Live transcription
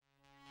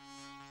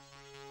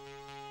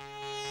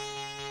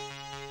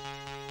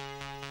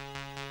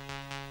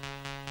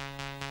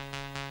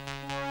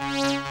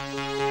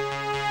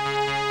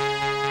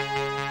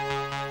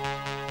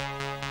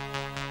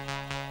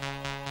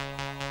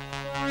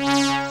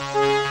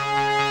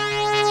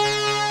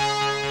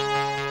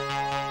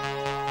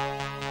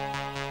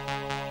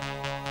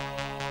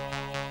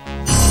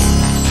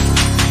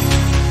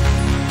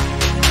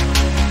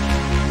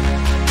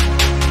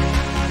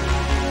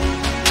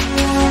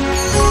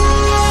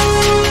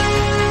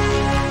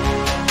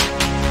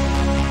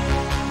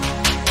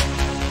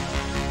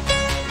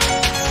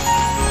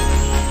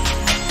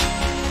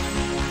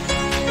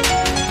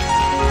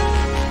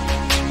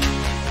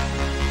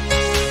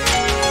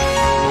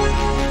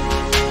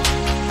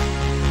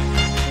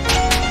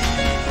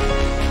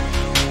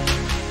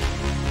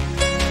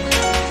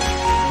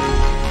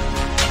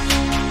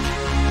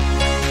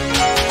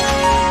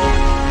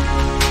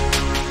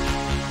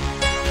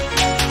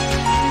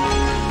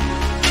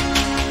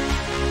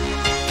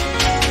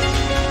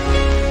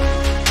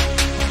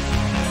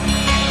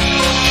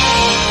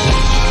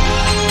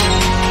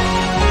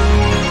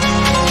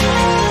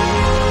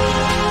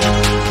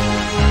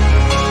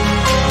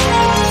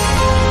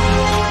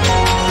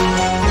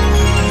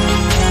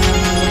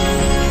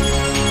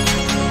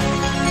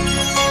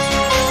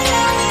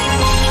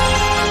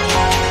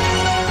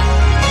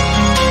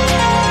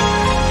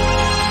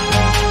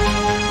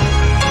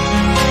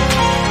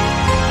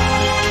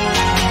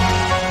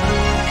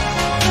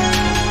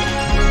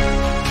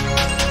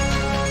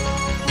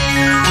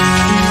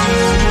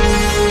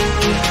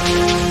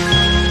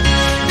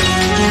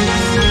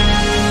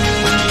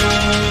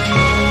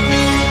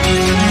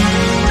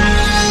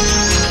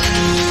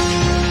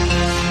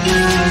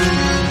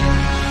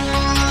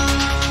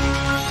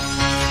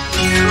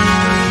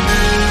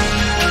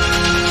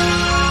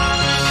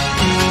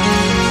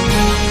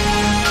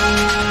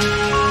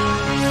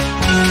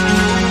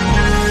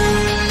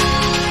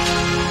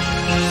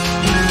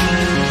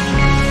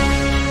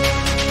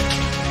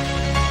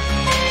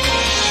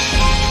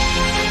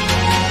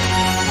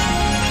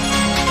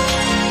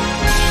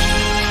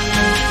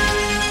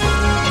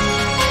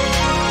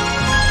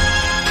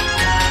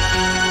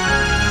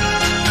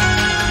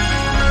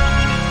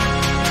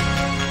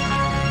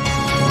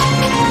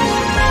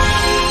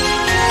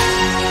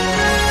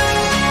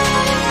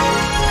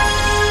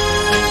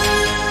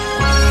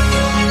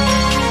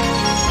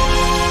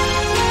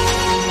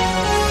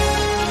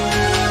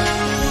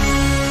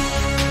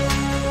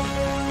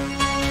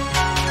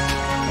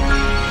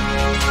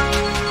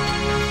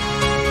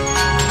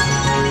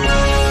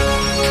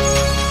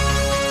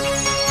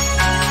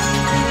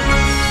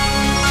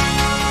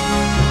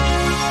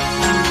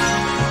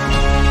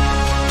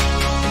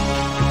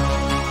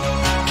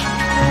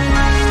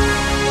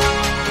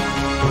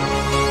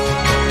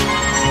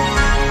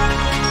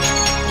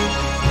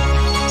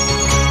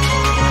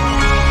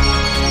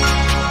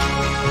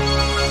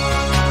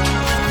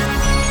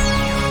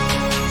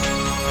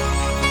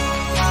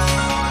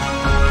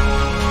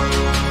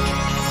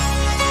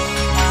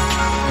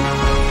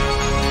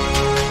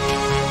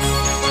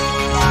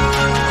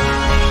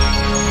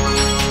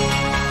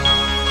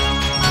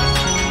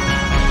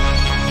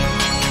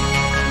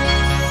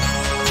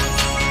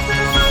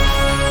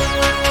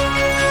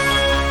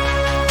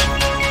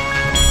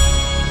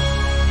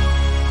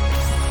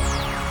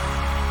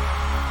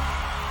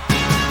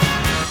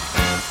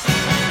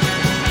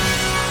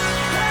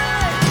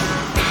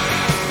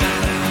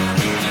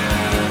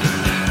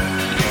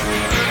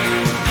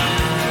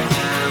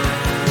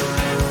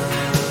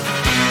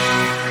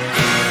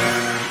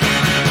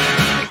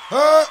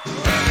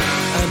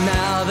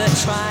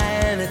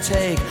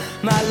take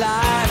my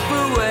life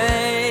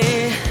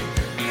away.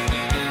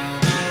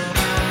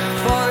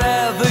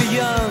 Forever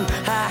young,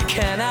 I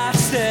cannot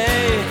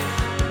stay.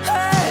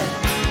 Hey!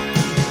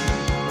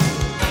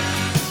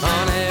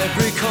 On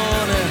every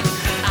corner,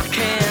 I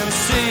can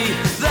see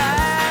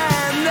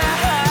them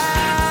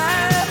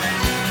there.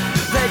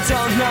 They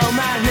don't know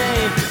my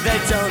name, they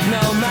don't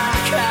know my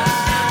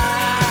kind.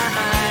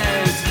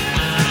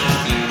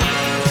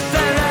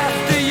 They're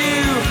after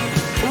you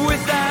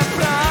with their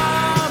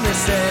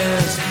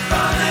promises.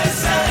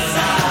 Promises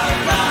are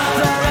wrong.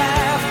 They're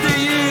after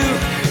you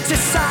to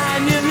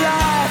sign your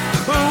life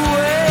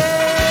away.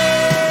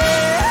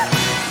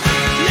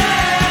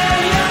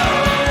 Yeah, yeah.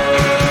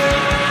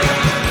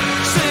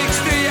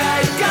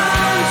 68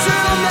 guns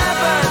will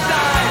never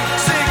die.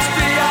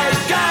 68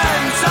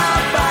 guns,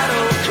 our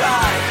battle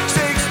cry.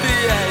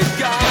 68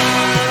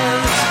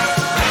 guns.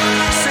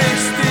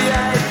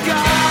 68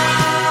 guns.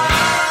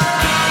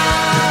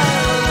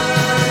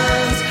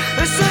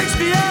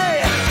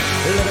 68.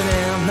 Living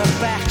in the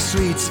back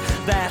streets,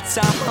 that's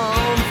our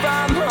home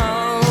from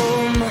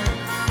home.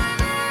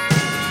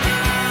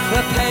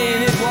 The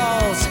painted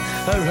walls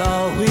are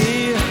all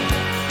we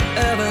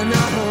ever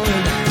known.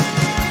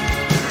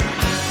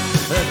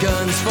 The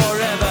guns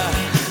forever,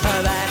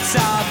 that's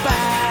our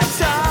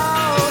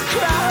battle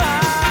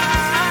cry.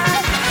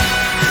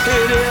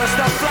 It is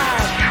the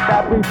flag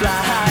that we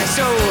fly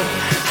so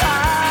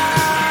high.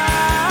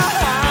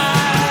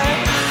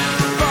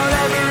 For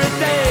every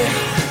day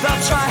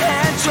they'll try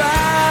and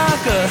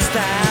drag us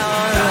down.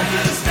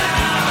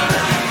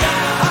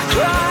 I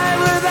cry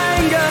with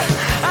anger,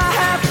 I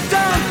have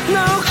done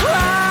no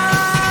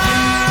crime.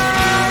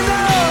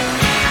 No,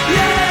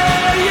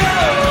 yeah,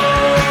 yeah.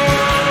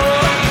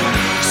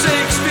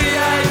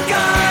 68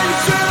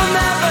 guns will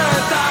never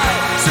die.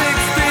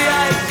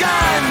 68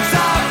 guns,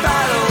 our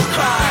battle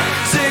cry.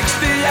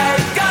 68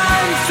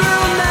 guns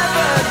will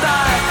never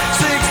die.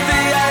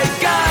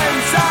 68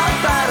 guns, our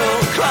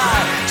battle cry.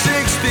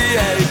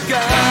 68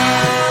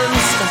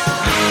 guns.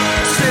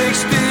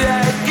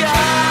 68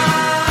 guns.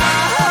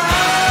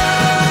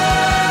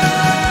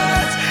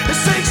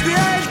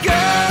 68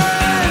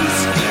 guns.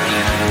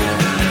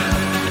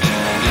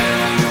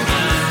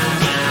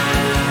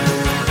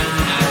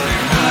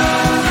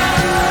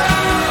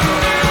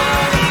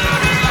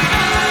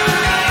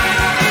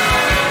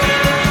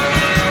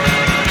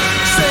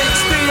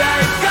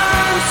 68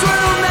 guns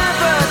will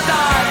never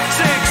die.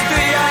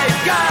 68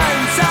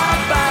 guns, our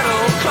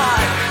battle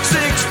cry.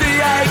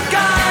 68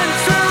 guns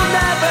will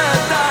never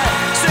die.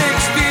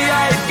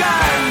 68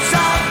 guns,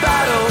 our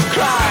battle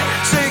cry.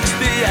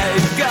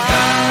 68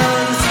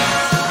 guns.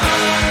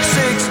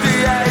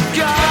 68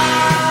 guns.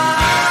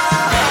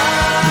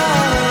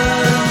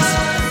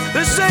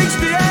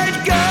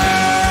 68 guns.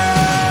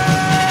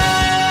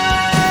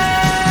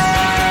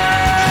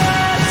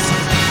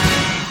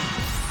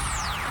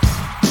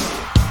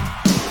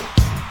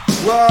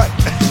 What?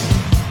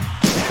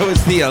 That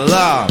was the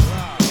alarm.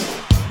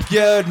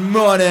 Good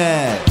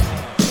morning.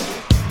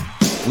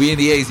 We in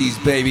the AZs,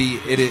 baby.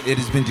 It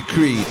has been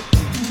decreed.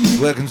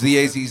 Welcome to the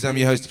AZs. I'm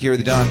your host, Akira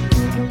the Don.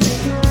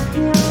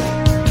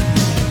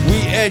 We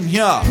in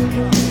ya.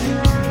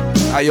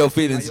 How y'all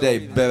feeling today,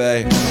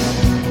 baby?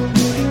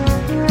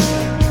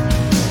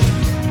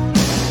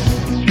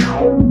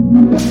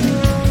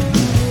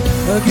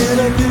 I get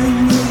up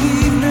in the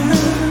evening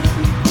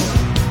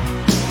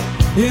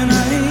and I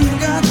ain't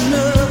got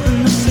nothing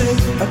to say.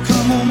 I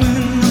come home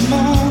in the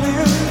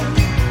morning,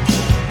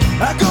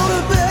 I go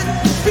to bed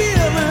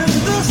feeling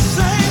the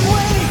same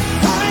way.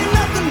 I ain't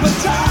nothing but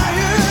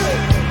tired.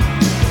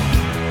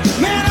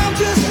 Man, I'm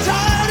just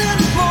tired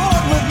and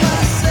bored with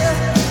myself.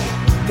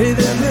 Hey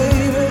there,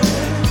 baby,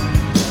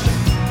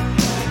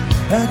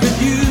 I could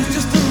use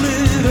just a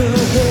little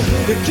help.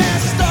 You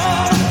can't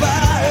start a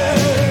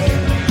fire.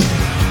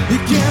 You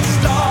can't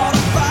start a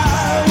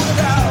fire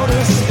without a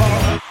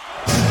spark.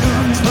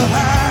 Guns for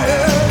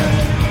hire,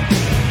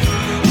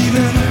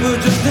 even if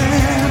we're just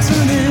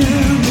dancing in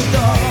the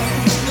dark.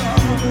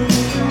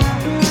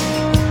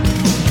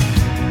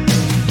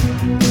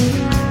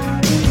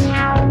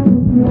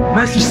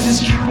 Messages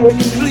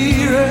getting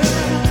clearer.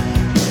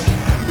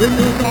 When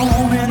they're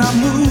gone and I'm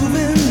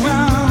moving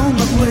round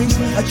the place,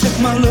 I check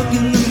my look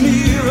in the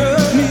mirror.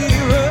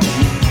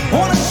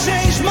 Wanna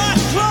change my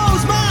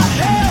clothes, my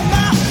hair,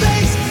 my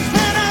face,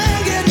 and I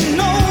ain't getting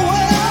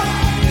nowhere.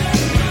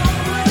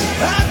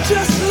 I'm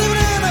just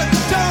living in a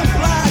dump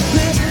like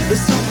this.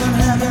 There's something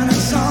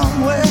happening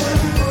somewhere.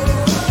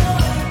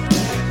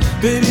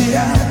 Baby, I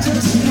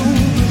just know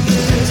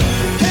this.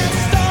 Can't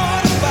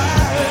start a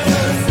fire.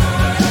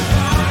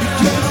 You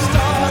can't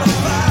start a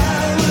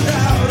fire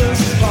without a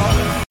spark.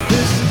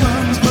 This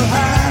comes for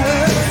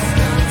hire.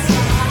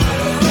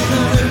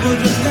 We're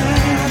just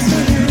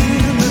dancing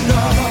in the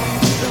dark.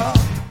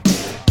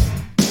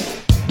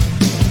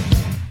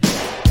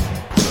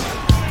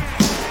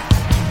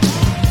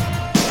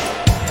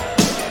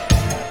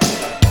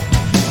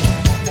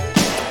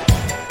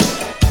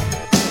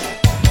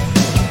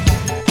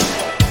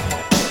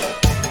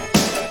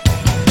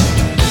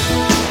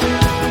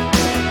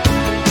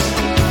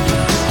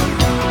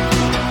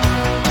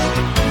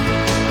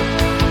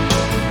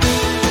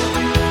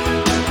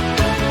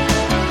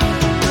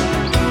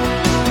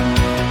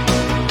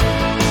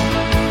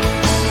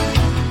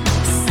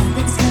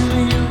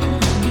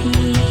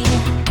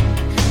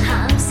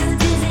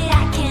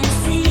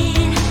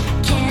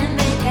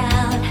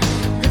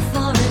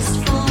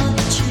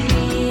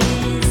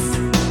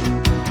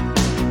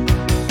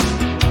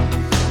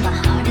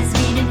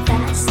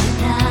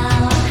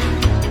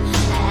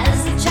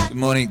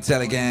 morning,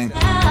 Telegang.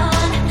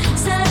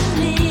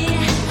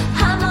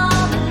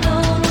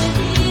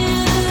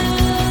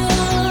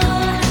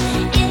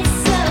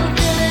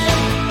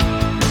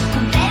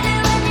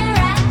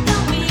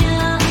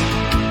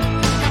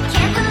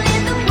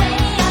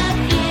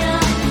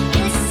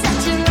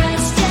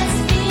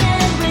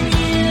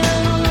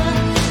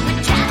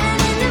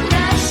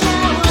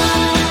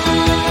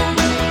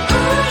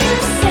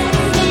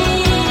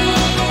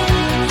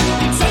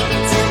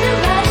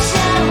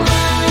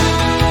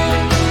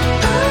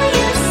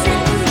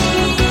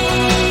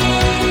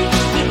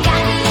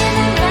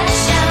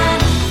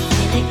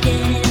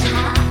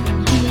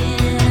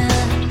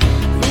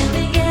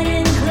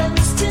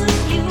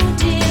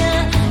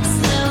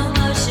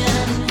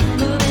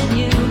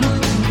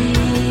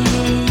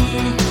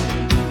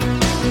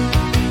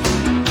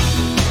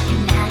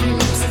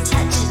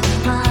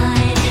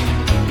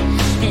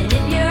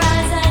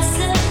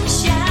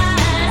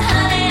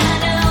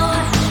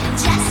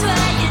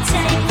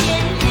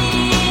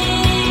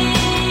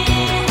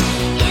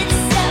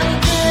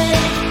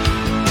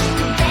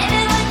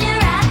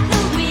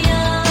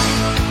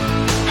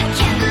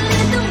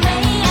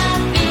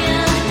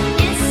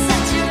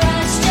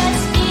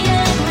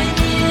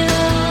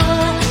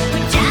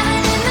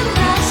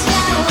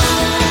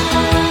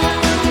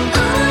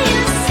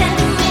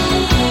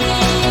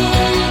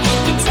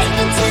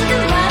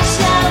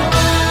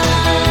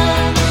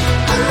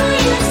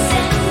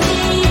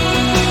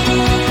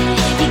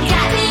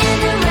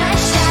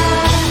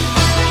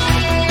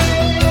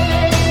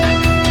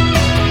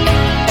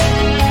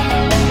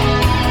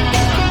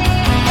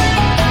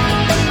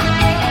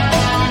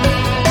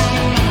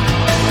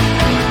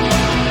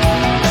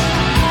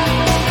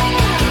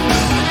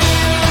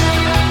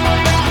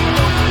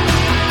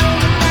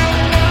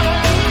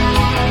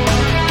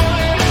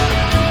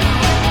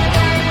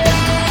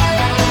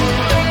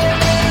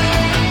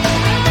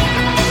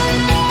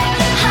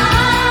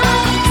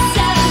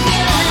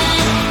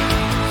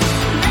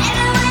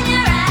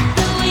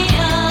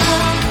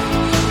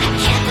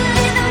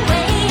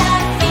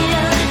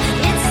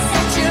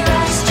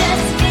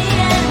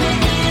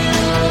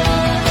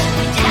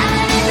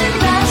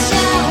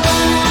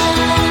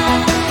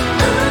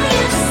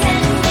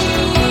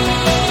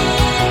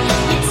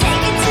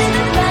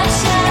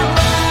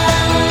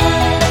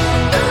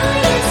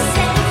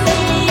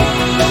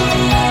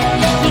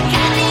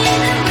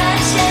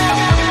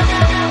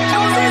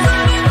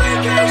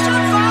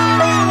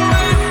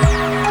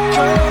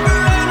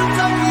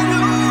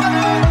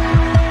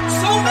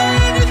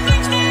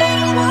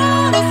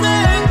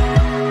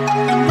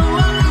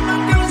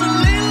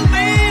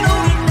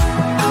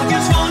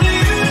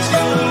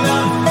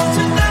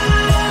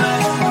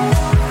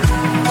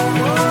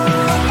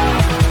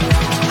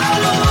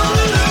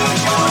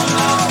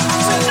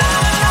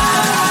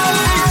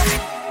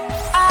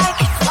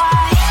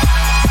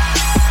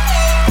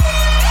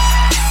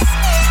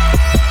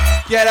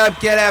 Get up,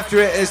 get after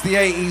it. It's the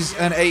 80s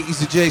and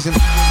 80s adjacent.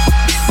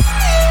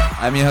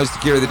 I'm your host,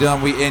 Akira the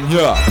Don. We in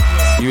here.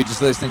 You were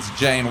just listening to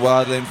Jane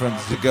Wildland from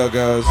the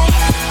Go-Go's,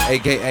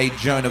 aka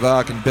Joan of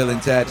Arc and Bill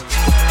and Ted.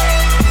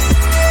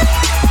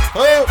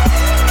 Oh!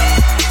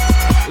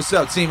 What's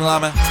up, Team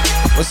Llama?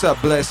 What's up,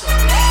 Bliss?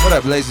 What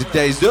up, Lazy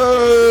Days?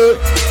 Oh!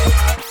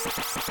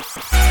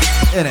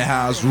 In the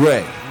house,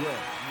 Ray.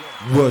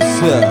 What's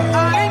up?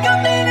 I ain't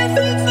got many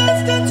things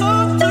left to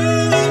talk to.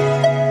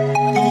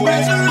 The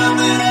ways around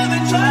it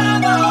every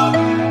time out.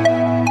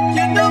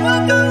 You know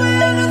I'll do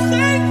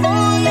anything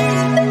for you.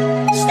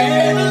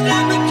 Stay the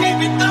night and keep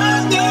it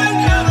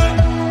undercover.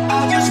 I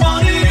just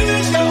wanna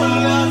use your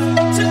love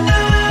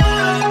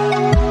tonight.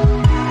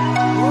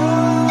 Oh,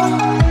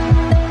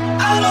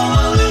 I don't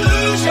wanna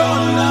lose your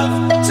love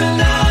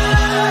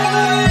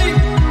tonight.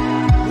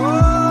 Oh,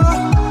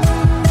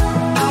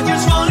 I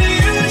just wanna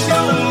use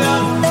your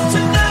love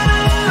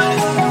tonight.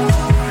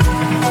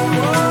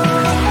 Oh,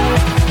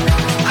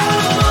 I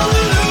don't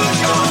wanna lose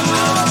your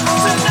love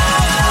tonight.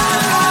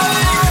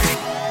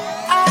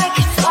 I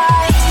can fly.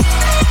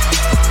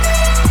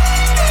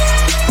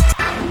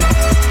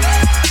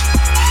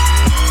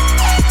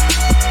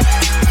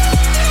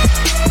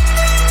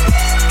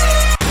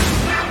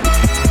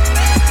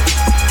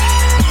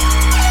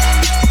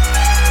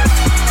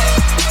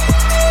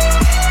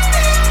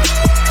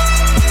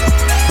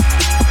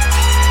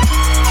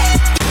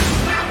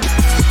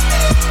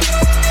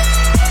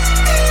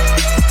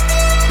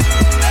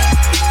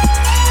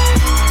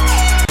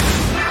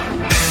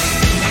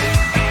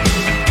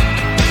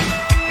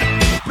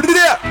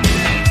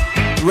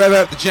 Rev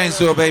up the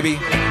chainsaw, baby.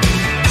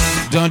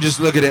 Don't just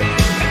look at it.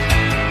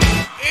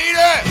 Eat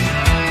it!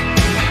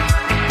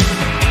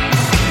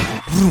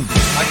 Vroom.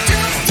 I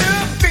used to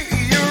be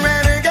a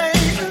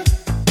renegade.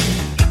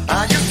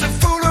 I used to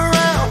fool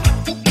around,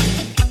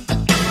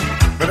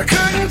 but I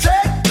couldn't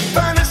take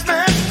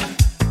punishment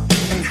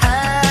and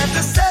had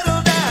to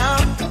settle down.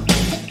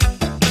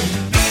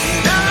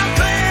 Now I'm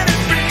playing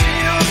it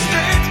real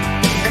straight,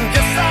 and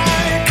guess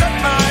I cut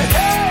my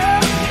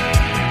hair.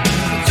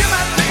 You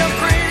might think I'm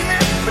crazy,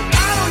 but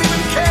I don't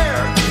even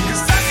care,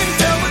 'cause I can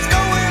tell what's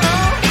going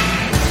on.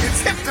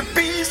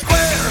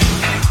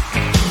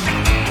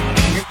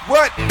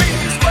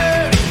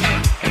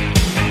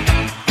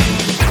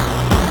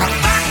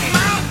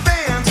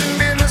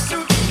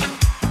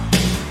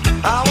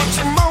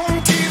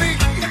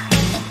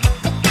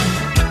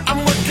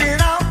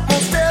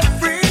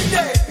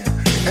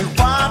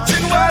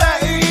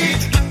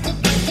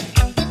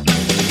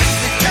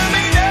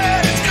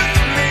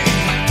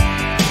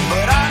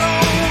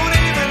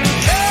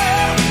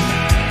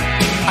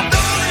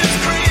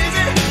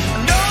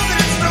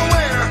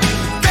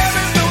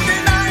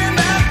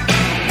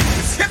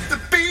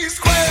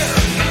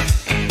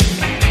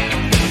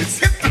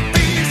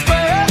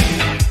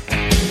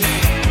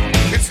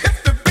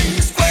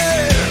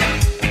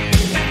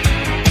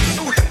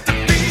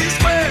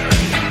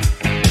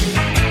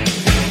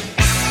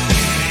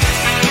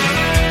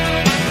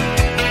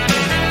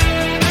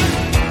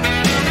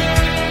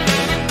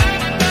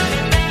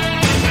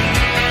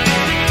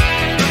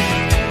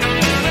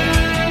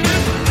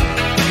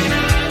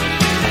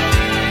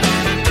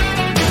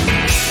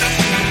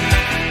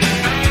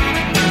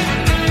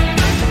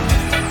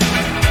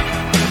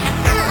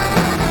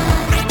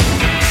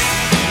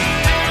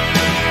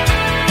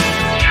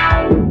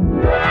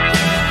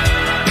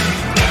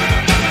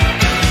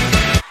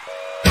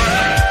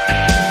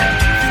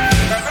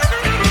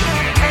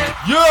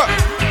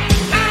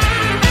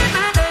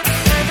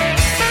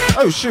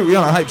 Choo, we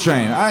on a hype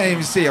train. I didn't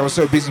even see. I was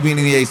so busy being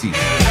in the AC.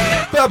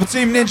 Purple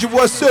Team Ninja,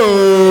 what's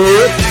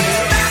up?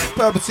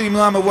 Purple Team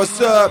Llama,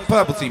 what's up?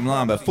 Purple Team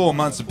Llama, 4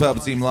 months of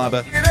Purple Team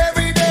Llama.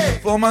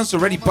 4 months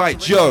already by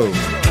Joe.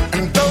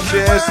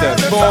 Cheers to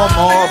 4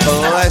 more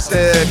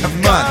blessed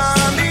months.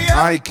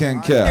 I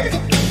concur.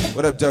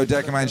 What up,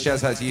 Dodecamine?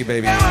 Shouts out to you,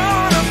 baby.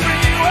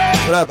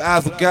 What up,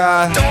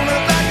 Africa?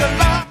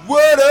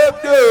 What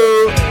up,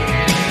 dude?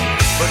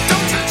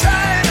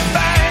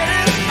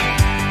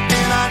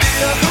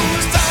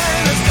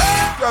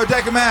 Yo,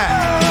 Deckerman.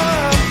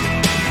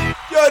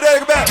 Yo,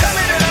 Deckerman. Tell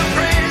me that I'm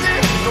crazy.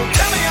 Don't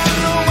tell me I'm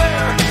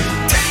nowhere.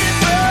 Take it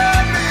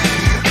from me.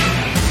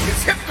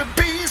 It's hip to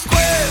be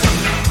square.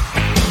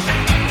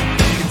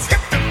 It's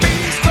hip to be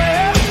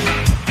square.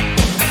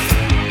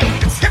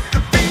 It's hip to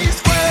be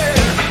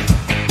square.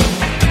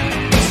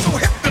 It's so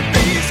hip to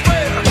be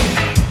square.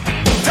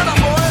 Tell them,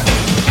 boy.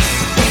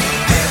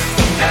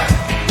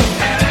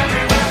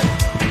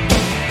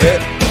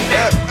 Hip,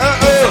 hip,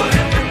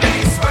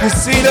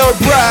 Casino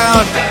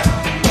Brown.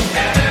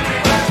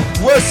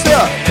 What's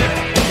up?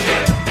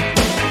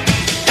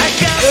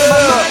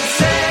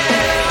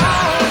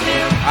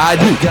 I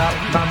do. Got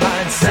my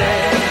mind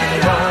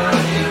set on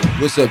you.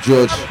 What's up,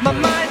 George? My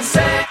mind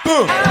set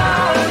Boom.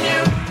 on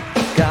you.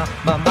 Got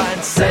my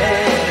mind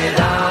set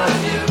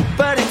on you.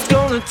 But it's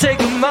gonna take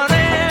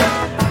money.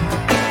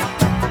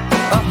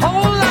 A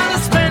whole lot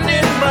of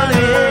spending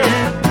money.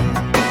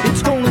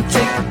 It's gonna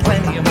take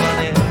plenty of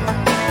money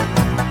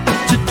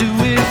to do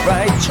it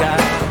right,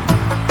 child.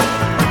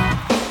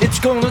 It's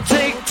gonna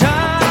take time.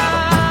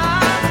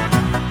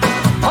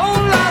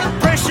 Whole lot of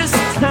precious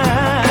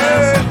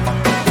time.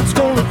 It's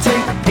gonna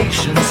take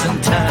patience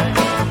and time.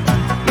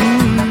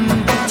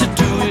 To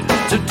do it,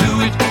 to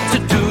do it, to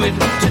do it,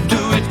 to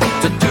do it,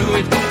 to do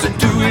it, to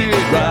do it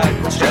right,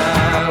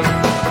 child.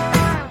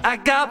 I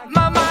got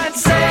my mind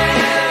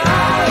set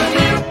on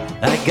you.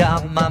 I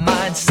got my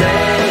mind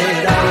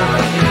set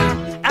on you.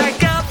 I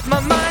got my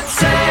mind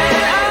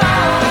set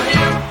on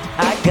you.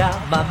 I got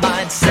my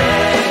mind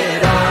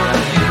set on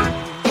you.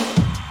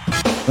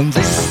 And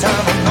this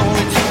time I know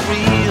it's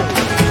real.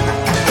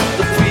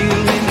 The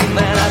feeling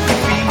that I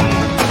feel.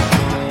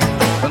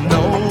 I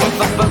know if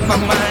I put my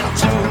mind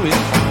to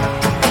it,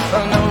 I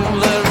know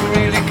that I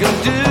really can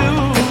do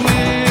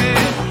it.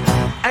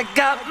 I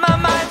got my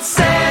mind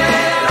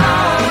set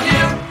on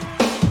you.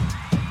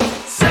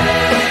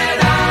 Set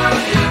on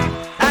you.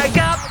 I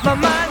got my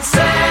mind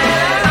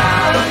set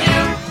on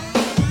you.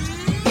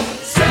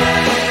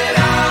 Set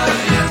on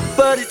you.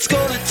 But it's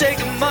gonna take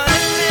money.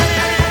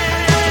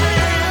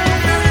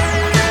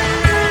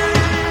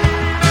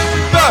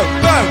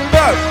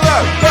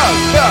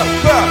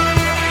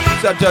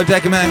 What's up, Joe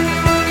Deckerman?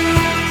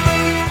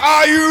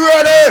 Are you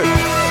ready?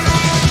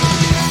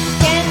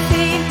 Can't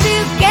seem to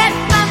get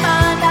my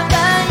mind off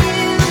of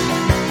you.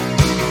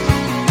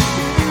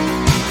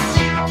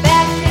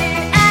 Back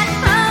here at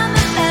home,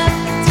 I've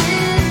nothing to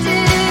do.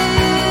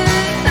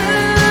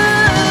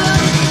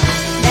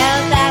 Now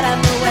that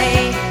I'm away,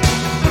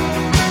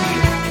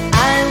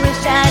 I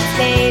wish I'd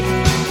stayed.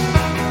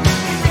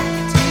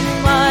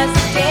 Tomorrow's a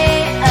day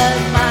of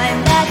mine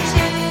that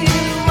you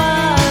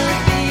won't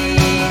be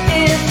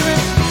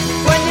different.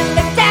 When you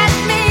looked at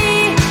me,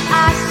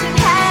 I should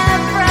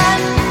have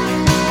run.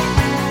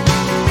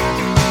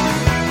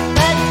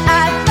 But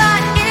I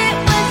thought it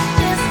was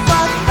just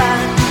for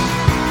fun.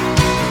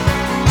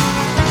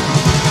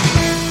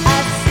 I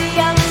see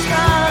I'm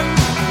strong,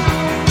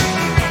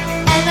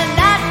 and I'm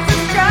not so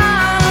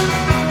strong.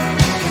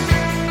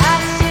 I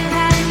should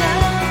have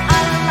known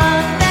all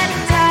along that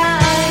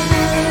time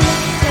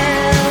would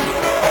tell.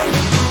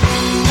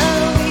 A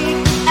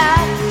week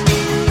after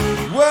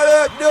What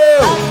up,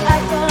 dude? I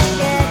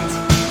forget,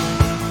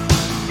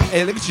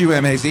 Hey, look at you,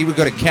 MAZ. We've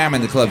got a cam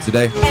in the club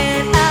today. and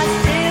I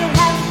still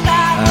have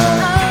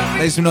got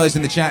Make some noise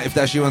in the chat if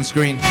that's you on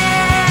screen.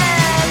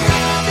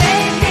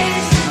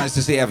 vacation. Nice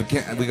to see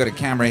we got a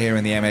camera here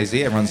in the MAZ.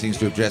 Everyone seems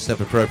to have dressed up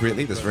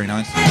appropriately. That's very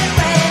nice.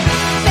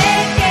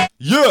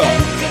 Yeah!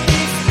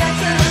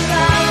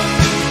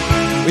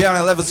 We are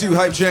on a level 2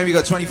 hype train. We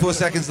got 24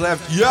 seconds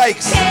left.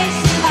 Yikes!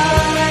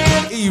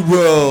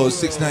 E-Roll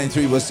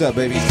 693. What's up,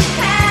 baby?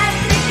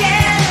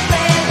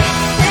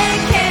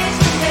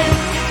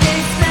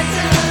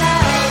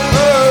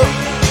 Oh.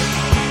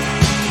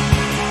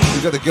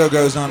 We got the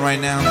go-go's on right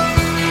now.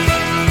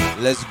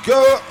 Let's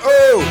go!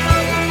 Oh!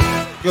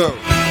 Go!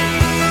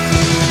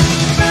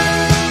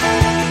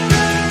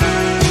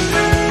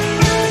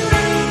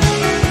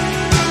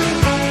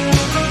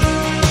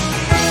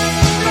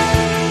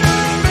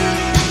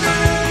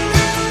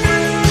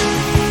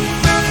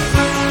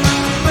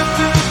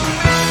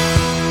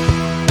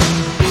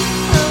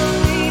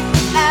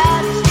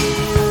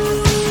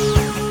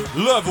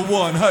 Level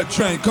 1 hype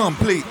train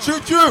complete. Choo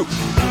choo!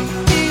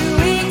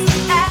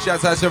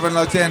 Shouts out to everyone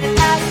locked in.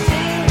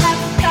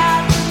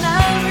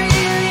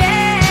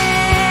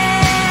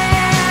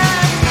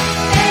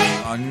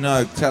 Oh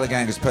no,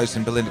 Telegang is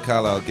posting Belinda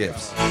Carlisle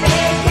gifts.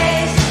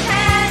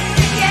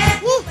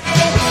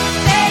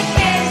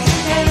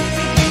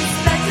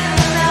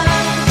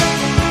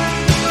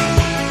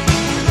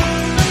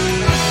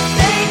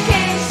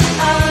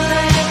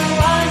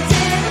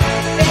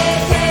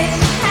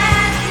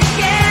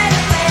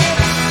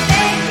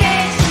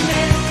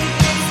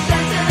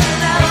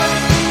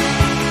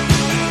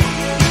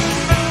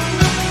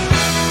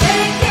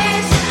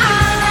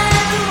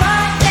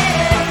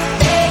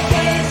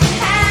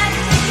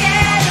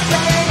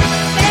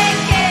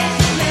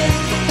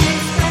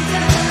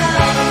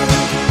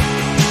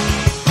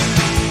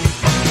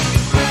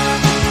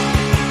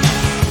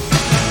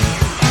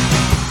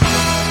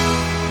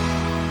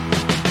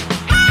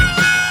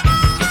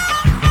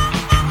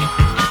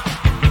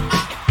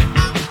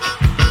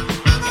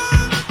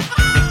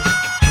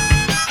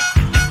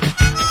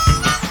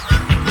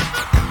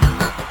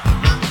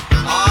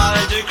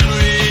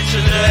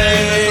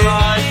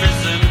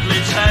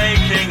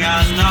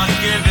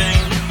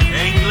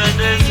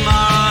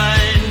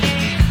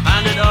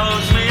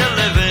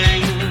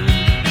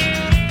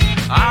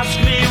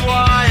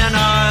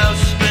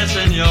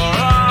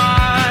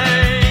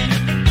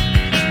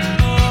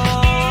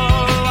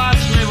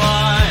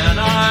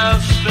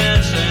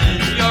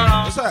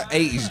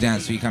 80s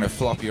dance where you kind of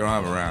flop your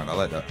arm around. I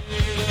like that.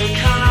 We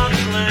cannot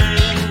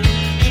cling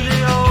to the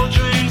old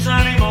dreams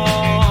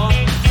anymore.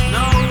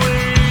 No, we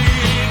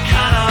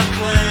cannot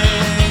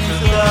cling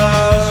to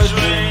those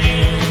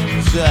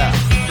dreams.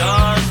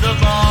 Does the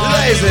body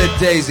Laser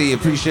Daisy,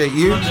 appreciate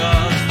you. does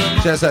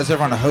the Shouts out to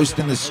everyone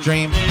hosting the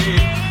stream. I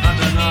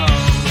don't know.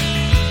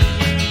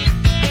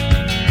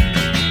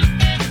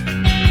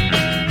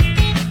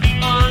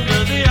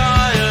 Under the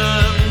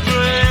iron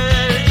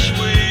bridge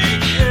we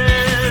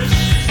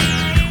kissed,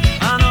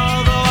 and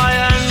although I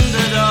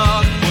ended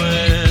up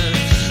with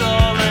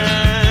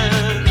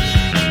solids,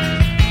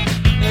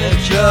 it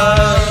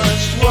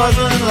just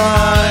wasn't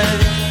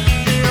like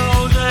the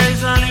old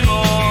days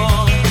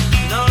anymore.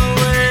 No,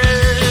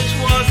 it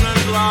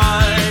wasn't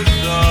like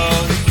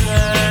those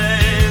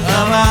days.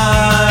 Am I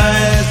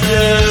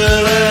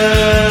still in?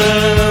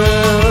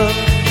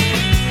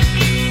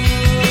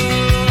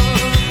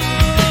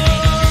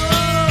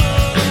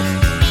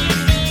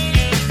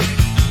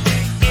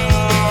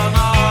 Am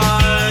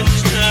I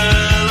still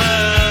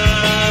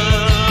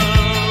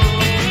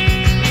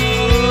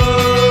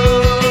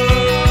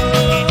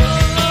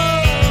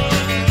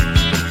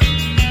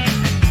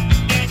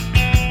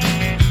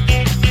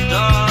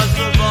Does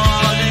the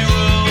body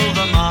rule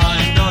the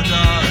mind, or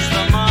does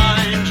the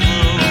mind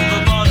rule the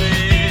body?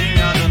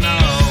 I don't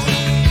know.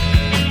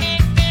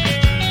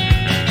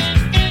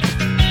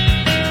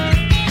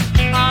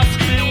 Ask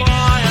me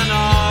why and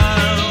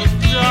I'll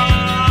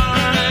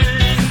die.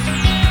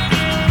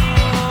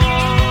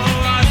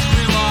 Oh, ask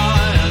me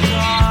why and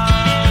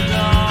I'll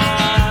die.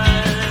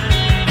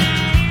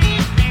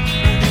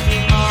 And if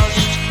you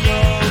must go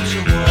to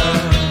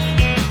work,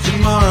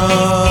 Tomorrow,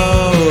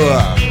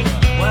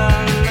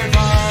 well, if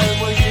I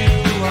were you,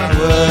 I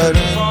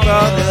wouldn't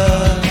bother.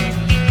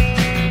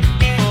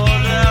 For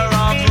there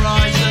are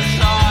brighter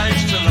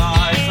sides to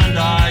life, and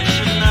I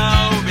should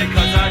know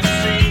because I've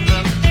seen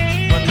them,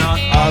 but not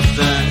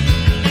often.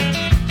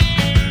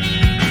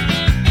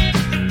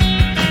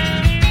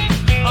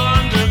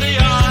 Under the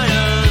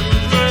iron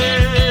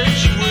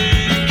bridge we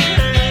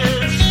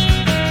kissed,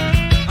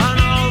 and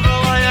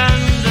although I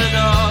ended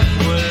up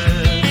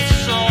with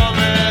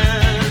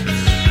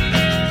solids,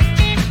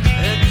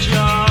 it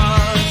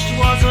just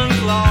wasn't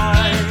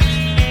like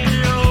the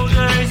old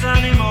days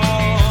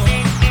anymore.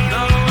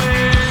 No,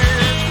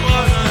 it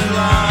wasn't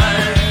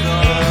like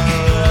those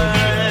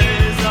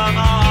days. Am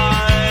I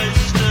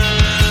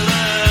still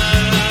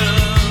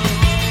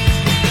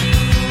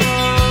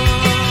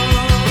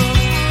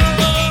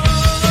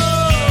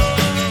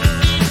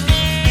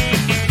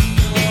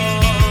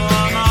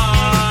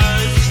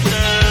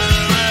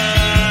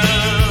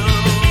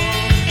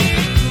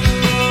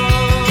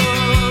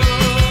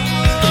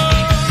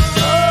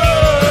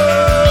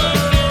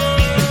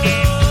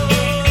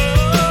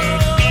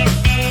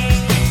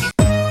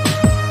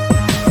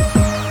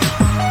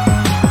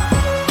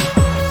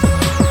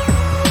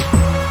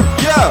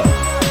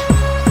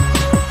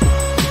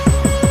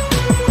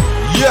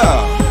Yo!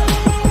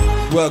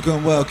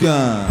 Welcome,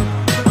 welcome.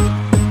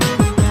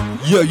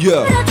 Yo,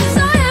 yo.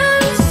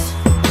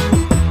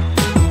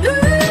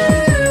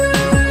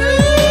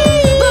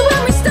 But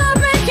when we stop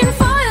making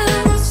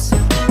fires,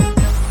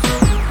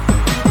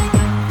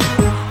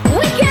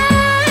 we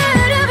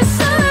get ever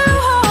so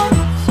hot.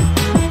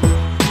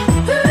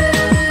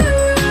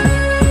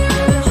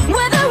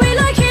 Whether we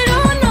like it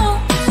or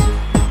not,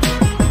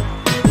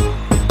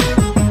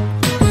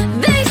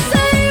 they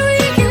say we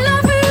can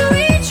love who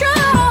we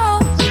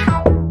trust.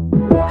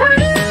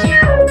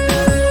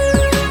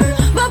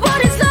 But what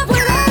is love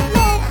without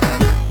love?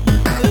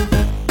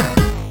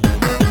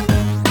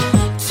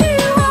 Two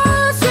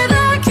hearts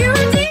without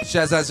purity,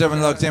 Shouts out to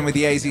everyone locked in with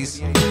the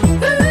AZs.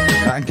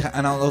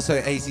 And also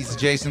AZs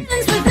adjacent.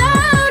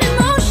 without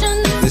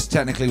emotion. This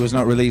technically was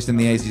not released in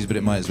the AZs, but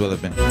it might as well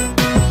have been.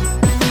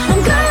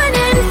 I'm going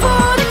in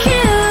for the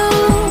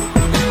kill.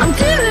 I'm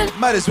doing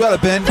Might as well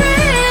have been. real.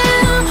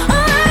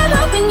 I'm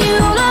hoping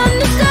you'll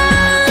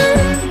understand.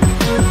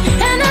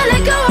 And I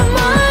let go of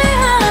my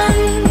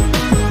hand.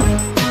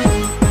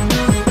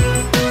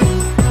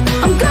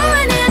 I'm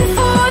going in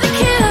for the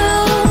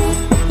kill.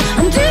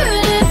 I'm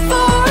doing it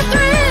for a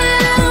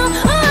thrill.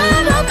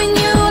 I'm hoping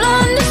you'll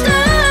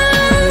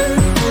understand.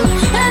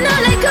 And I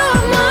let go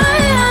of my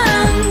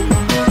hand.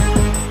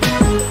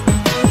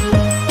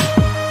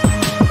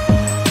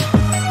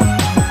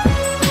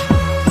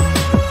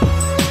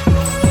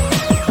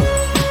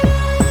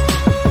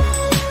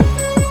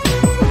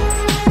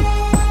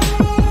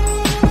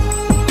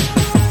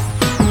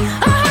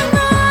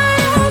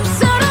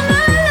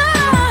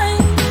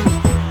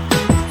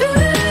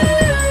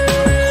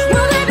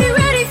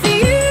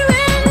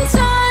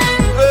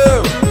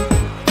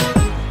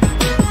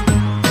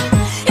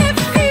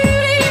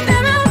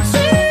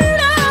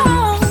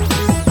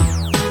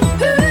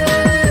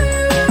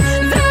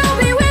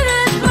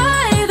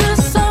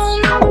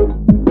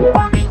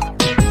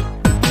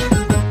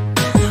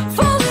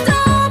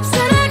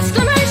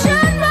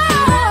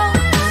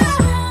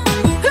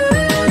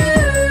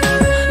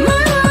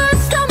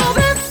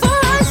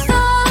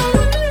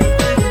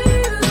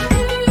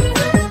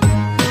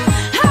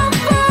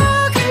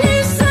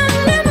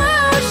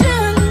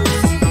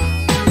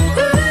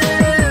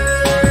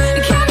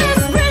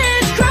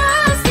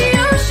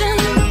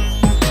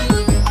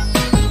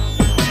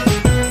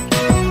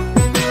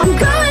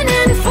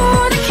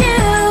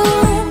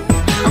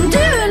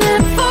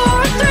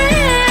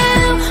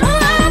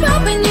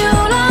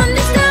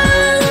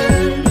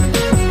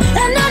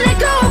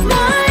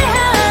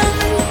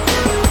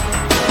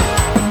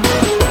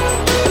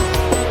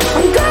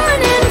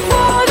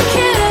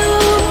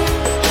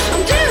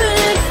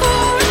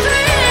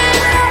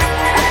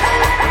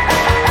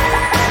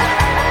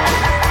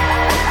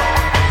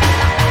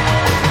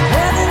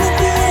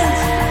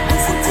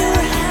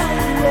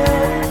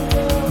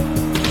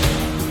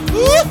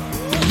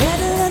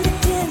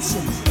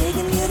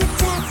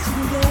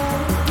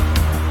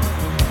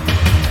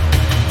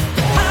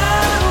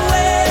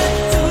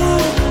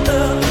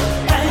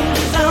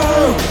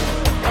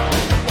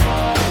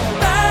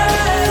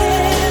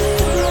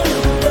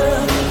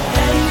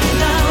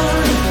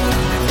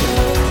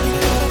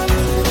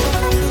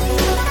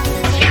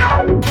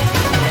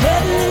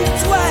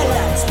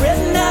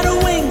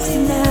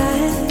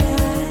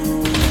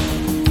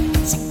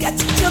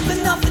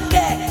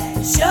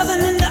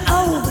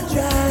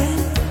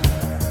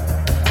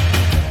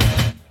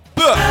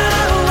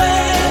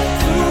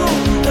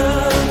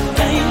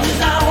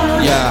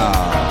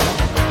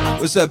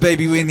 What's up,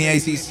 baby? We in the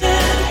ACs.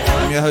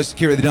 I'm your host,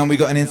 Kira the Don. We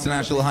got an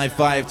international high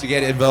five to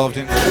get involved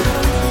in.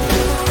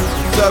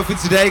 So for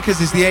today, because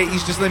it's the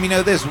 80s, just let me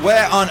know this.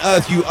 Where on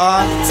earth you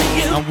are,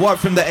 and what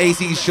from the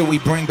 80s shall we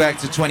bring back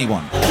to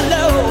 21?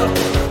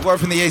 What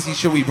from the 80s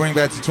shall we bring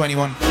back to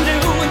 21?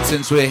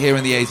 Since we're here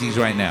in the 80s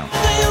right now.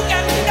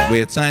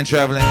 We're time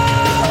traveling.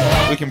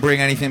 We can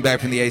bring anything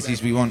back from the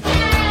 80s we want.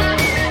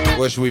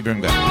 What should we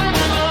bring back?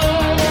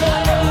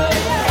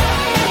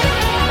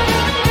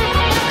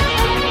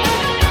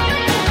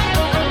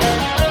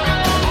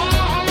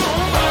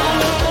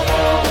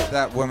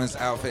 That woman's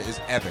outfit is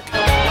epic.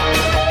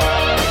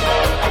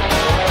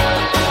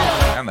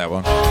 And that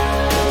one.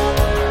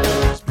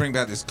 Let's bring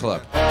back this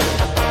club.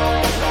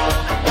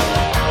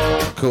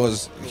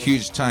 Cause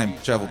huge time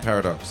travel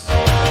paradox.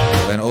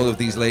 When all of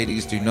these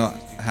ladies do not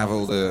have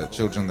all the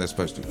children they're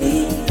supposed to.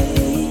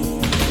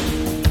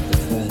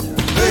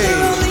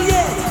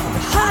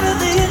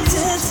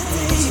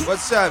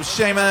 What's up,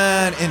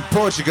 Shaman in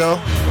Portugal?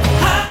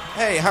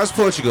 Hey, how's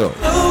Portugal?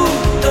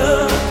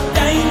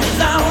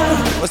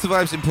 What's the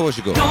vibes in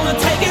Portugal?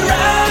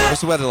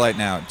 What's the weather like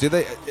now?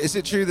 Is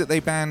it true that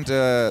they banned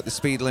the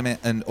speed limit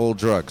and all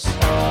drugs?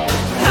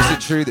 Is it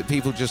true that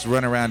people just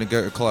run around and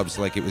go to clubs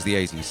like it was the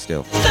 80s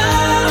still?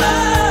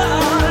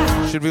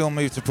 Should we all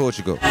move to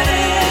Portugal?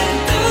 Hey!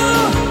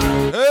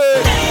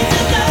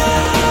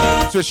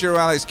 Twisher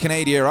Alex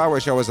Canada, I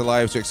wish I was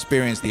alive to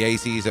experience the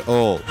 80s at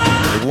all.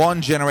 The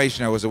one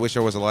generation I wish I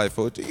was alive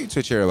for. Do you,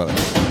 Twisher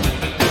Alex?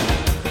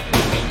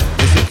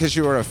 Is it because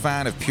you are a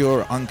fan of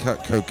pure,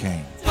 uncut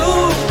cocaine?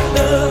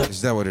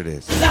 Is that what it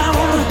is?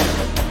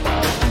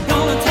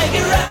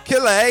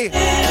 Calais!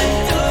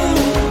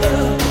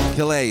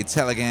 Calais,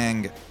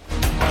 Telegang,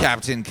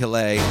 Captain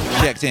Calais,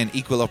 checked in,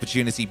 equal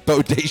opportunity,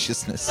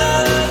 bodaciousness.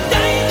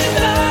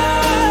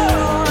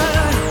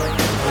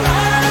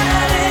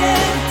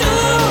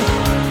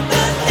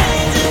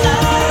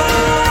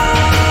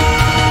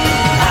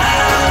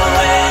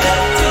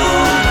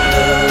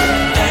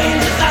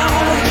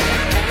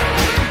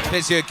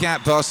 Pizio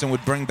Cat Boston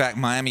would bring back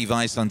Miami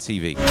Vice on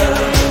TV.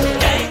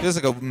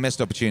 Feels like a missed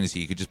opportunity.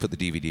 You could just put the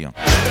DVD on.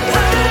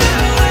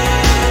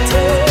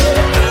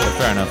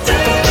 Fair enough.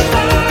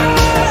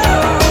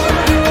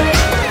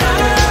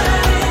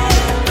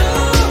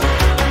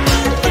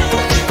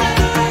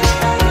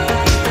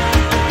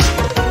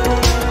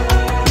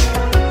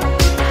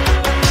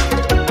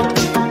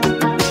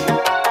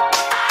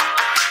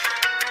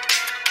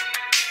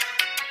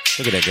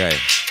 Look at that guy.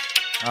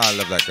 Oh, I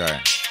love that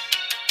guy.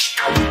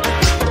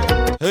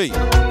 Hey!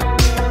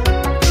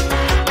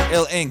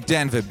 Ill Ink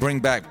Denver, bring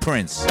back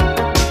Prince.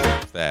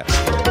 Fair.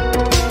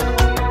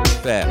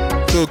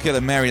 Fair. Cool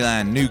Killer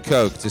Maryland, new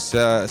Coke to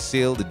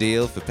seal the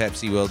deal for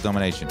Pepsi World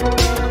domination.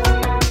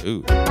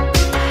 Ooh.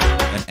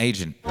 An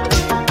agent.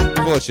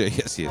 Fortune,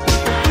 yes,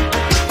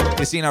 yes.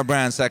 Casino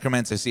Brand,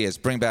 Sacramento CS,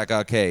 bring back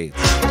arcades.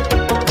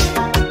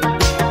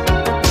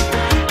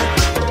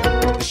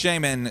 The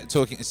Shaman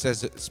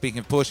speaking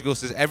of Portugal,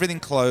 says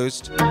everything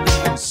closed,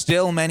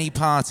 still many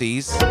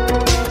parties,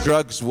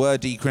 drugs were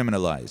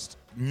decriminalized.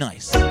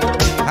 Nice.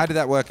 How did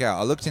that work out?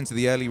 I looked into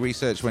the early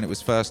research when it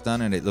was first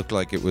done, and it looked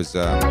like it was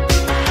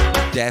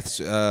deaths,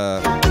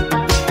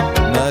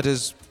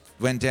 murders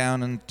went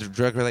down, and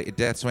drug-related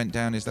deaths went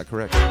down. Is that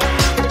correct?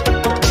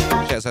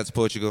 Shouts out to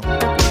Portugal.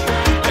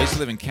 I used to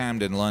live in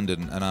Camden,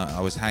 London, and I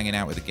was hanging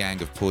out with a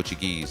gang of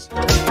Portuguese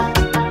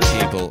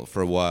people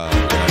for a while.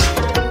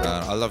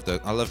 I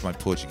loved my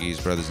Portuguese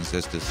brothers and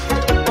sisters.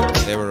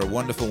 They were a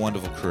wonderful,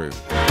 wonderful crew.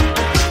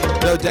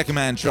 No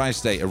Deckerman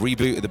Tri-State, a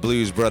reboot of the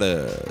Blues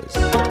Brothers.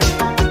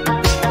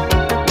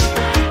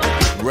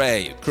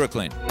 Ray,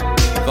 Crooklyn.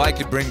 If I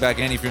could bring back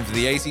anything for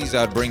the 80s,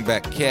 I'd bring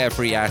back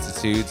carefree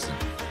attitudes,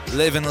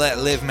 live and let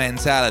live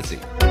mentality.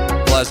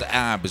 Plus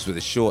abs with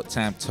a short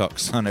tank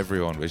tops on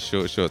everyone with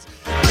short shorts.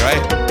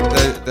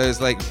 Right?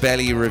 Those like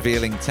belly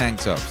revealing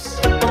tank tops.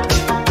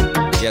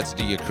 You had to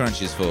do your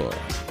crunches for.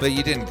 But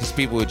you didn't, because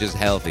people were just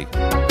healthy.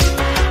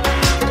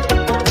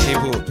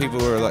 People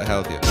were a lot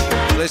healthier.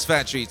 Bliss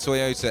Factory,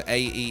 Toyota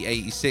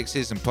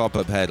AE86s and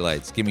pop-up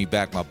headlights. Give me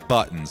back my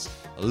buttons.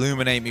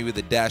 Illuminate me with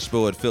a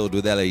dashboard filled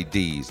with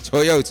LEDs.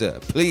 Toyota,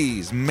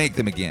 please make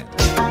them again.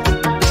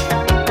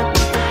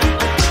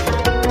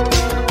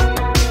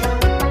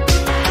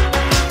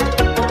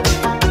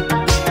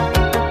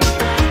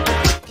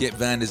 Kit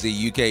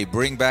Vanderzee, UK,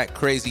 bring back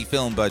crazy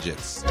film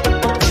budgets.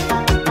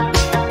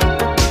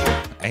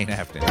 Ain't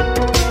happening.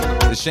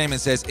 The Shaman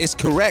says, it's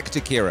correct,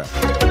 Akira.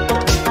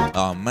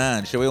 Oh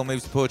man, shall we all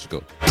move to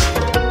Portugal?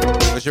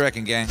 What you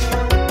reckon, gang?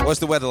 What's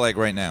the weather like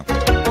right now?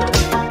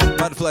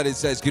 Mud Flooded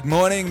says, good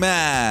morning,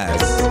 Maz.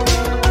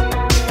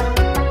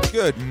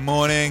 Good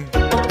morning.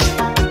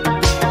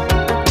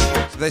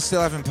 So they're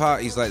still having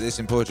parties like this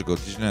in Portugal.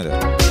 Did you know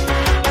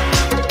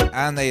that?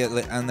 And they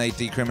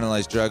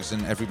decriminalized drugs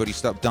and everybody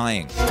stopped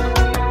dying.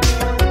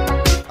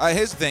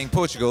 Here's the thing,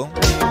 Portugal,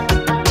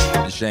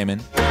 the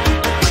Shaman.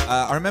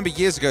 I remember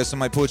years ago some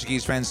of my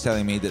Portuguese friends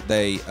telling me that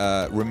they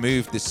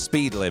removed the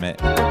speed limit.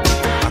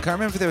 I can't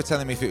remember if they were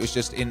telling me if it was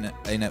just in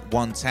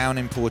one town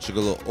in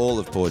Portugal or all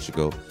of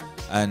Portugal,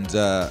 and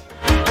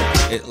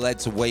it led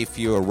to way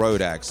fewer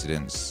road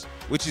accidents,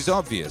 which is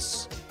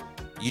obvious.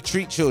 You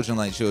treat children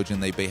like children,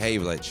 they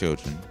behave like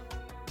children.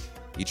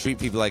 You treat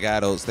people like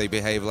adults, they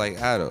behave like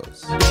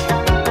adults.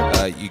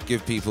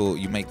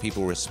 You make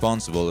people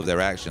responsible of their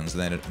actions,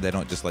 and they're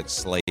not just like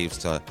slaves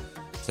to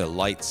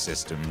light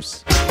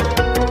systems.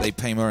 They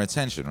pay more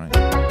attention, right?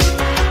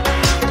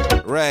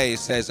 Ray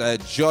says,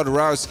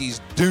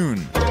 Jodorowsky's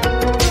Dune.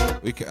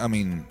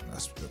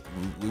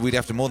 We'd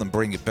have to more than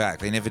bring it back.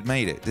 They never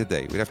made it, did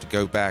they? We'd have to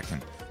go back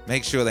and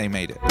make sure they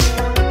made it.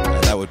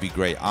 That would be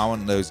great. I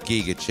want those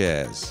Giga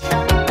chairs.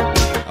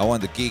 I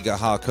want the Giga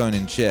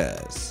Harkonnen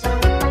chairs.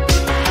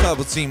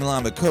 Purple Team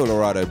Lambert,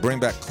 Colorado, bring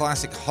back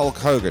classic Hulk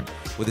Hogan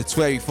with the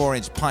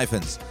 24-inch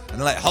pythons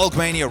and let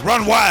Hulkmania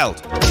run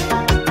wild.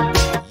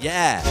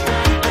 Yeah.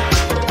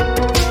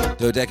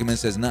 Dodecaman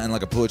says nothing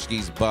like a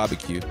Portuguese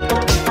barbecue.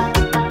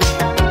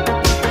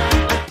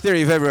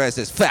 Theory of Everywhere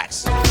says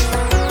facts.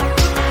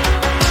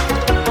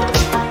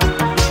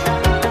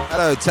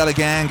 Hello,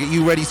 Telegang. Are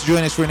you ready to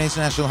join us for an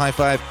international high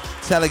five?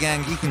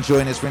 Telegang, you can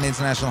join us for an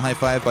international high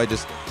five by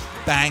just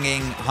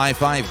banging high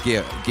five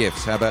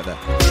gifts. How about that?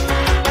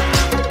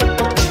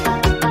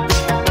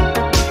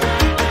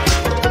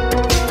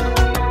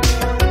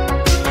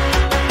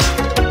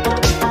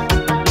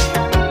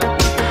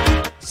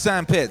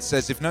 Sam Pitts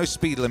says, if no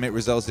speed limit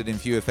resulted in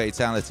fewer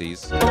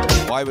fatalities,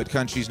 why would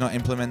countries not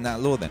implement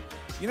that law then?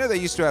 You know, they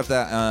used to have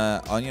that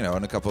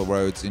on a couple of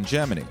roads in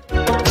Germany.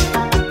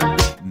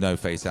 No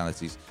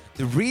fatalities.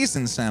 The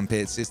reason, Sam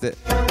Pitts, is that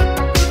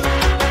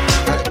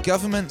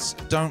governments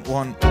don't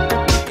want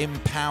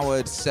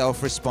empowered,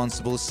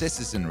 self-responsible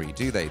citizenry,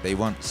 do they? They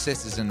want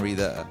citizenry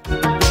that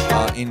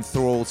are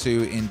enthralled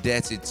to,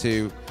 indebted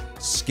to,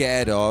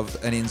 scared of,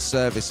 and in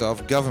service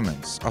of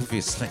governments,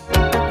 obviously.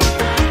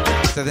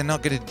 So they're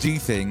not going to do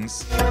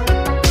things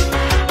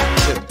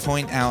that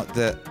point out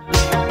that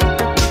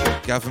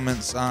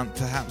governments aren't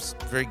perhaps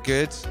very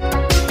good.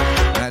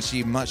 And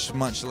actually much,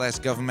 much less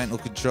governmental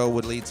control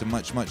would lead to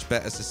much, much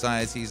better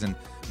societies and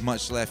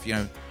much less,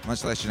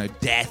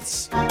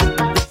 deaths,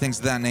 things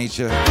of that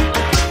nature.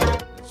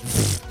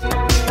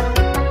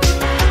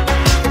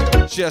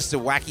 Just a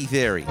wacky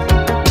theory.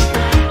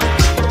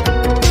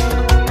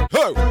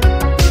 Ho!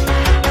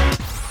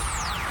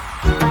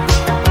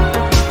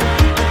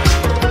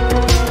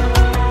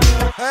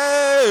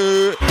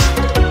 Hey!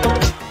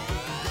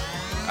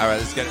 All right,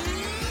 let's get it.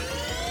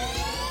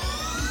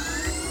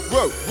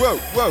 Whoa, whoa,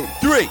 whoa.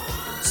 3,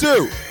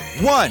 2,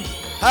 1.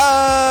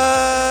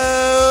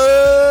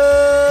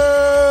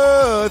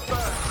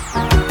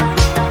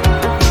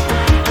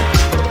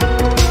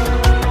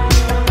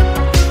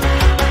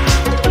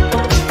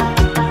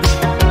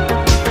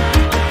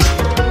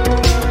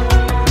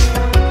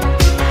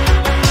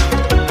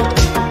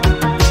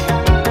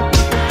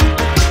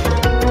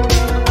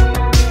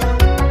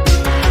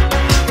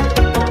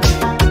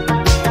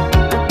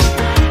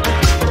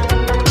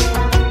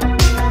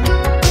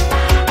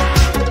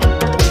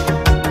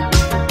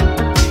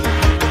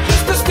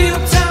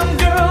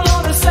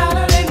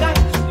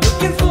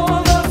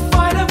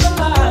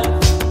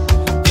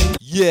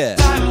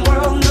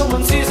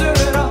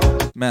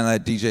 Man,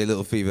 like DJ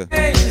Little Fever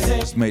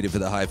just made it for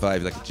the high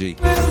five like a G.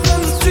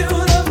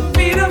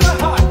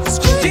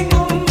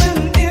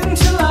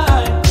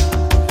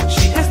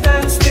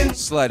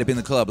 Slide up in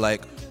the club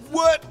like,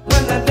 what?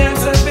 When the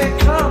dancer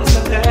becomes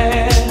a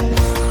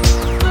dance,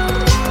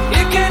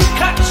 it can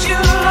cut you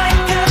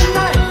like a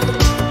knife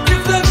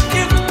if the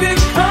gift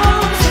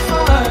becomes a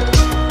fight.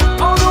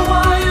 On the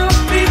wire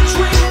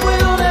between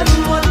will and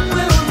what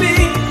will be.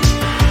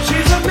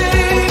 She's a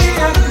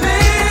maniac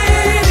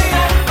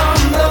on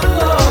the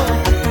floor.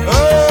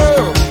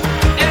 Oh!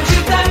 And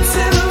she's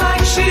dancing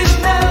like she's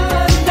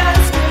never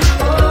danced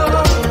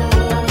before.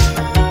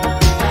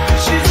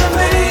 She's a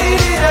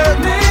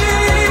maniac.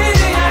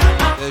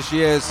 There she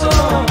is.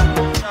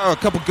 Oh, a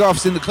couple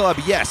goths in the club,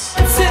 yes.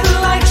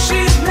 Like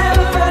she's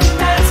never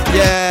danced before.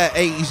 Yeah,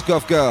 80s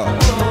goth girl.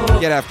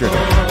 Get after it.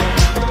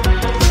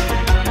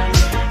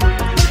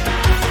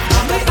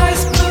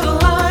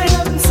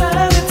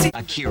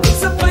 Akira.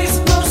 It's a place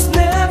most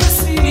never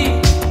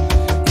see.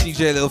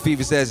 DJ Little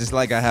Fever says it's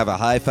like I have a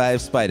high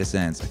five spider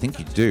sense. I think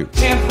you do.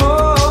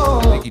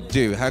 I think you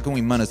do. How can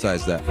we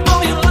monetize that?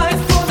 All your life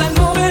for that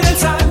moment in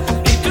time.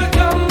 It could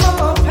come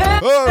up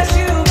past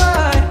you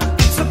by.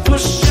 It's a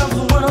push of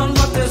the world,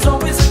 but there's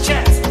always a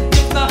chance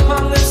if the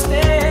hunger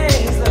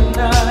stays the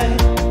night.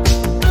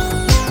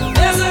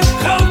 There's a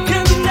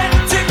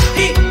cold-kinetic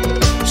heat,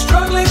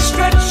 struggling,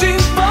 stretching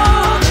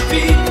for the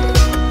beat.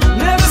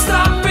 Never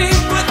stopping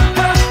with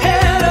her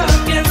head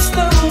against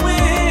the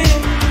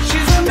wind.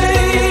 She's a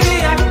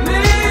maniac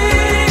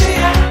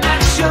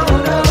at your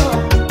love.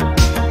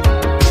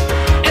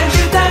 And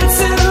she's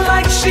dancing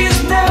like she's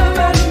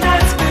never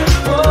danced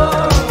before.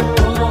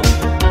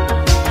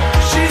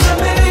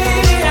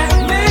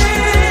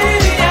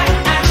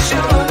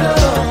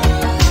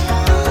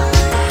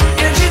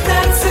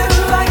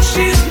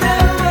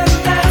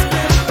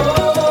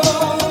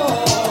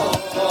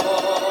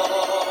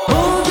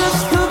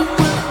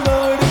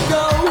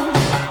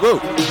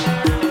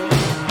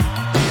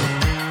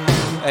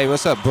 Hey,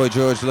 what's up, Boy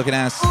George? Looking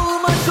ass.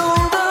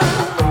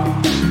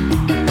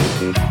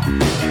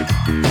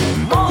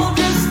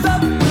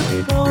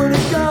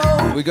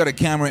 We got a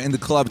camera in the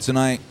club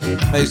tonight.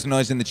 Make some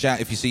noise in the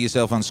chat if you see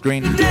yourself on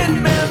screen.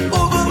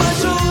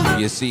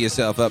 You see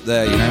yourself up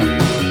there, you know.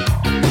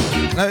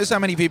 Notice how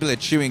many people are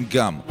chewing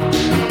gum. I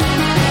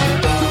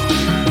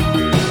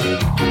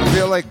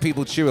feel like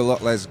people chew a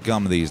lot less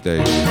gum these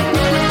days.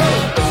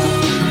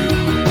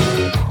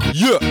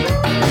 Yeah.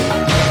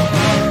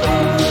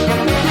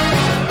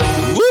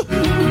 Woo.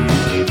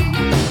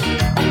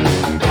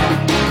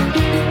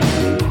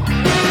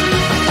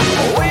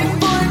 Waiting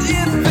for an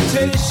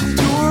invitation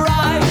to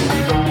arrive.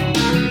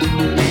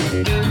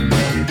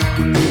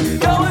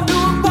 Going to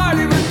a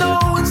party with no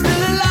one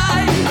still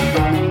alive.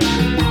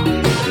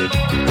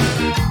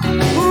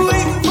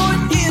 Waiting for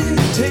an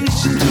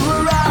invitation to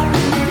arrive.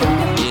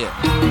 Yeah.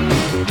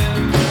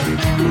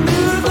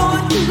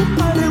 Going to a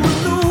party with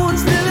no one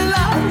still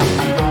alive.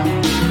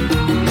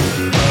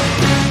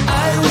 I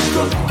was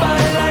struck by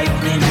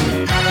lightning,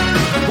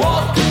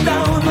 walking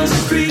down the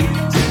street.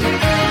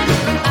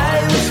 I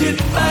was hit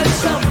by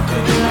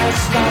something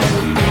last night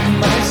in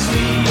my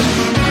sleep.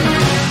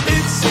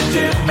 It's a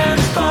dead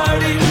man's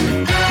party.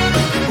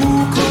 Who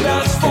could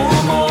ask for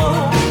more?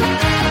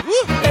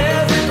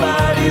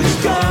 Everybody's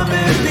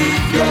coming.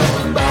 Leave your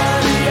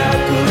body at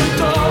the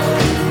door.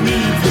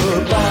 Leave your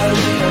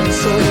body and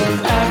soul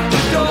at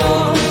the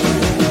door.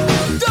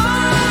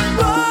 Don't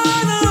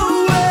run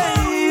away.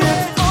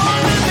 It's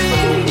only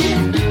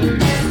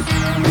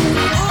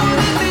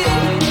me.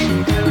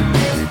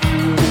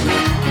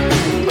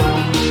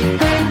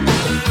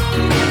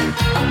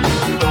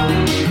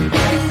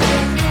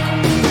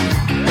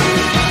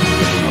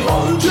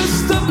 All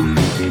dressed up,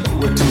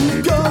 nowhere to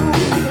go.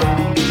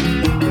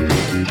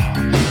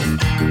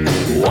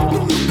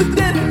 Walking with the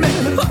dead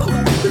man, oh,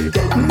 with the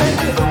dead man.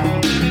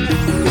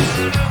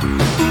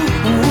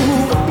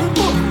 Ooh,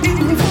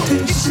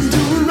 invitation to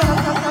arrive.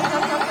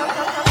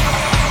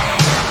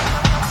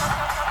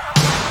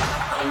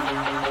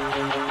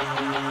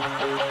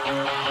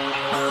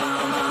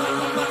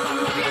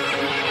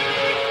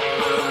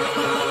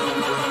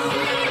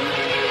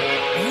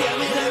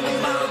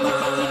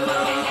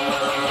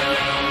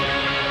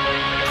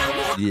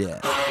 Yeah.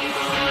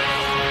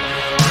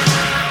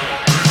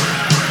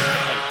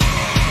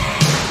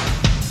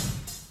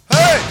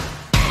 Hey!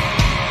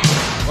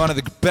 One of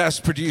the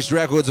best produced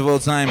records of all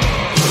time.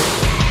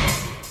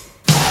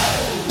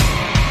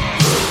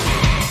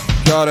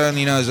 God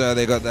only knows how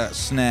they got that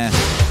snare.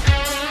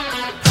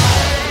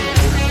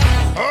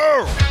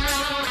 Oh!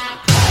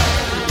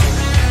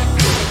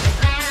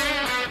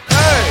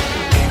 Hey!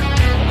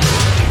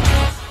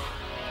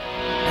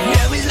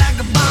 Love is like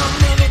a bomb,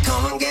 baby,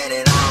 come and get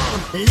it on.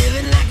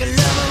 Living like a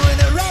lover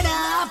with a red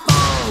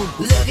iPhone.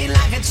 Looking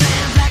like a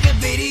tramp, like a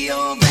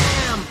video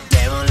bam.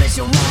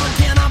 Demolition woman,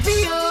 can I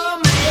be your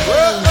man?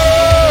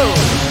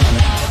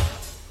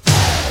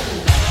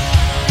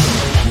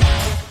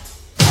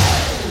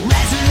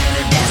 Wrestling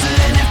and dancing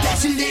and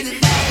flashing little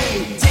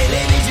day.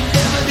 Television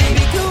lover,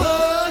 baby, go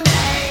all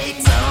night.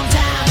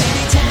 Sometime,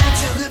 anytime,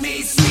 sugar me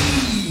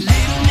sweet.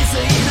 Little miss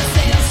of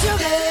innocent,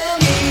 sugar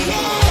me,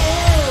 yeah.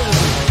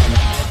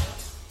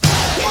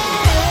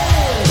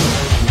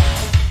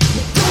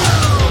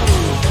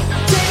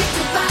 Take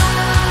a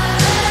bite,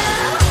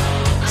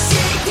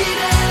 shake it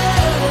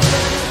up,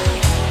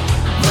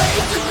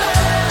 break the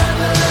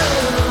bubble,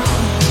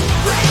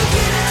 break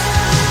it up.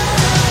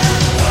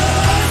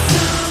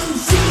 Some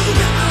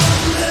sugar on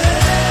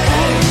love,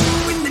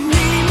 in the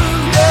name of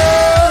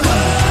love.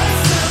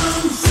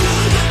 Some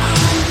sugar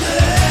on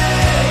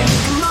love,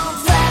 come on,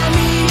 fire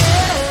me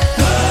up.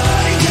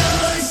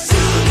 Your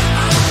sugar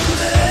on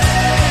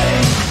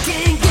love, I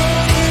can't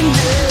get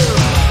enough.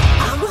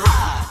 I'm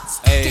hot,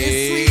 sweet,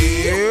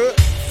 Hey!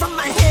 from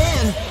my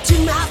head to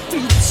my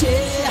feet,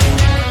 yeah.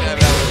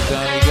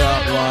 Only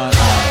got one.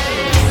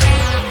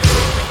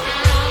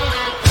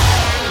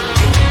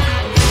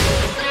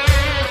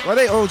 Why are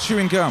they all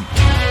chewing gum?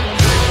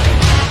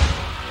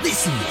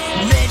 Listen,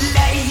 red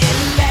light,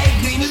 yellow light,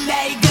 green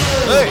light, go.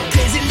 Hey.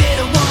 Crazy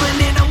little woman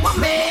in a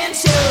one-man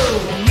show.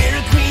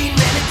 Mirror queen,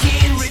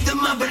 mannequin,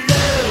 rhythm of a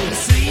love.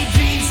 Sweet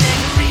dreams,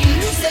 tangerine,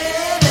 lose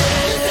it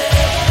up.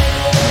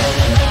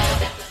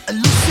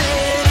 Lose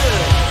it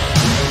up.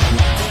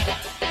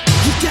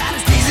 You gotta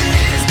squeeze a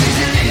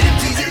little,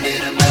 please a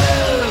little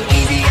more.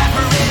 Easy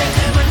operator,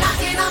 come on,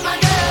 knocking on my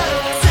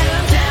door.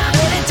 Settle down,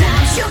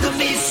 anytime, sugar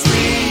me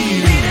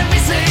sweet. Little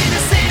miss of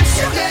innocent,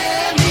 sugar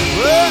me.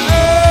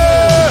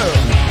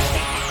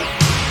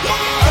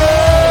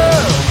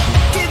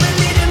 Give a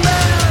little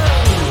more,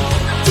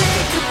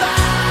 take a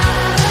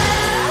bite,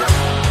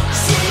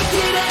 shake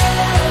it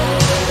up,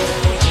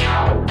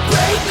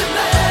 break the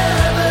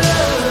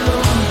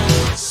bubble.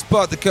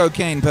 Spot the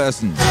cocaine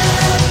person.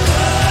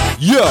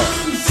 Yo!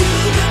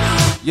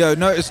 Yo,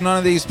 notice none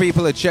of these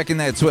people are checking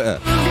their Twitter.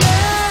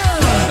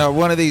 No,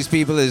 one of these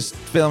people is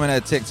filming a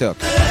TikTok.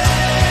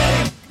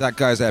 That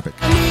guy's epic.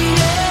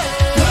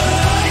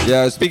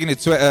 Yeah, speaking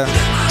of Twitter,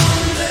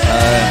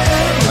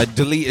 I I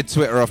deleted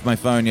Twitter off my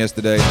phone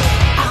yesterday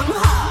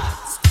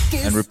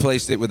and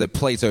replaced it with a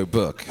Plato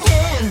book.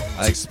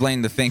 I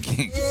explained the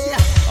thinking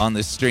on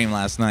this stream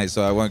last night,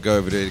 so I won't go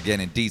over it again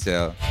in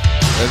detail.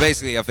 But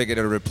basically, I figured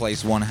I'd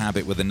replace one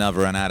habit with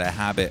another and add a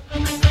habit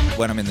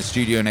when I'm in the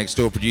studio next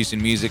door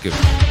producing music of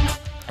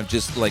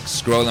just like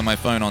scrolling my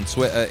phone on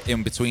Twitter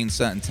in between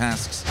certain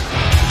tasks.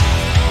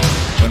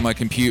 When my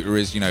computer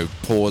is,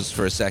 paused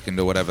for a second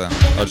or whatever,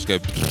 I'll just go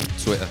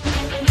Twitter.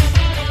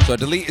 So I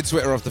deleted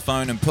Twitter off the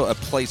phone and put a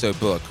Plato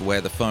book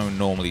where the phone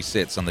normally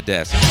sits on the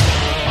desk.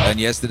 And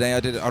yesterday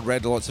I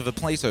read lots of a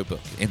Plato book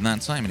in that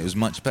time, and it was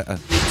much better.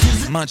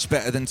 Much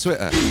better than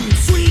Twitter.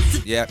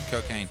 Yeah,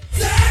 cocaine.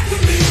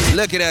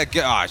 Look at her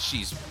go. Oh,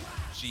 she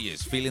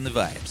is feeling the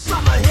vibes.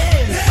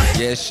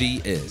 Yes,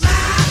 she is.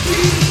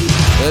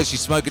 Well, she's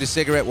smoking a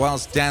cigarette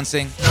whilst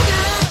dancing,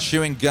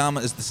 chewing gum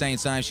at the same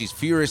time. She's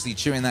furiously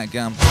chewing that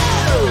gum.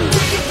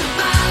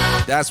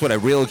 That's what a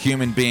real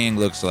human being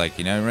looks like,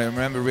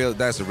 Remember,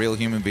 that's a real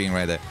human being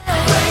right there.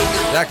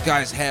 That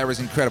guy's hair is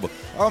incredible.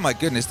 Oh my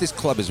goodness, this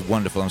club is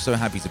wonderful. I'm so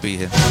happy to be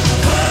here.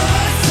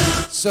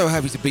 So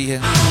happy to be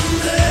here.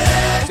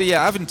 So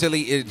yeah, I haven't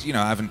deleted,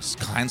 I haven't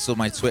cancelled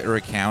my Twitter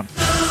account.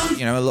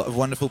 A lot of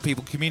wonderful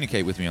people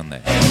communicate with me on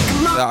there.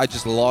 So I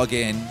just log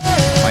in.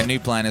 My new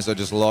plan is I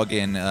just log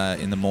in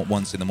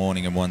once in the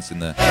morning and once in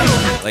the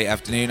late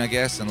afternoon, I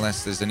guess,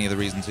 unless there's any other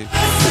reason to,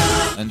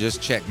 and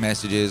just check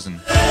messages and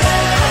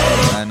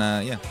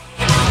yeah.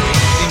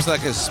 Seems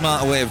like a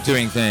smart way of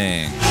doing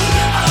things.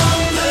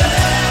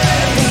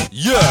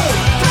 Yeah.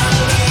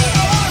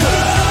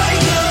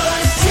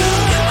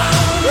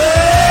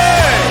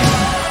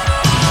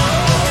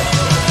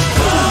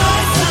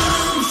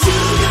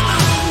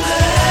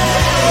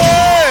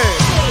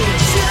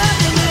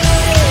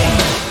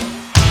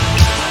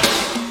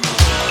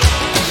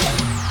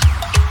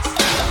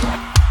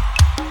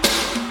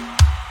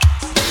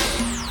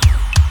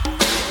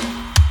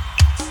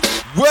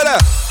 What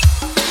up?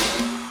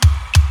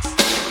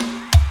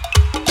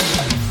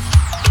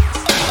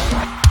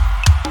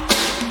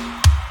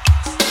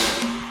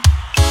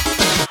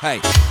 Hey.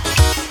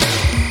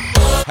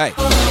 Hey.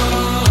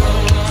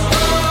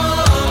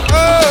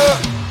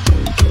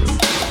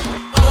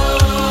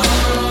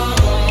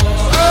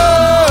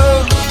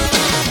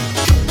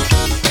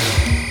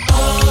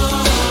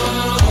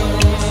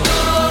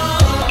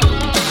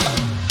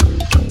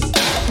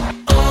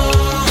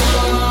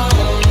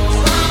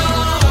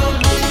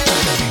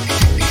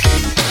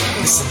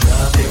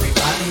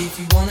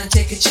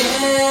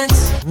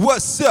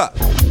 What's up?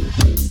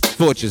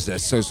 Fortunes that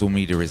social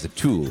media is a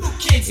tool,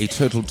 a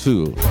total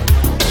tool.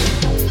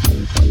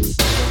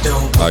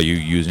 Are you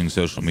using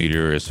social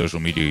media or is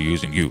social media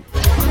using you?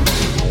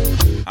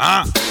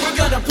 Huh? We're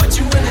gonna put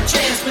you in a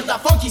trance with a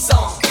funky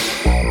song.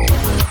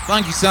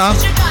 Funky song?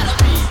 You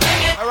gotta be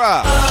all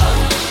right.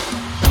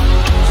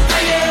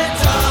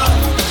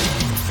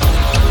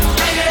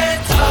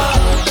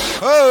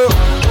 Oh.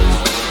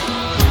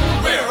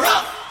 We're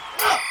up.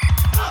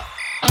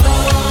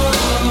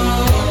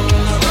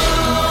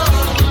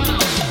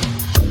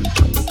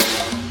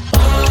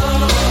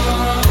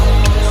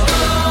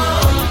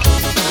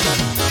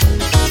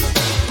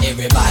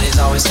 Everybody's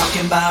always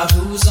talking about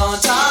who's on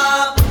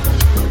top.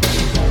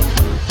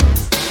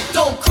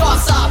 Don't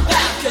cross our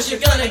path, cause you're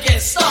gonna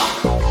get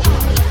stuck.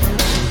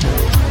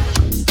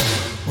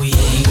 We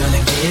ain't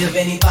gonna give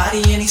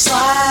anybody any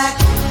slack.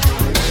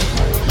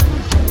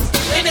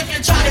 And if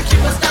you try to keep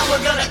us down,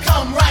 we're gonna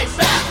come right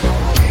back.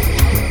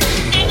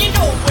 And you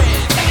know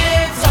when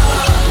hands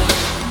up,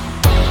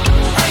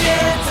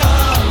 hands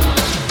up,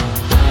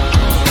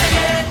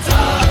 hands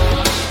up.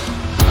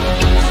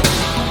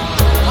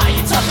 Are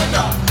you tough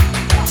enough?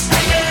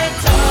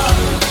 Hands up,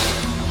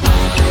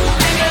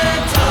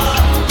 hands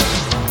up,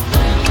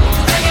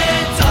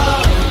 hands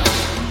up.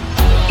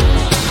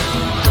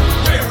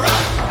 We're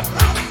up.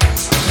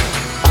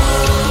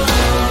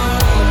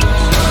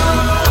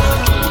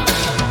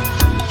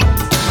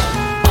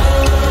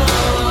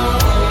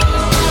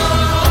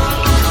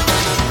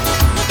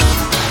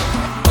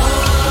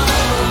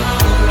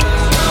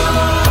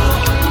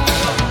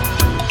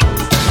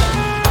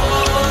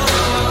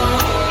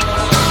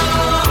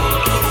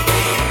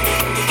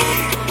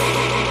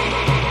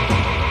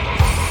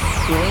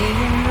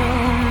 Waiting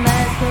room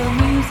as the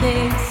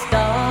music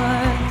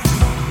starts.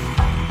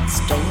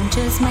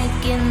 Strangers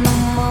making the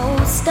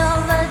most of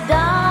the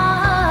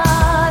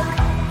dark.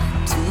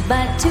 Two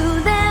by two,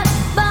 their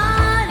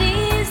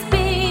bodies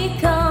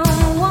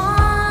become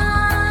one.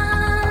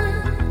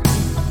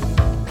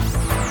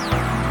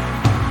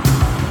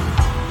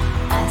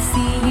 I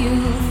see you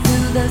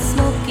through the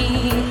smoky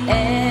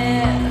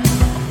air.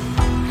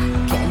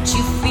 Can't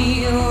you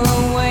feel the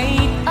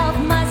weight of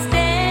my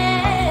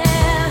stare?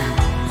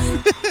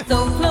 So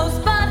close,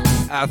 but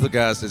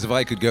Athelgar says, if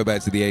I could go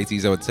back to the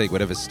 80s, I would take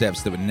whatever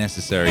steps that were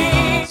necessary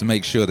to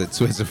make sure that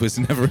Twitter was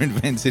never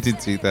invented in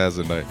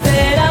 2009.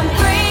 said I'm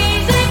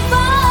crazy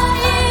for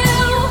you.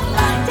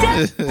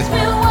 Touch me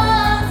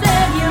once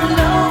and you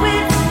know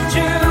it's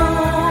true.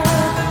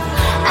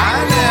 I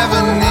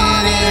never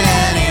needed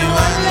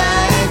anyone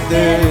like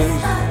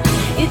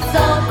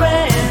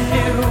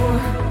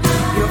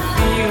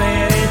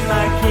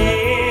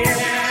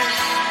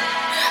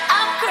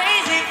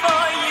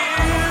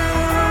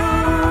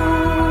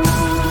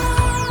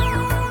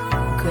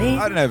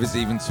I don't know if it's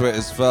even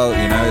Twitter's fault,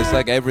 you know. It's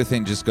like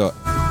everything just got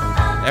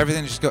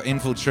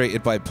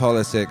infiltrated by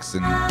politics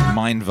and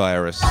mind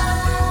virus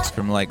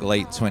from like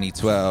late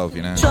 2012,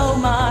 you know,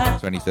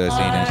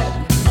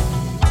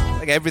 2013ish.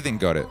 Like everything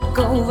got it.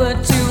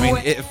 I mean,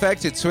 it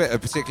affected Twitter,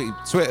 particularly.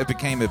 Twitter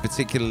became a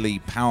particularly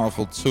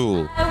powerful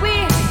tool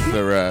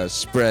for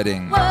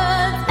spreading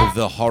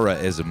the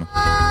horrorism.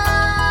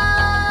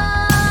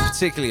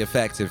 Particularly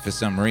effective for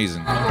some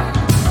reason.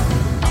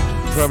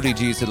 Probably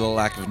due to the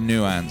lack of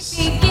nuance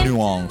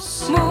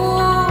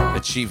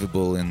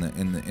achievable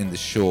in the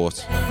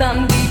short,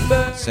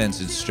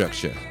 censored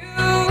structure.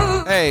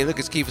 Hey, look,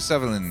 it's Kiefer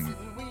Sutherland.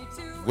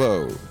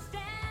 Whoa.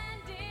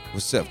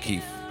 What's up,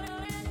 Keith?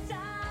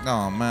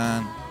 Oh,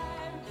 man.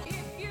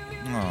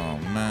 Oh,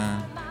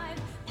 man.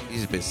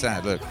 He's a bit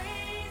sad, look.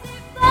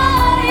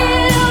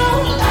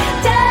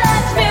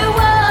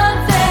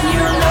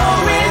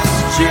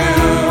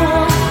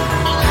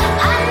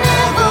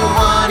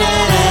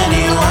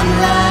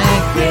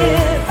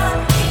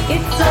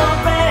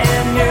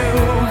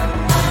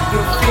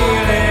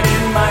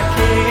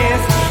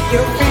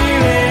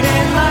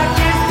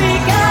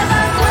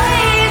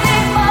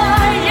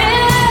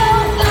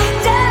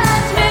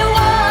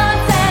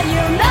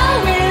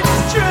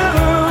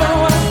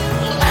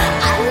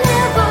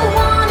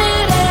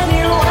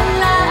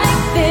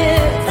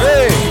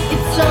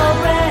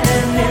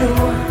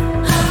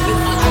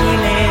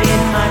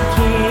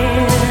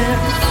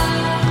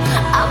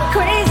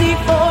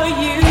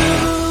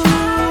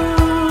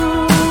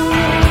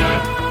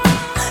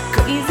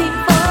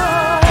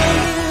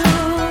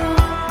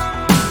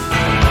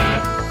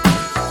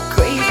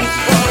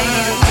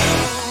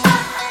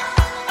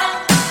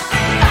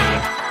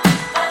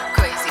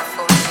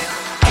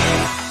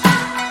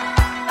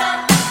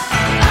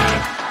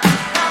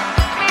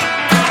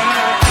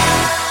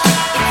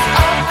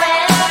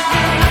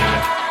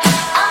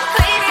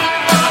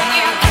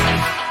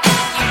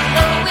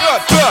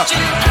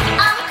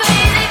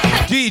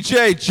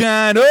 DJ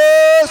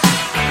Janos!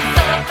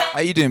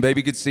 How you doing,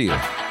 baby? Good to see you.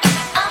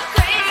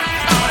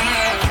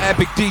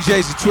 Epic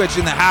DJs of Twitch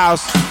in the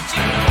house.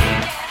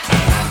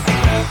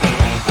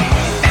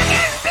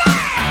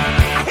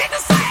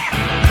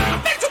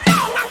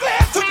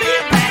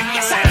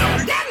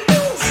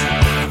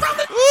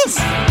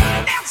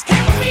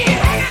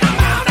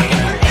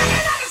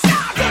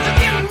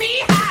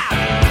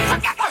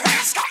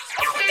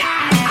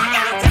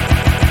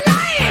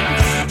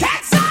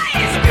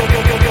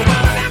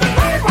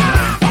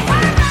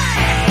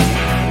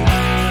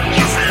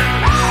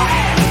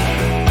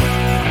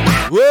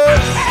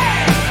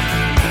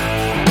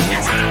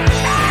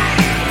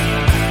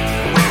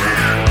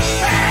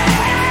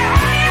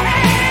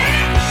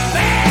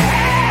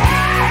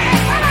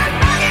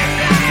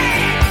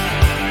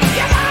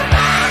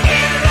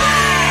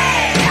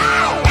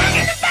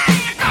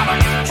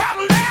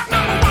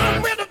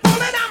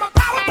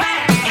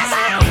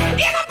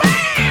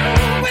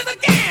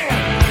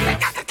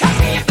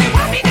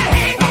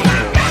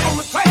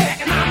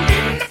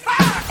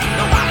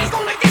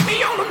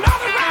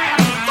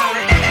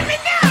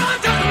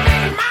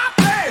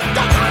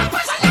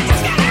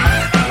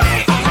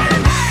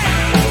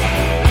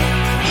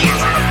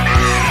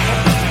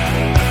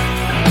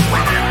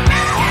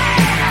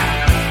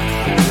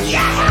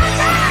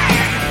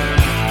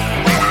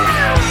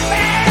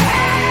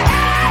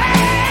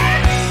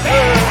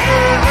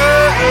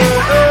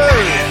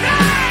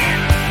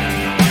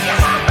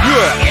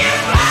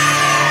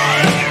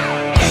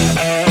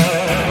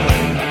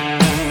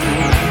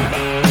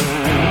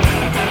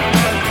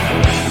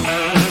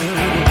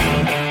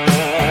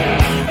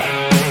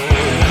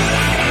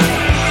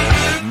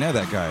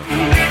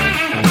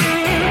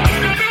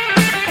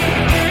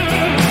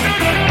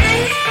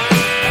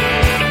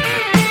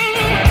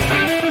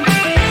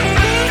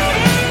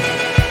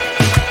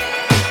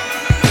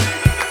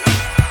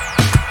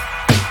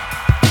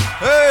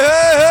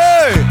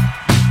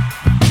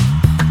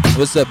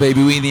 What's up,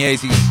 baby? We in the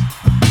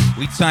 80s.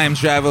 We time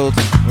traveled.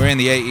 We're in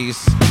the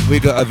 80s. We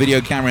got a video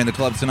camera in the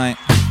club tonight.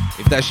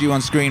 If that's you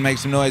on screen, make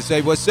some noise.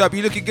 Say, what's up?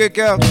 You looking good,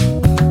 girl?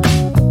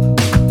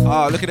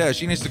 Oh, look at her.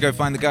 She needs to go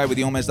find the guy with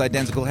the almost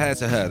identical hair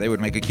to her. They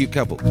would make a cute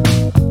couple. Boom.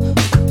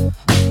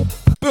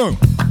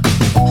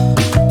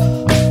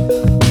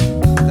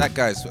 That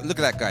guy's... Look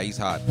at that guy. He's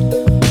hot.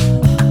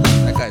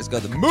 That guy's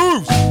got the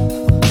moves.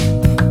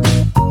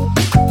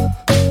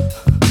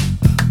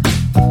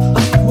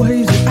 I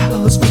waited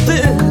hours for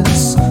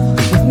this.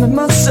 I've made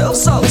myself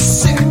so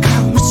sick.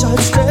 I wish I'd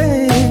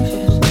stay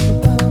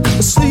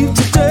asleep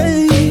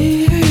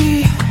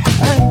today.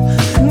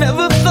 I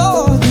never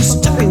thought this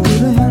day would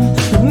end.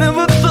 I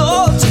never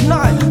thought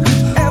tonight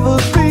could ever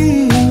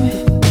be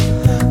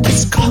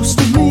this close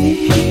to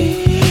me.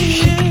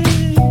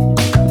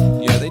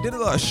 Yeah, they did a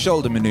lot of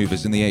shoulder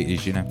maneuvers in the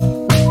 80s, you know.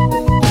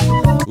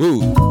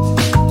 Ooh.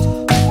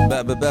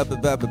 Baba, baba,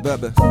 baba,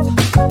 baba.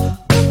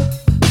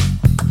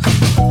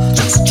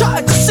 Just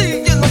try to see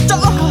in the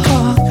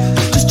dark.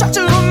 Just try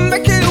to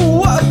make it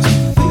work.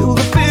 Feel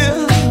the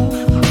fear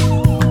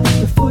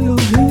before you're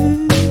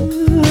here.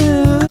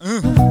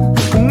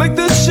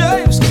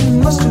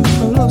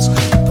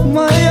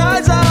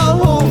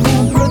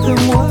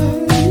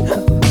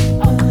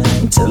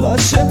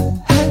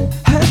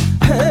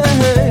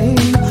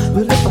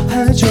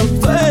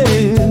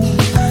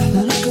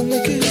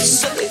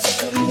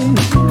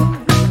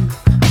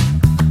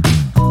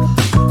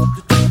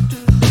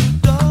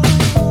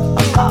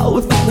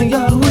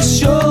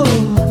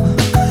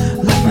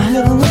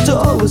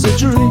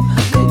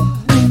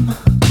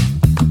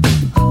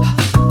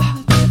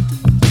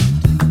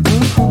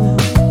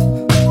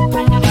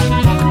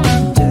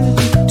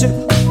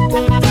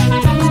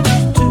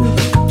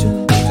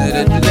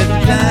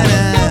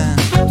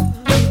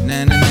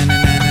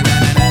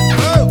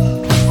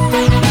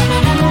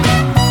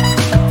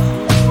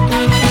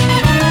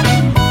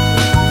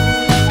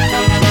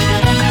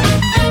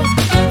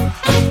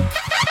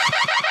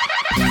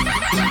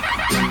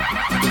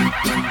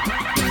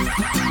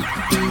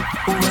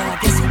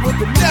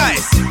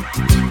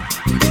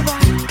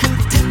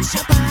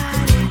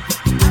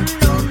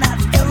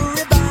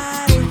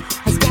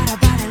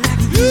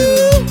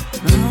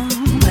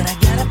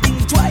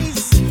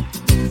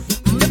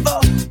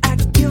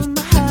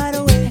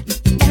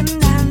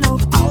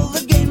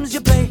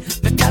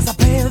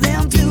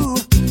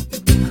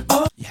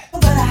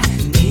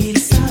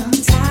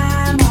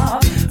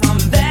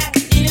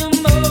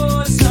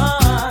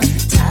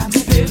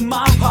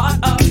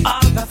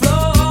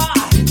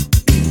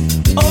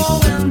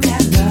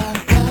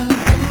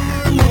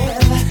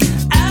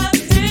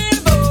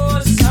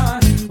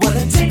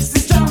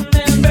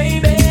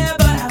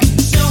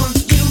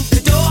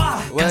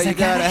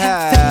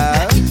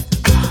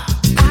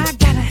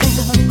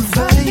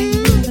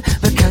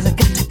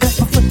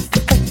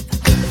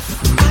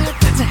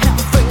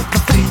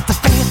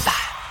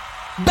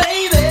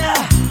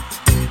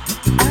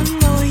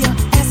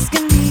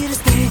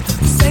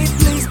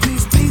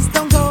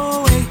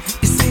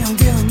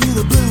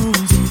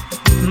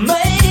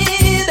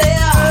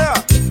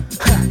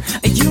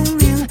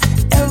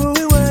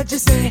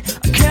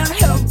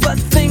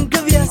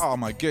 Oh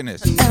my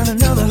goodness. And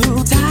another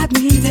who tied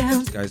me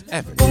down. This guy's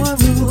epic. Before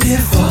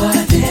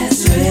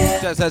this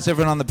river. That's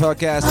everyone on the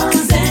podcast.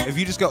 If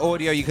you just got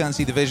audio, you can't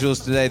see the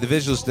visuals today. The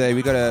visuals today,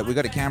 we got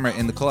a camera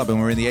in the club and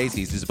we're in the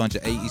 80s. There's a bunch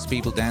of 80s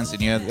people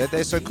dancing. You know,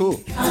 they're so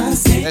cool.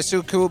 They're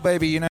so cool,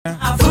 baby. You know,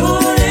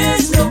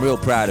 I'm real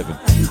proud of them.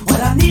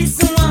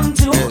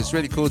 Yeah, it's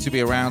really cool to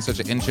be around such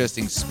an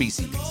interesting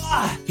species.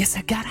 Yes,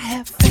 I gotta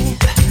have faith.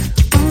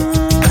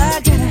 I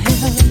gotta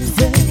have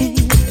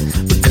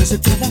faith. Because I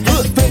gotta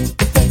have faith.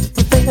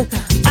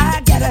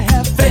 I gotta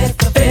have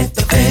faith,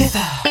 faith, faith.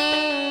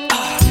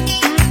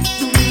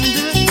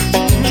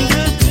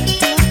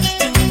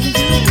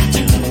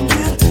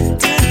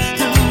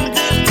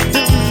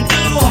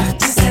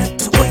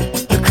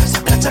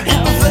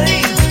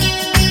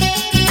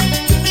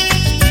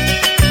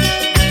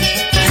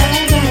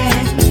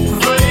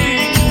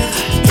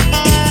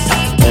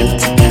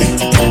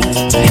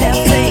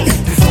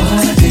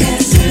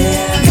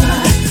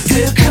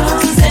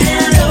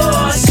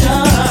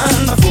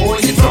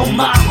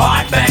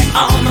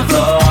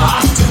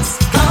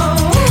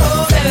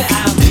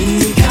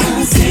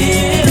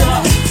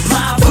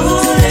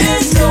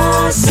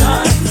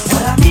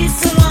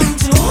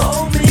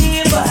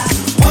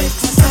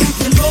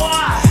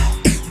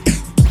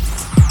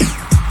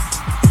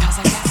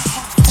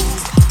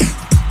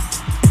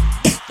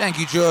 Thank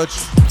you, George.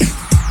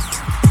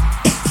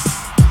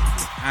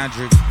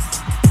 Andrew.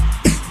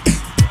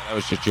 That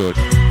was just George.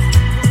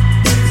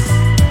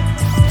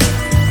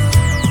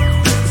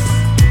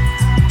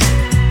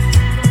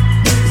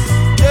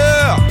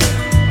 Yeah!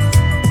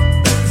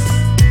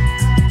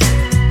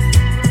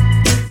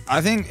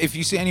 I think if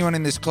you see anyone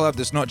in this club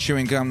that's not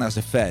chewing gum, that's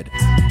a fed.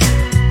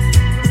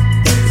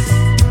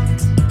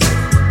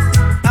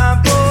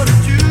 I bought a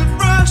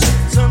toothbrush,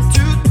 some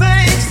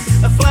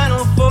toothpaste, a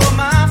flannel for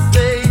my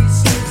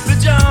face,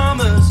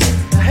 pajamas,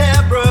 a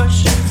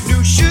hairbrush,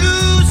 new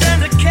shoes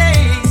and a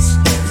case.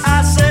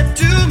 I said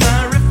to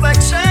my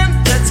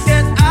reflection, let's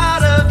get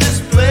out of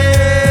this place.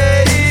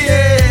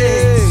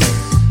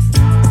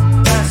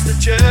 Past the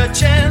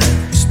church and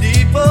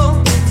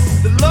steeple,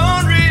 the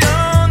laundry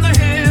on the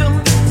hill,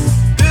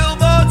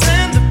 billboards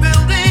and the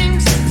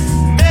buildings,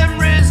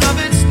 memories of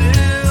it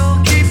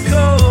still keep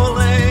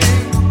calling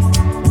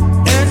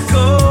and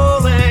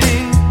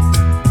calling.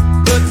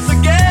 But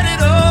forget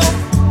it all,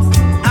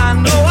 I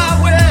know I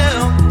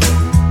will.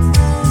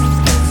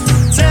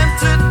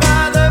 Tempted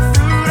by the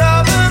fruit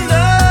of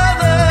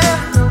another,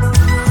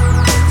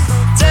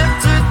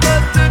 tempted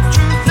but the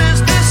truth is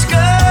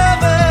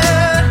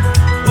discovered.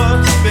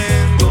 What's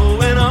been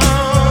going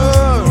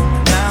on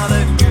now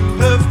that you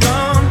have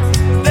gone?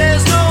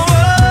 There's no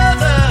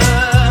other.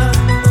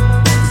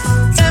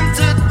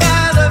 Tempted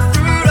by the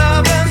fruit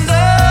of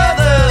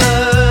another,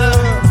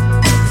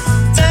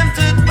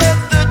 tempted but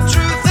the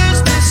truth is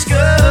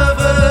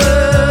discovered.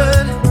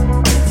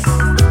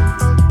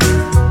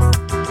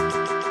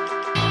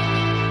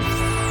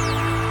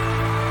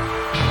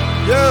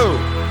 Yo!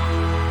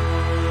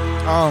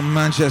 Oh,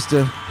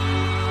 Manchester.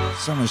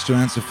 So much to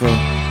answer for.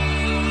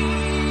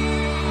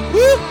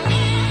 Woo!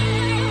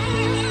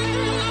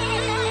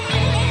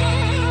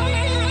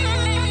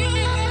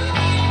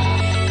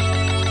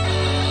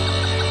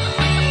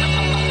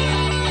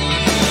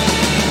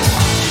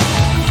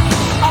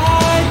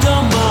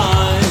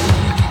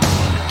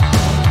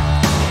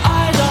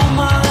 I don't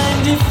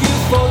mind if you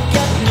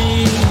forget me.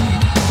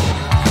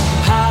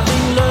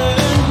 Having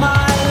learned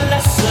my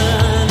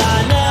lesson, I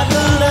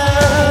never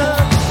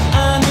left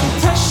an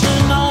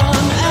impression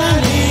on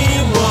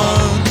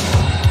anyone.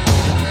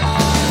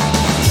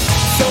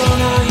 So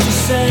now you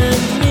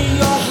send me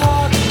your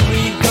hearty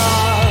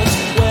regards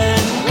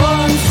when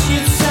once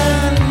you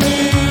send me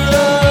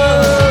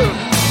love.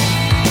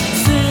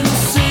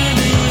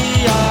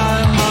 Sincerely, I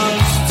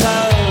must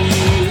tell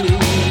you,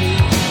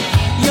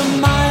 you're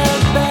my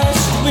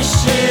best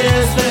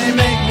wishes, they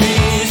make me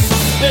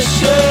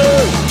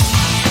suspicious.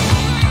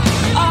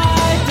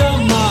 I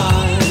don't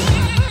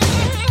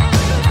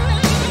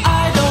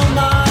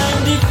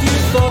mind if you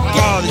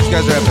forget Oh, these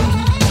guys are epic.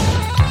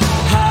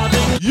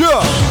 having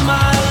Yeah!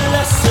 my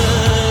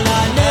lesson,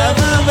 I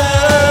never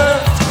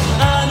left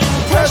an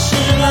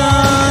impression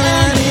on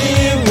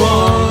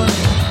anyone.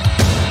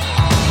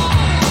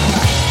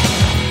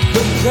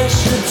 The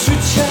pressure to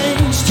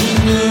change, to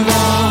move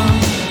on,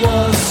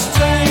 was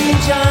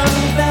strange and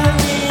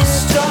very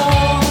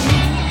strong.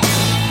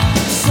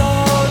 So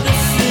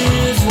this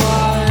is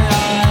why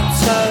I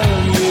tell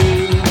you,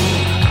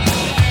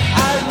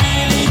 I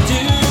really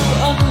do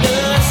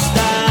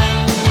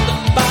understand.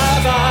 Bye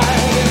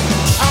bye.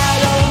 I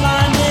don't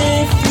mind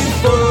if you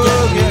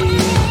forget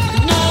me.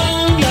 No,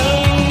 no,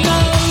 no,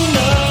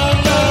 no,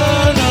 no,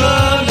 no,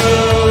 no.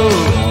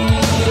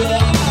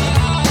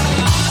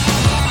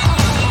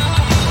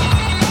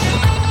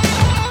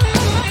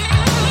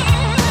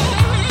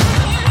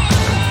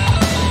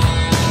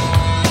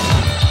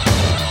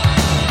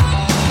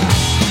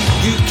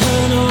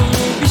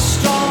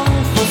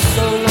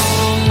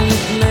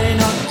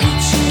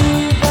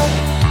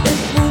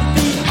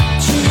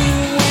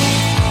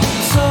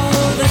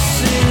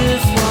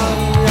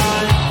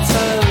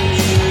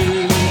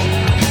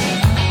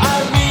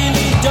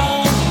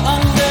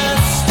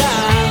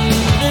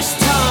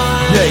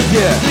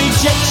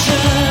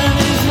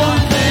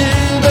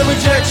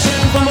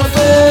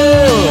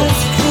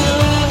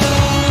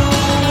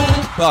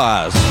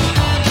 Pause.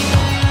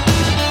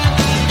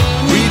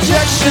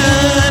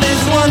 Rejection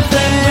is one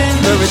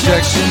thing, the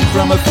rejection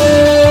from a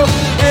fool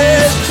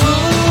is true.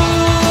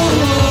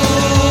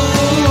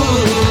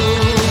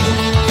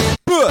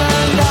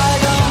 I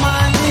don't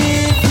mind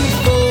if you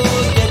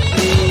forget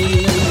me.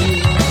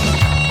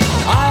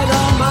 I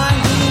don't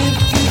mind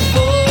if you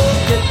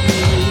forget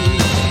me.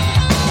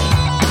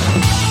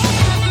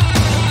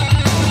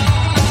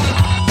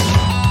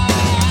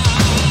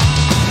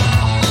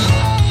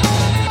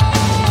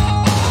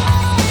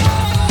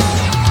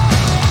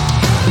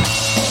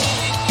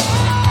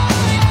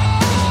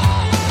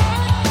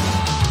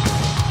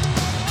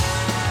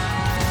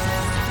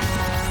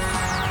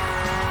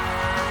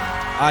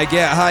 I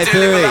get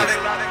hyphy.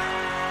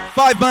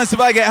 5 months if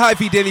I get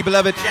hyphy, dearly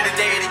beloved. Get a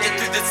day to get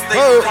through this thing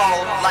Oh.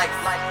 called life.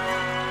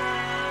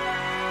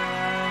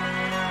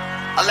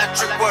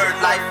 Electric word,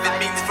 life, it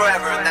means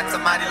forever, and that's a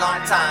mighty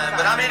long time.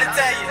 But I'm here to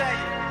tell you,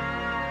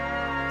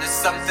 there's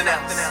something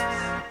else.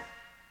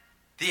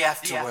 The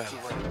afterworld.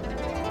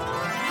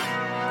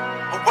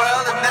 A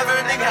world of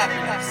never-ending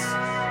happiness.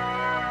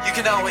 You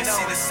can always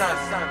see the sun,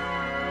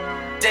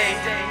 day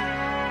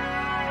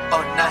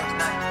or night.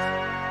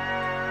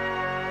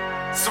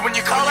 So when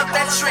you call up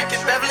that shrink in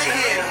Beverly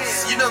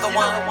Hills, you know the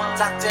one,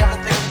 doctor,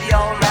 everything will be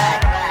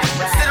alright.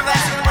 Instead of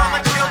asking him how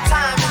much of your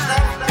time is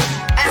left,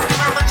 ask him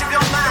how much of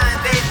your mind,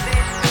 baby.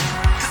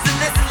 Cause in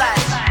this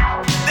life,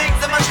 things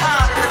are much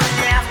harder than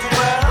the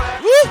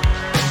afterworld. Woo!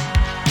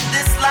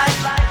 This life,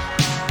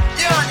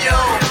 you're on your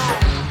own.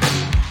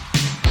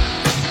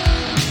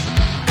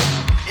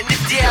 And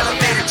if the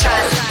elevator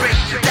tries to break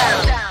you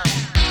down,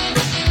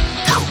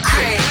 go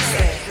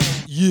crazy.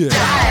 Yeah.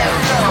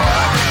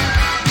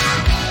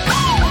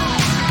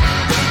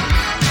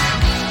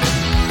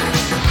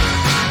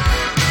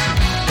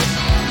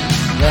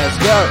 Let's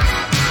go.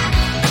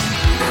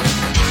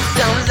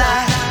 Don't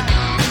lie,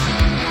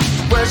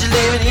 the world you're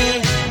living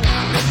in.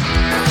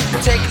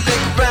 Take a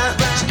look around,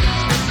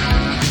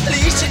 at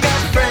least you got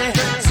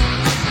friends.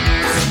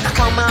 I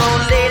call my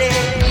old lady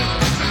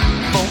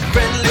for a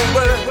friendly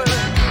word.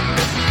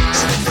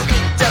 She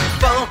picked up the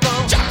phone,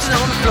 dropped it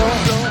on the floor.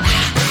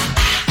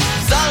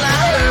 That's all I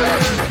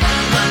heard.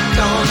 I'm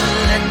gonna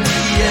let the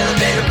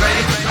elevator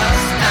break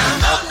us down.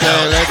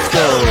 Okay, let's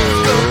go.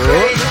 Go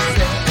crazy.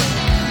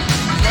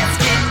 Let's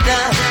get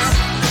nuts.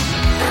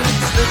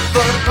 Look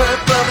for the purple,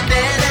 but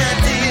then I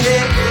did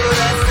it. Could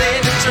I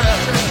save the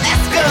truck?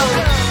 Let's go.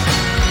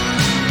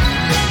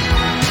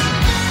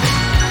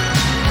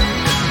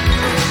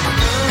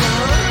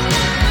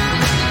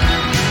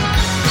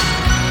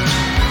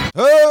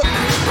 Oh.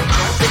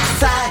 I'm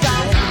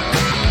excited.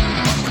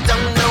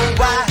 Don't know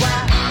why.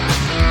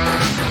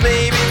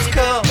 Maybe it's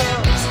 'cause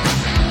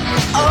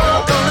we're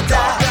all gonna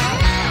die.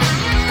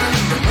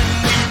 When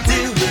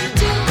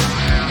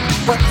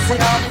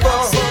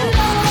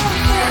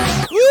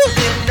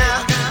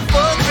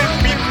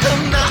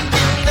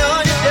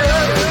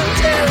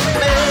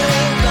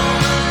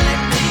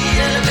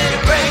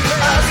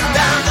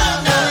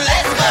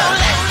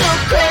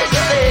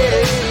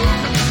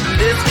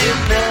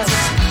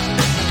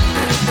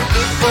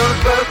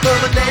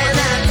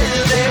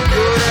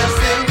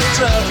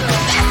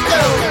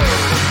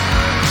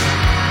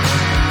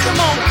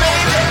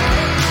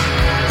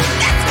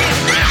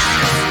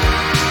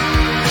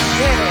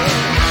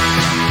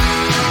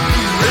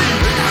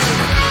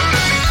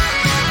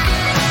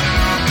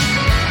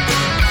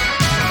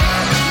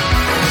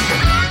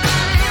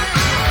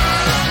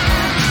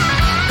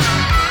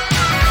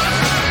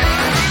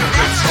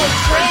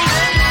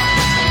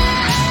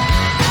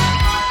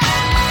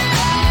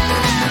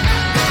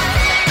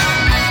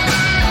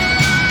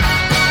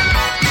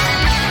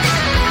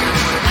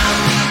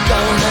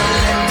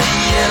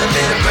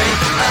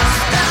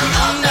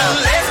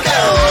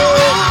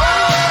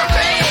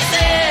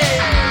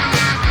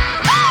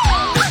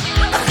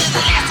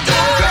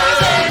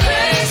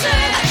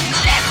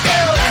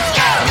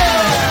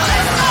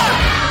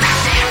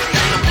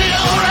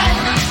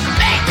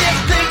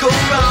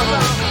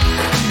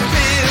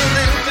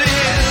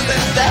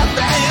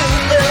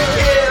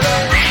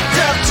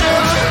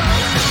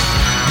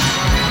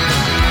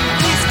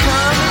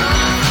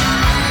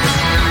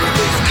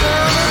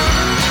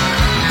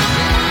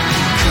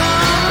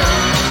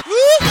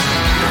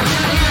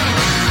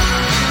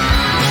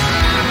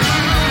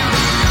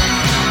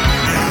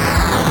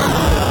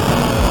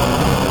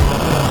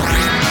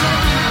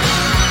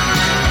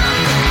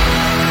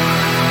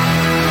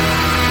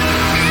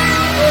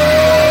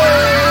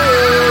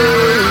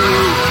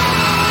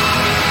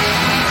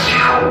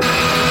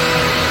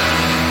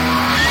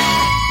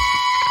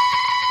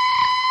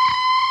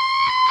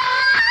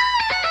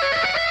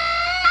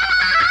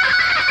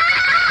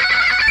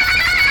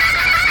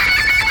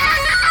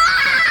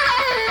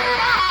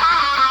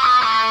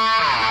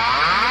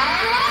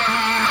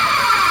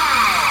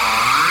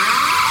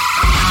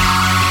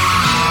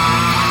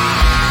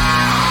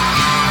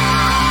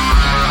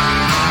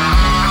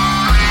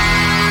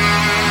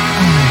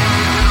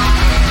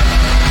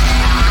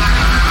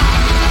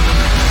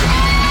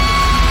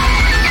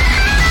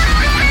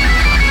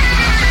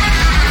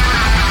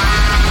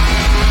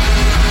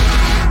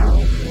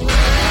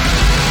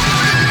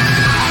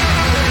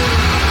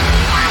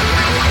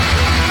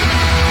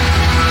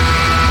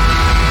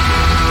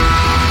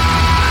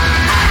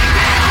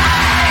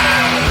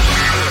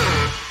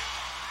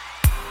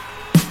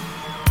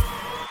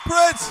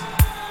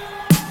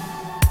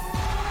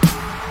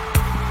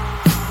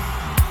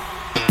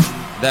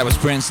That was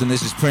Prince, and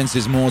this is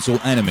Prince's Mortal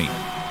Enemy.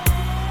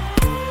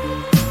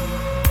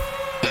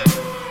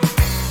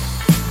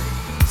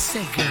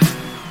 Say, girl,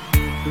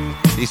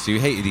 These two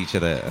hated each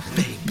other.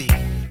 baby,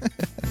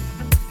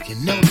 you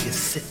know you're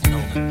sitting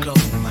on a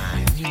gold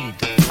mine. You need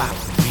to follow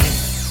me.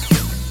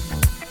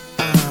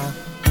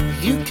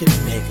 You can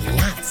make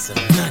lots of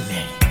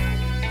money.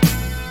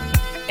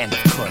 And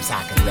of course,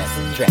 I can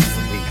lesson dress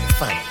and read the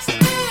funnies.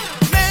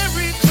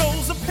 Mary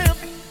chose a pimp.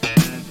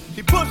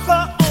 He put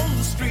her on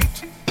the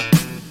street.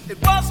 It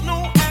was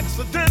no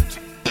accident.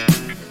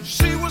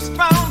 She was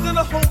found in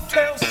a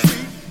hotel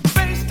suite,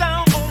 face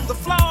down on the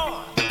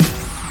floor,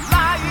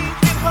 lying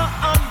in her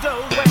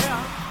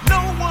underwear. No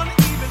one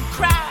even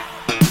cried,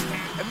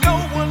 and no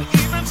one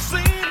even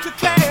seemed to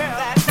care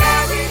that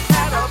Mary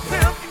had a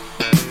pimp.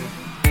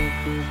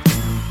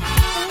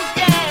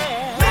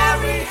 Yeah,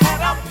 Mary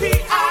had a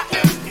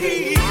P-I-M-P.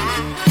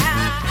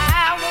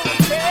 I wanna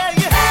tell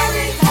you,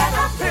 Mary had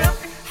a pimp.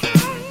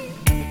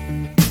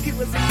 He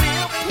was a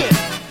real pimp.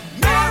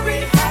 Mary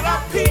had a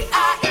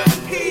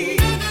P-I-M-P.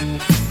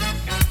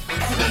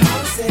 And the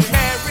mom said,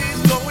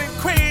 Mary's going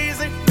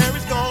crazy.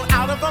 Mary's gone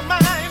out of her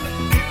mind.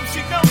 Didn't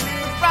she know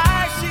the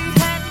price she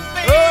had to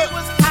pay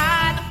was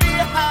high to be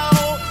a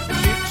hoe?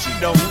 Didn't she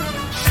know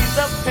she's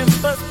a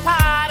pimp's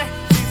party?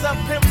 She's a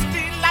pimp's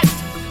delight.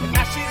 And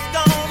now she's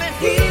gone and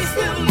he's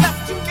still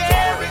left to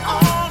carry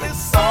on. It's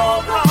so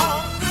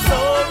wrong, so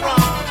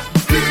wrong.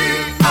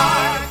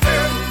 P-I-M-P,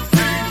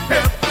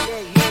 pimp.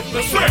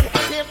 That's right.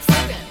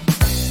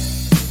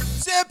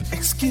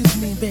 Excuse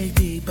me,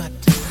 baby, but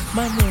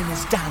my name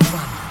is Don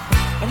Juan,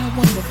 and I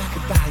wonder if I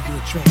could buy you a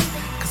drink,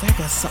 cause I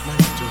got something I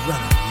need to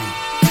run on you.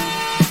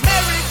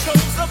 Mary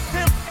chose a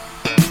pimp.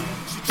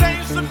 She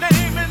changed her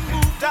name and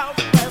moved out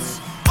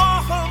west.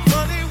 All her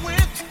money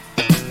went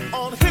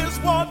on his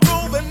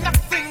wardrobe and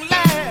nothing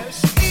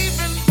last. She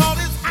even bought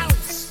his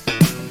house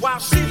while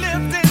she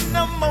lived in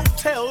a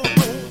motel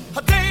room.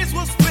 Her days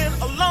were spent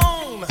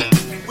alone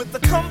with the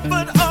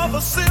comfort of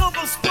a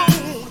silver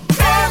spoon.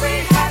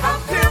 Mary had a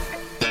pimp.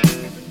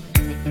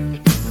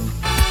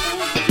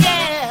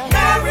 Yeah,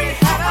 Mary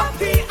had a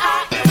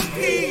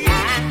P-I-M-P.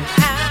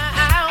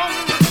 I'll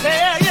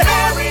tell you,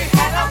 Mary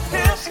had a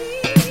pimp.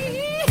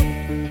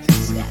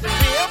 She's a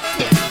real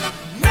pimp.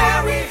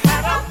 Mary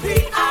had a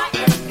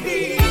P-I-M-P.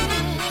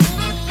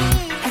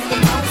 And the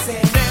mom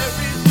said,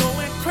 Mary's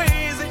going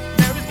crazy.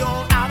 Mary's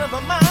gone out of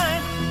her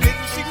mind.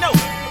 Didn't she know the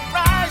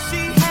price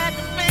she had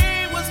to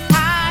pay was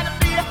high to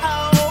be a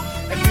hoe?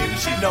 And didn't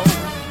she know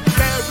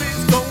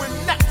Mary's going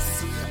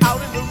nuts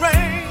out in the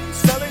rain,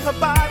 selling her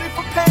body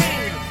for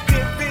pain,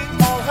 giving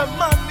all her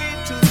money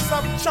to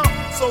some chump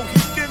so he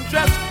can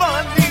dress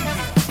funny.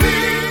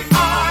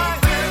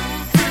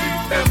 P-I-M-P,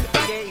 pimp.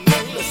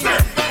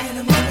 And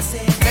the mama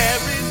said,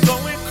 Mary's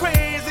going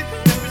crazy.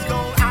 Mary's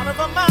gone out of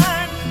her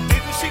mind.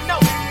 Didn't she know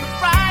the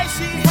price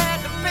she had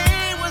to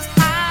pay was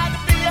high to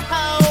be a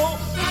hoe?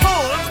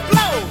 Horns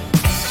blow.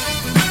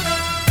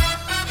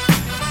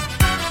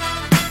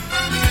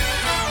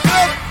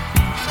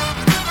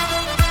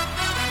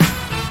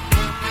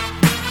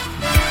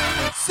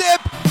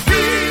 Sip!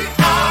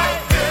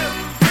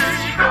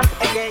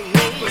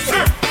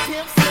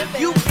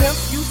 You pimp,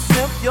 you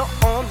simp, you're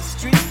on the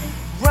street,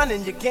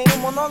 running your game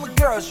on all the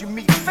girls you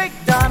meet. Fake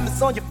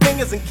diamonds on your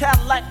fingers and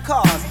Cadillac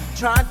cars,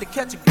 trying to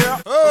catch a girl,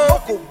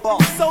 local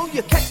boss. So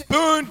you catch it,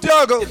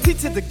 Boondoggle! you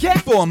teach it to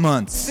get 4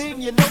 months. seen,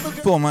 you know the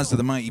girl 4 months of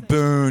the mighty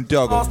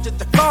Boondoggle. lost at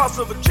the cause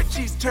of a trick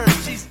she's turned.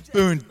 She's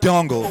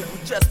Boondongle.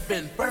 just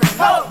been burned.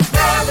 Oh,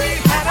 Mary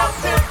had a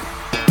pimp.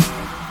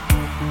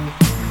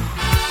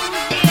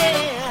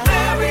 Yeah,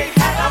 Mary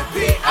had a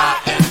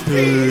P-I-M-P.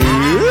 I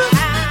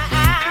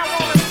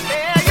wanna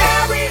tell you,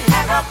 Mary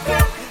had a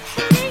pimp.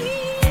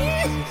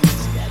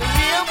 She's got a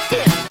real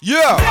pimp.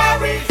 Yeah!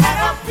 Mary had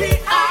a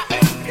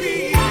P-I-M-P.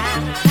 I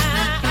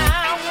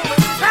wanna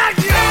tell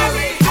you,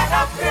 Mary had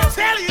a pimp.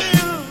 Tell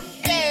you,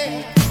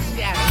 yeah, she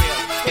got a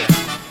real pimp.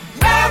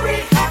 Mary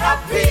had a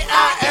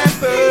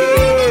P-I-M-P.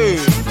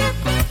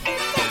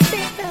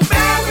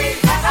 Mary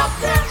had a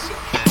pimp.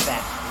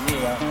 That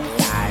real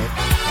live.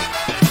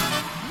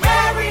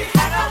 Mary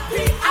had a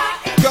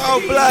P-I-M-P.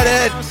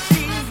 Cold-blooded!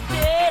 She's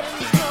dead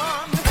and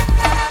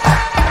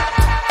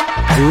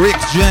gone. Rick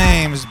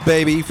James,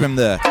 baby, from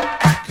the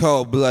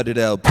Cold-Blooded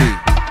LP.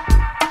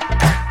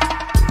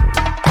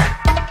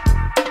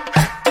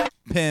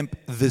 Pimp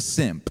the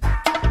Simp.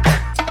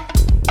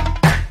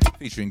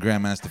 Featuring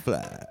Grandmaster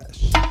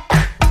Flash.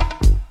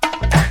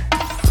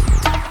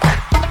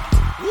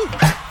 Woo.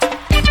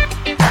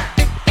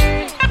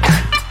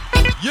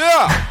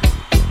 Yeah!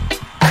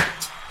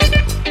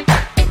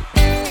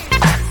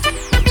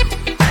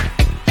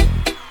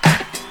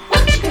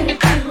 What you gonna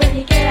do when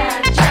you get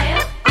out of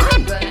jail?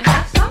 I'm gonna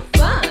have some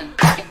fun.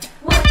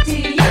 What do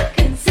you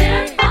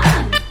consider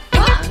fun?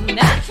 Fun,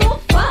 natural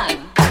fun.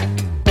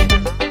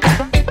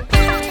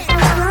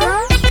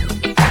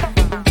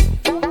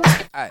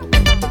 Aye.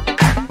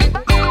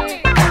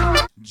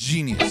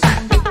 Genius.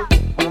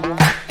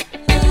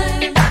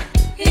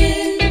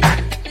 In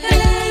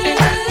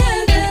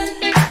heaven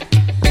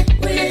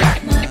with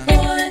my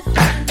boy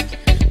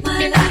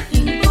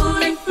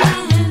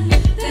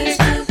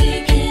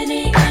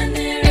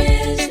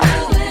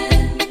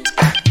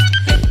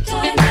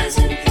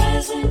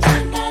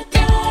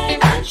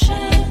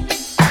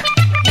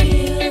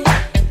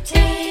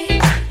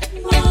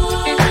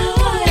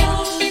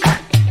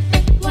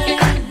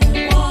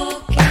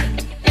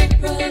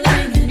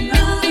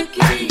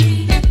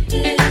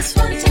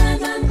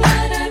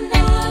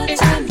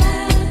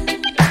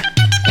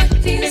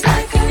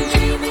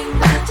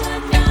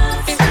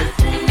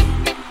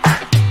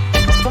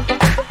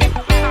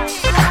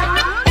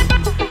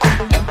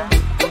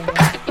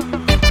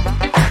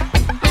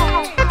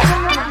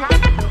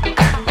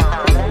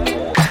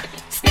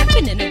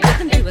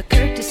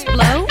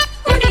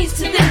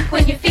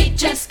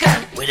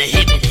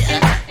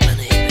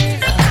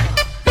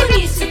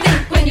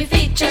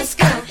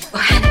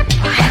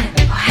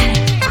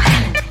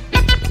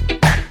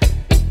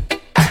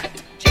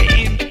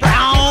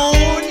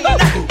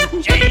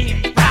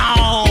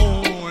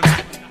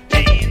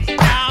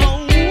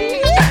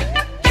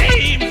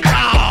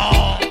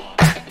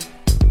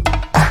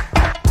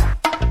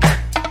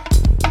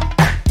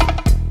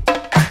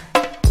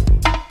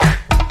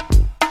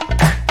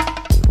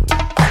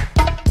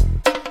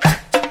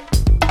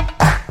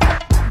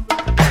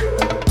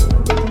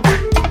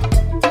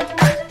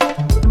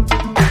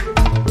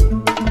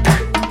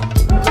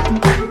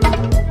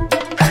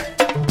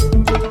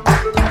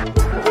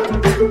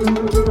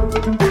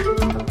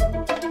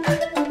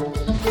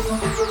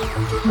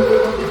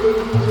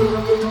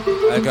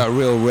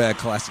rare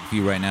classic for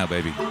you right now,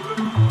 baby.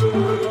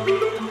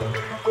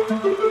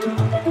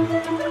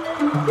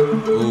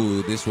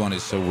 Ooh, this one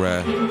is so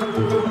rare.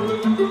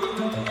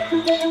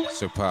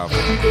 So powerful.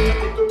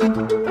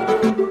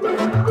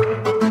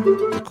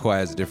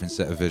 Requires a different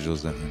set of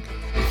visuals, I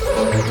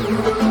think.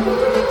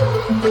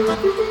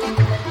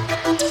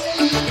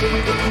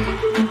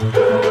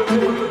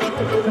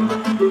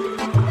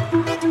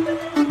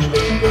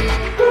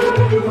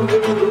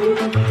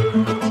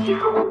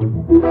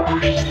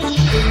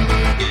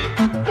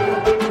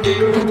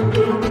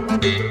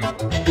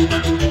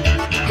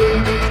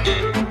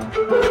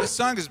 This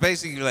song is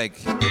basically like,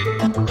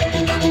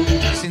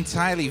 it's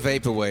entirely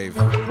vaporwave.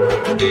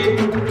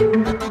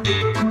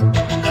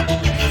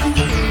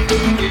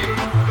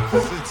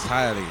 It's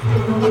entirely.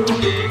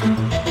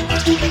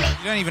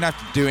 You don't even have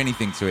to do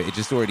anything to it, it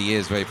just already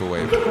is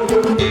vaporwave.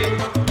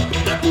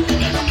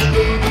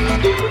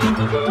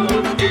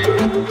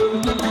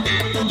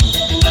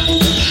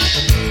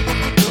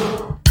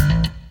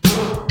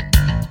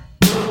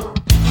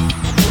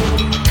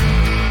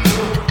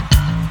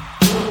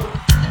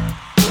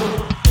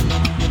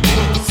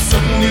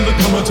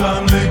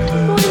 Time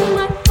lately. When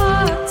my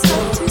heart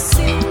starts to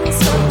sing,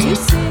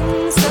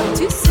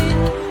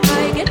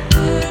 I get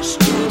pushed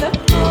to the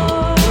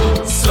floor.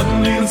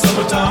 Suddenly in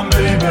summertime,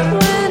 baby.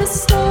 When a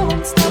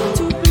storm starts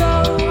to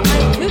blow,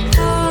 I could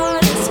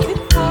harness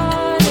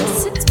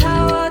its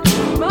power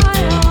to my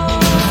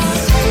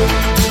arms.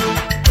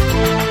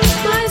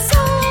 My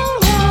soul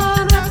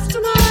unwraps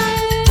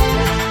tonight.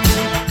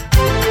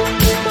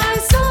 My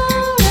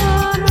soul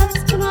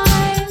unwraps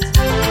tonight.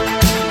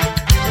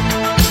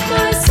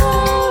 My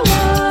soul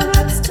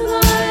unwraps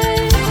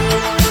tonight.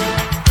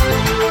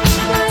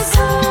 My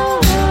soul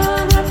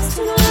unwraps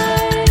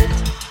tonight.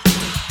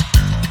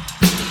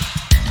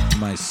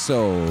 My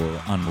soul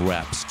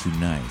unwraps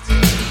tonight.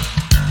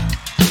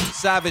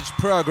 Savage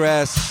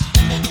Progress.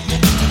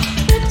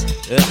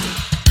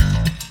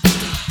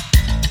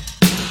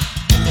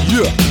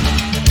 Yeah.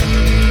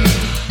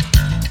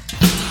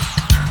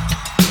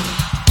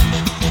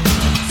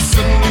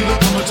 Suddenly the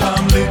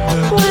summertime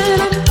lately.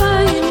 When I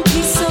find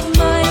peace of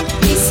mind,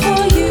 peace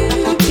for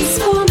you, peace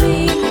for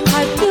me,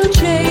 I feel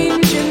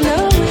change in the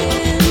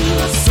wind.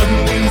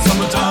 Suddenly in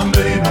summertime,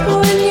 baby.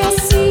 When your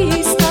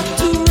seas start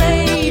to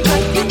rage,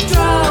 I could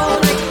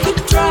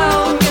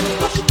drown, get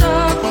washed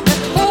up, get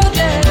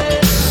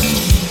flooded.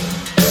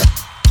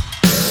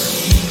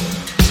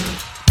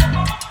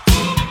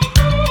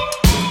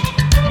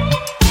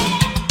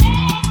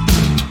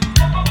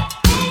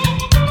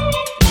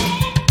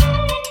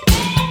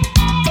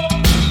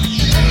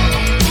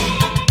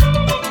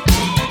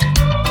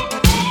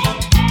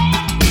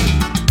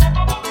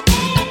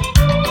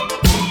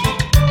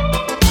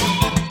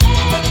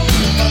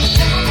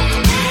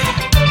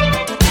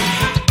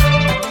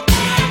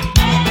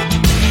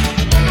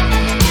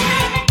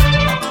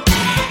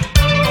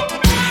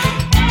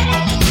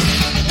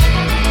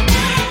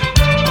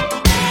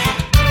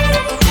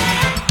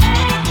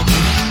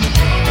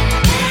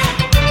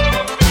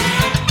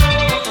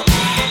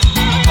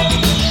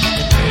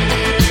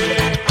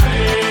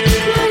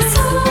 My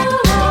soul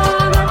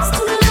unwraps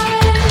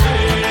tonight.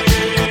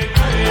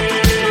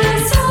 My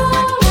soul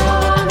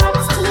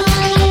unwraps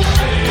tonight.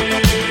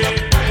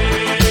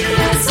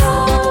 My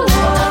soul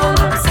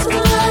unwraps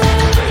tonight.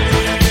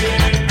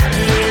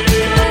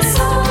 My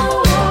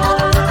soul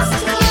unwraps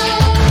tonight.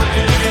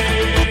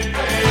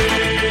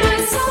 My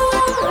soul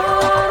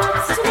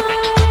unwraps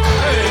tonight.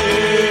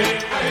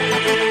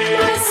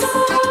 My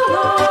soul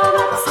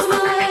unwraps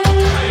tonight.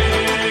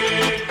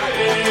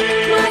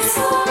 My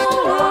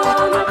soul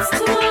unwraps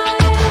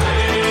tonight.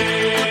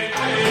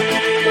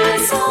 My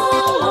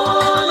soul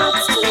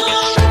unwraps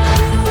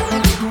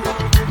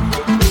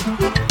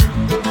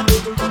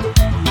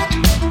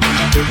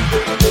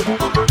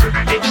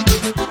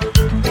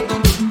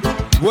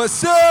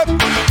What's up?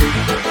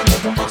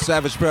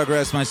 Savage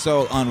Progress, My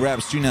Soul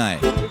Unwraps Tonight.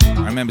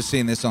 I remember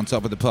seeing this on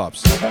Top of the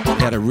Pops. It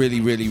had a really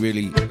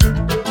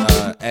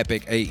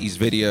epic 80s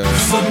video.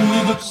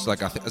 Just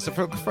like, as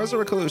far as I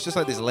recall, it was just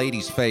like this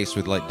lady's face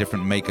with like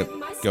different makeup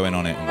going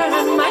on it.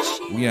 and my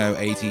You know,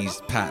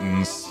 80s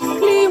patterns.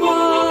 shapely It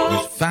wall.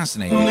 was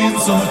fascinating. In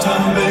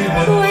summertime, baby.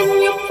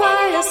 When your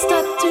fire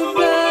starts to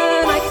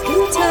burn, I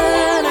can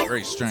turn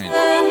Very strange.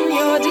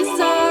 your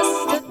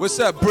disaster. What's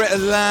up,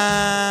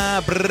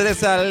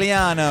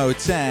 Britaliano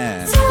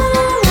 10?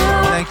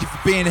 Thank you for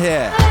being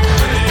here.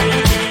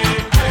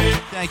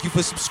 Thank you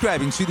for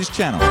subscribing to this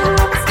channel.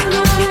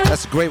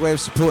 That's a great way of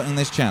supporting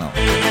this channel.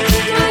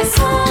 My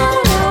soul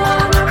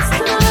unwraps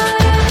tonight.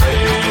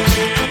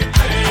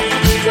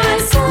 My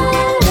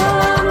soul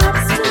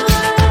unwraps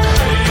tonight.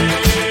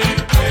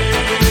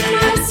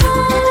 My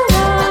soul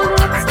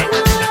unwraps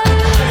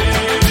tonight.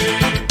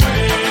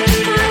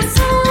 My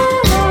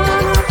soul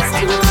unwraps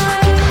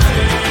tonight.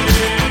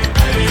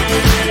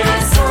 My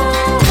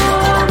soul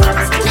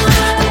unwraps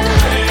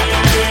tonight.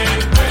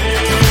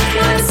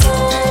 My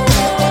soul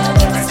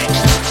unwraps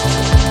tonight.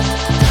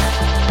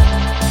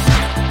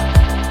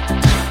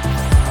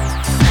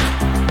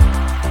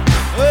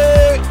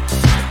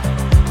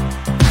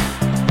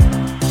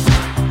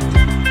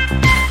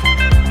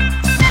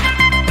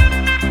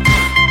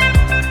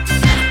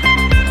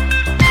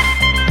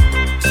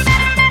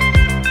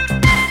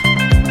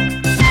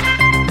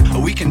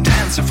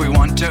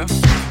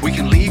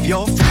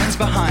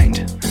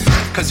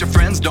 your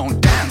friends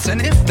don't dance.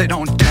 And if they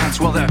don't dance,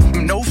 well, they're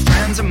no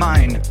friends of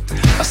mine.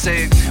 I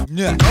say,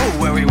 go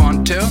where we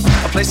want to,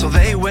 a place where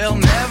they will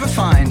never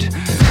find.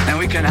 And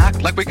we can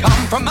act like we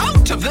come from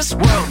out of this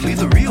world, leave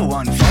the real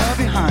one far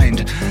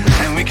behind.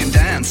 And we can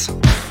dance.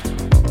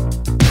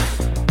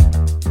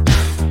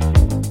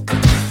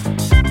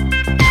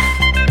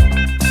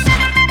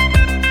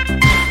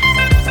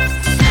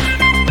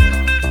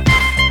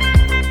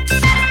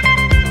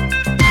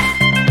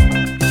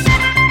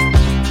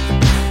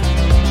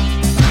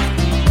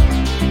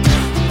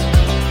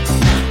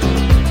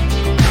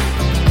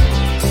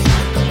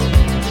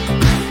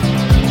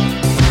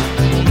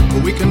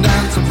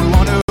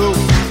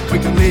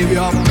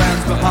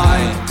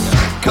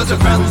 Cause your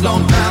friends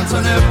don't dance,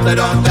 and if they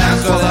don't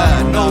dance, well,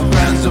 they're no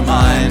friends of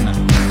mine.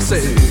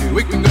 Say,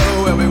 we can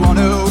go where we want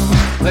to,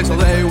 place where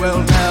they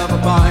will never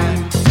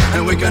find.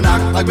 And we can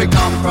act like we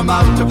come from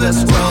out of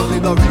this world,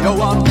 leave the real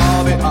one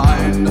far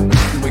behind.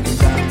 And we can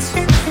dance.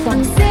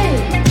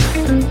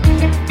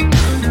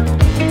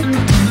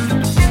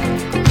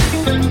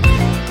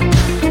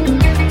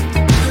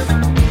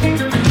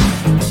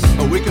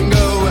 We can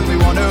go when we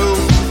want to,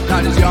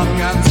 night is young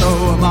and so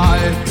am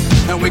I.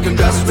 And we can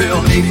dress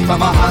real neat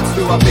from our hands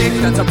to our feet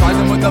and surprise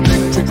them with a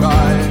victory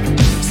cry.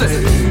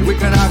 Say, we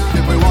can act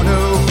if we want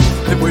to,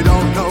 if we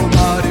don't,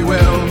 nobody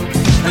will.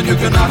 And you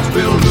can act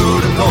real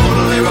rude and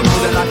totally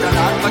removed, and I can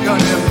act like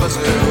an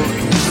imbecile.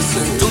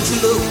 Say, don't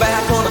you look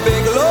back on the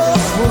big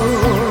lost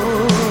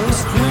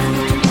world.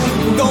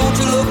 Don't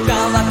you look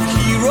down like a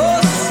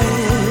hero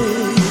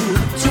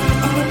said.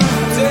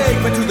 Take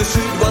me to the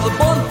street where the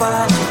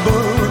bonfires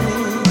burn.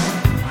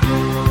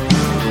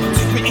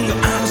 Take me in your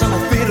arms, I'ma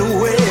fade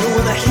away.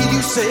 I hear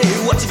you say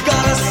what you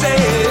gotta say.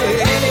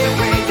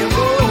 Anywhere you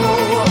go,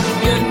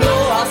 you know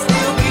I'll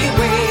still be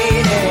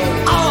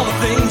waiting. All the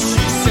things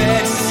she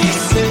said.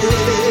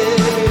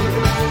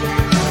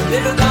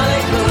 Little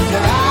darling, close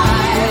your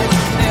eyes.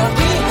 There'll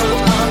be no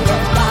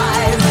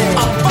compromising.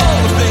 Of all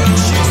the things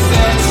she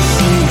said.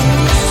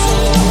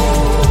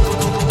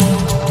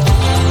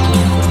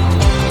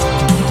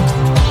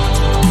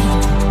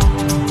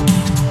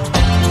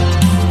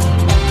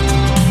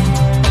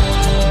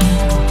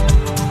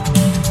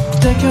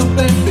 Take your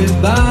baby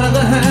by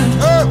the hand,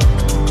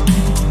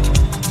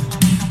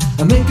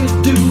 and make her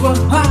do a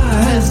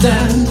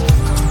handstand.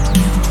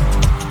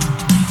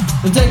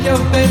 And take your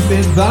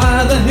baby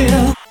by the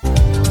heel,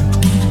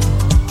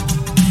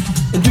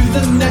 and do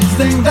the next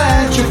thing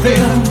that you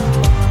feel.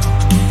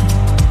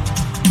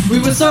 We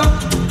were so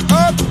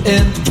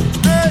in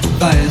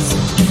phase,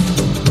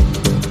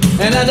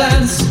 and I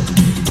dance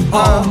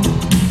all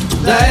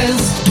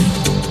days.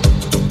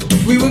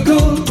 We were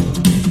cool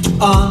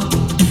on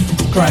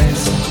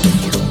craze.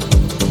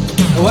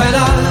 When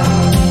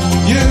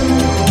you,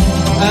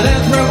 and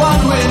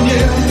everyone we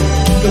knew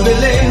could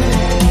believe,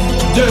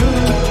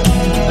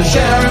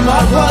 sharing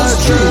what was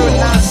true.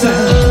 I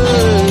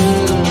said,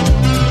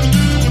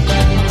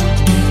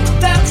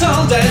 that's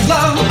all days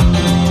long.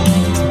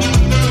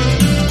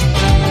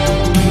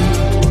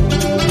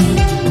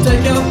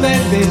 Take your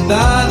baby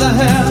by the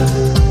hair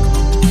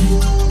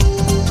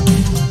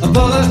and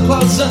pull her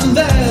close and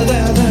there.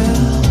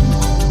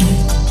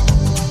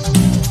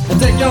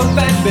 Take your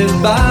baby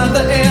by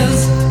the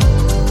ears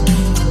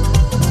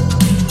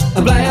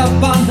and play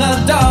upon her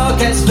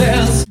darkest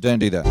fears. Don't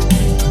do that.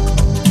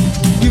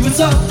 You were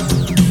so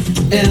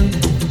in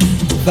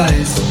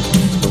phase,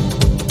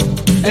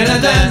 in a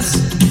dance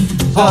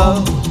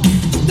all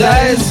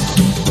days.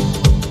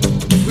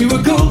 We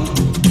were cool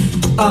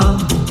on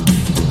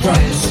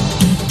craze.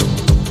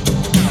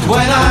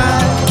 When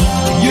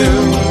you,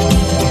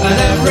 and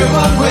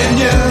everyone we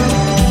knew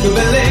could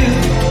believe,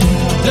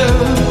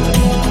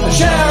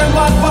 sharing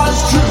what was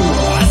true.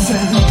 I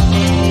said,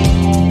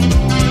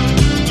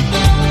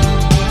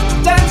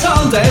 dance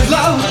all days,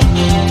 love.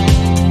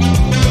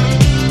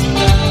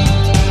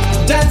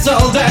 Dance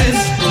all days.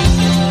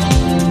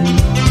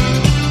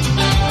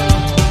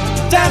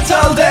 Dance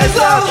all days,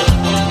 love.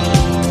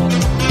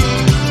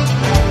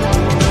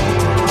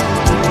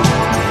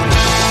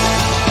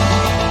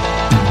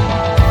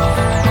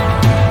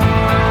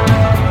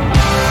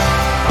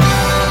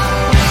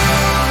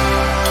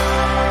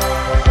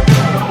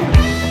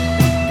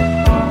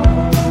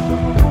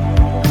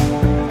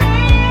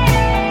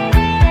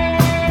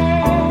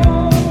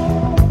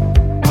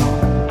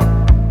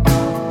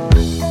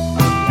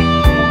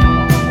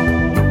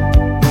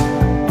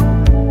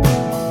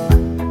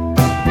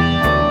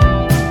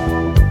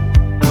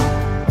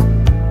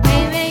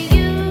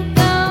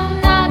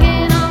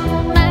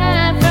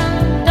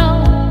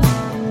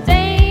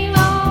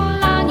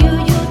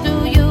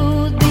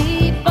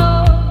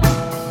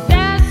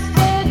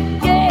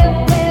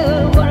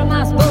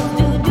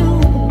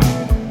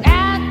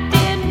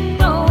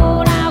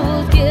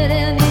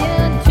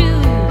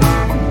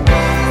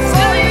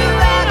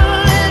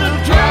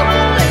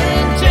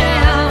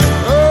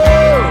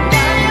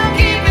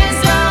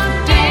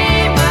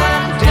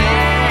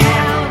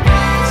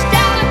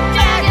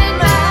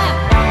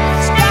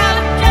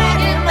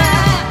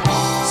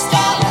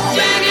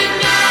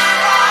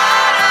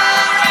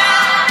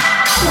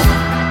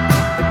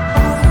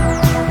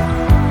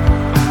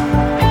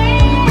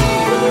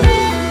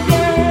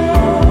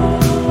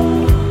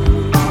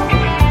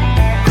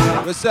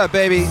 What's up,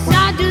 baby?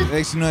 I do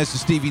Make some noise for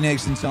Stevie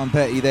Nicks and Tom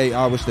Petty.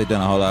 I wish they'd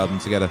done a whole album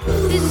together.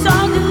 this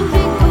song to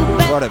think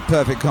back. What a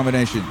perfect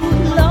combination.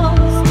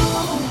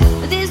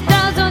 This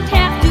doesn't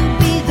have to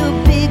be the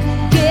big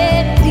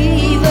get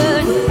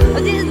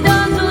even. This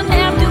doesn't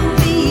have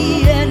to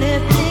be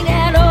anything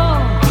at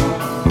all.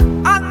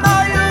 I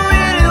know you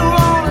really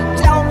wanna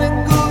tell me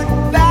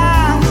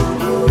goodbye.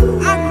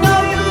 I know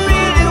you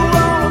really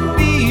wanna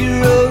be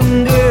your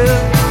own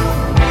girl.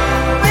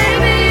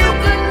 Baby, you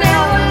could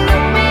never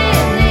look me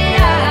in the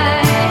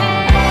eye.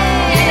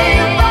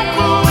 You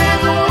buckle with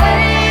the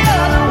weight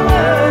of the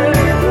world.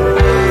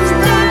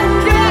 Stop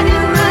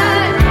dragging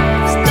mine.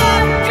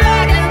 Stop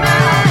dragging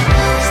mine.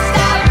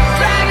 Stop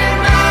dragging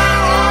my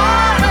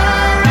heart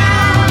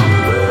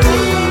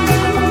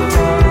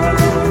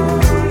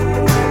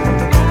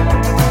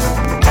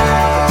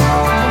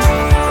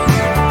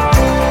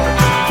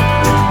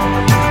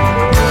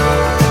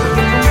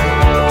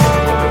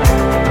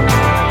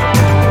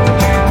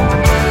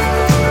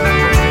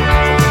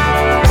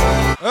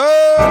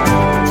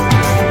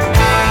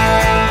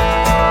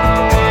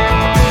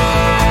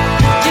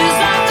just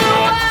like the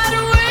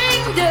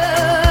wide-winged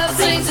dove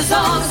sings a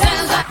song,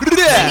 sounds like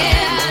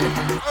singing.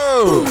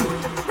 Oh,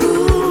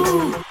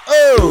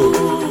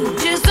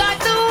 Just like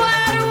the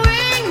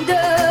wide-winged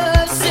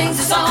dove sings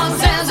a song,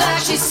 sounds like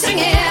she's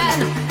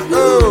singing.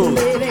 oh.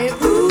 Baby,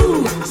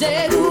 ooh,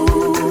 say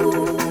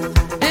ooh.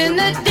 And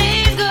the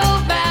days go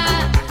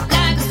by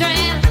like a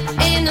strand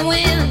in the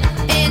wind,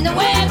 in the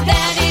web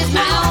that is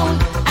my own.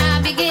 I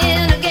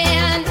begin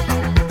again.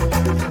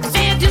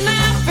 Said to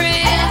my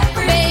friend,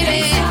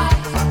 baby,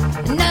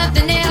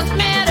 nothing else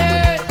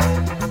matters.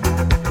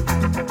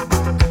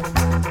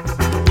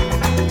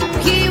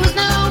 He was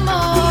no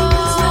more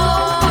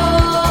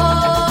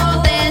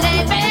than a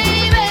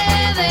baby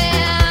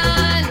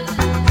then.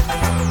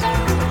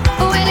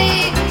 When he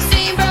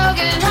seemed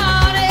broken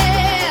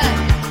hearted,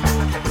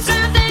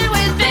 something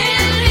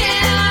within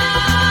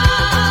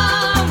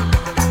him.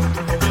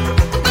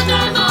 But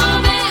the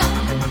moment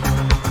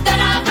that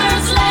I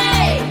first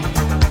laid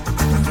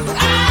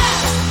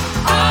eyes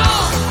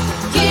on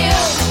you,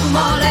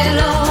 all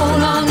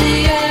alone on the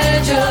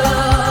edge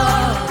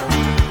of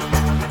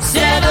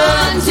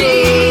 17.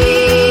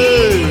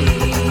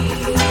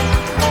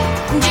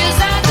 Just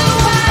like the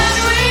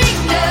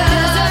wide-winged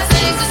dove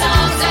sings a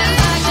song, sounds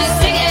like she's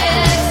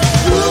singing.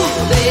 Ooh,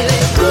 baby,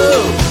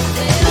 ooh,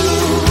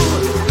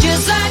 ooh.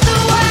 Just like the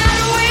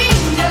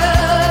wide-winged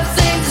dove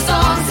sings a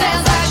song,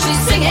 sounds like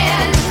she's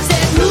singing.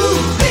 Said ooh,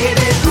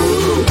 baby,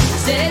 ooh,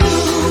 said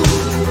ooh.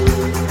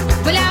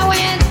 Well, I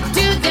went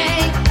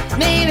today,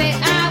 maybe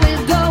I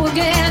will go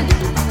again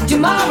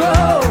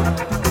tomorrow.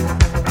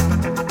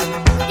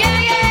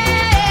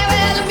 Yeah,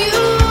 well, the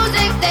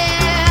music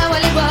there,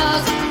 well, it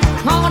was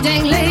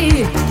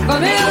hauntingly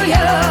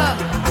familiar.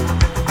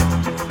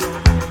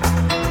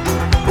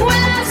 Well,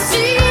 I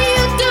see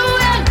you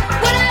doing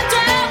what I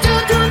tried to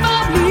do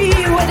for me.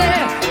 With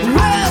their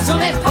words on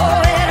me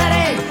poet and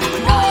a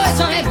voice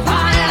on me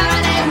fire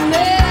and a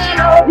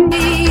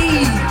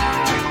melody.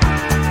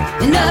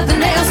 And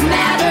nothing else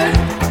mattered.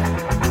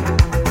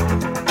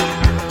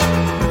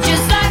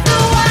 Just like the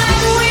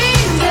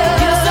wide-winged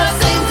dove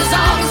sings the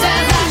song,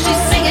 sounds like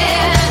she's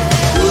singing.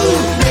 Ooh,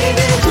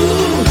 baby,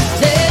 ooh,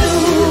 say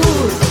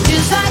ooh.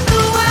 Just like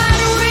the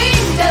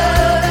wide-winged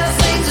dove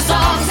sings the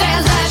song,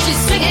 sounds like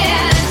she's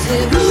singing.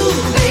 Say ooh,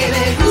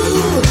 baby,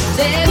 ooh,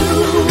 say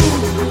ooh.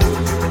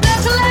 The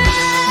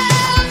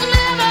clouds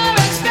never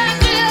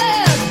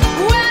expected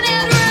when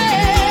it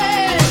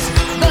rains,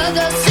 but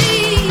the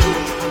sea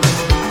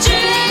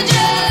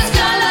changes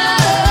color,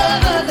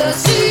 but the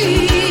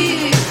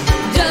sea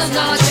does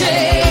not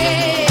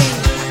change.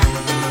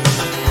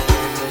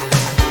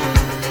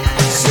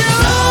 So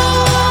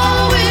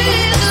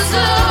is the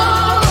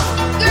slow,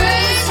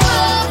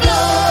 graceful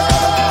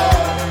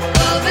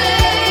flow of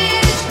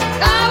age.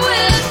 I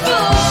went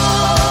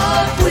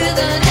forth with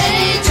an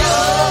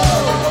angel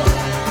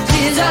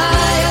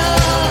desire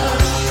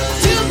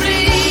to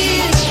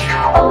please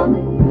on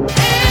the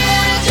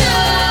edge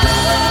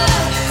of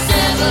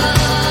 17.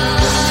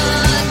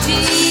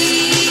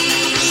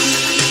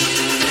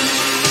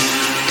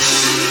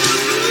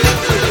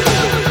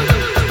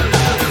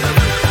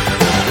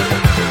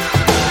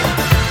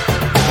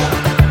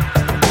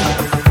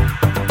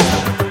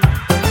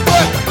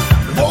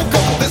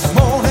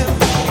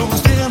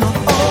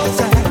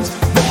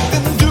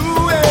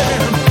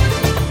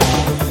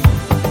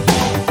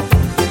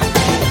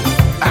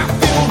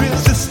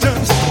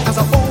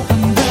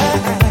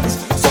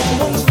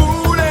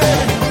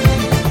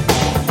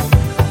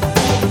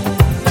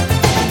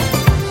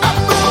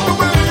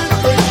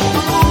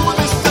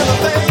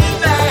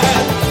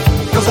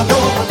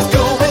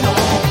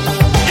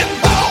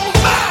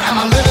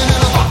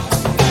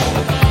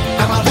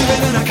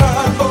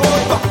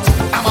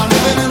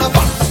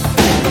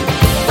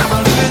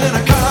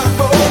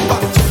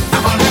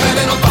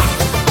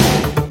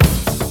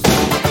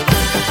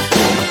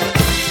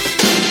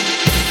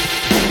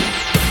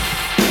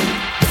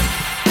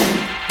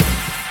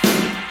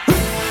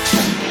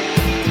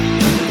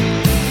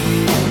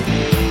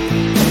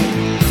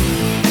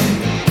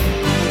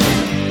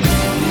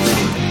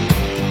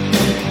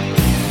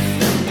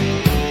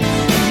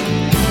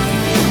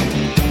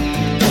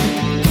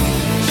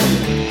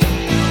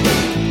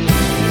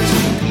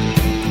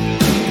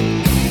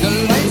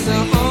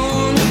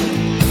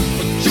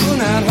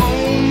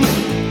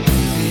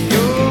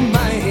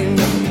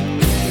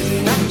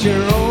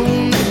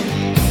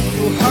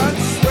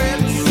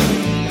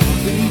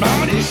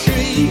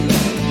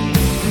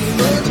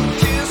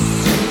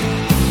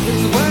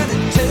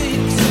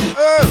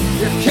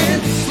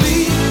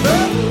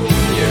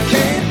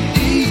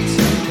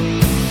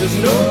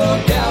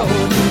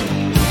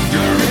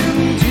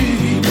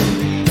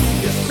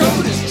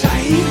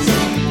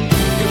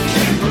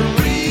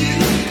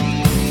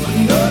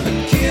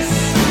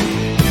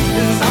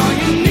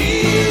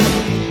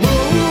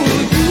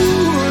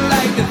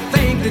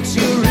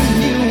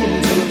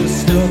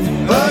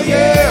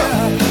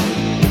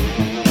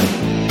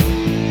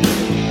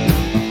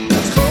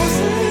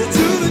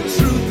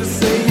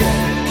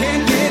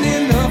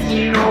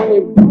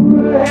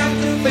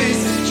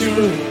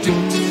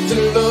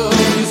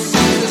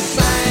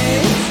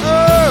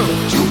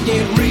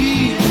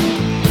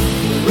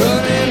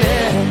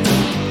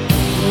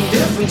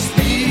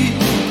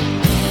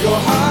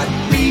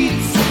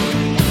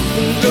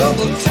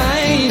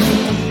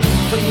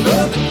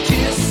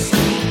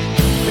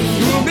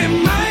 be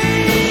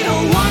mine, a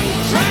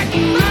one-track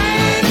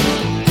mind.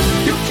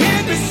 You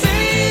can't be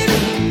seen.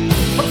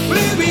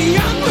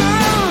 Oblivion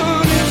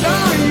is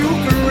all you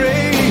can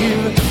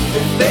rave.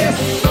 If there's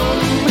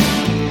some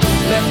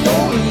left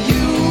over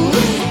you,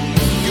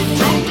 you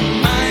don't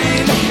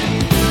mind.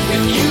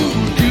 If you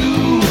do,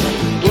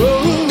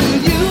 oh,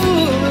 you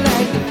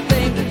like to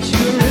think that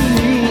you're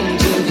immune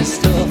to the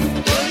stuff.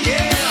 Oh,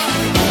 yeah.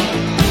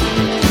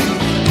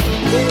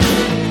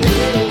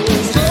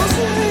 So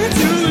sad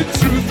to the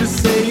truth to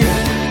say,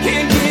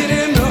 can't get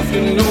enough.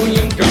 You know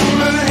you're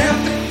gonna have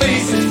to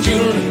face it.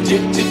 You're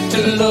addicted to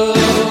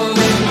love.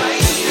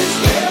 Might as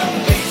well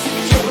face it.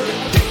 You're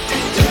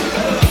addicted to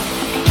love.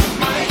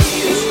 Might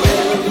as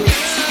well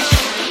face it.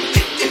 You're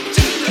addicted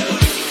to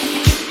love.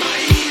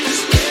 Might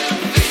as well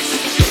face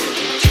it. You're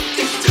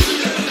addicted to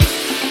love.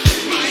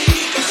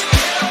 Might as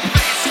well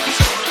face it.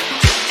 You're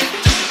addicted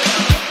to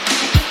love.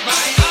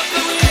 Might as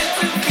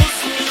well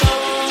face it.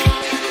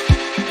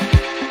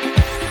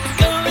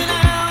 Going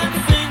out and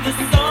sing the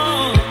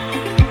song.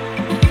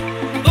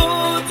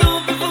 Oh,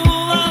 don't be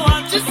fooled by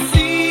what you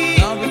see.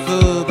 Don't be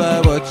fooled by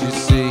what you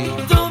see.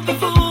 Don't be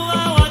fooled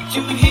by what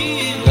you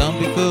hear. Don't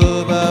be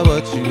fooled by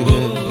what you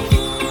hear.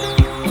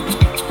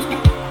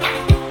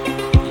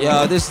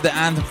 Yo, this is the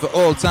anthem for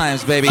all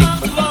times, baby.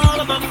 Most of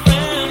all of my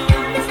friends,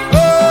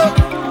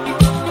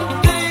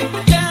 take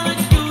the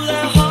challenge to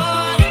their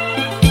heart.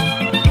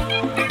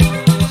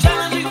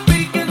 Challenging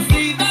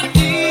preconceived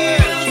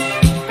ideas.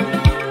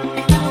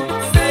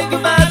 Say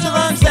goodbye to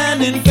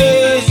long-standing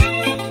fears.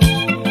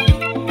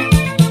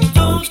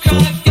 Don't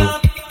crack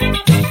up,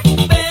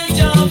 bend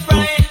your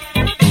brain.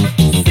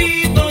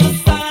 See both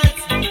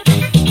sides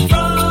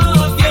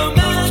from your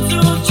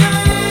mental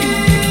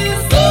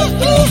chains.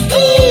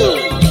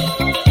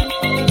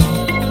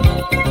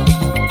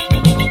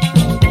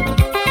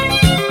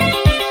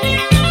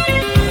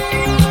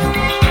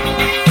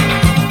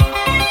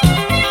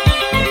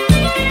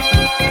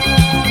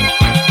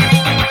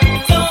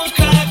 Don't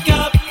crack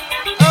up,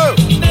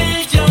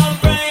 bend your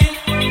brain.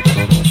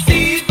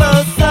 See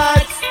both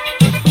sides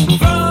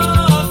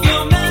from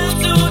your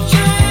mental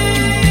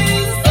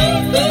chains.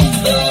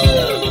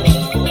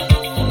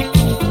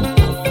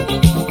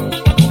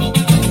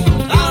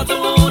 I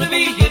don't wanna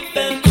be hip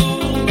and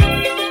cool.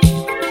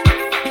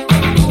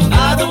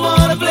 I don't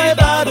wanna play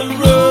by the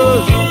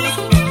rules.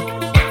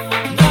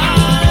 Not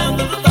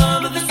under the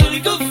thumb of the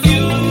cynical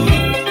few.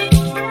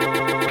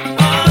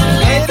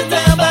 Laid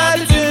down by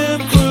the doom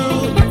crew.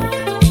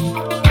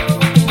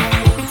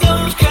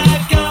 Don't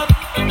crack up,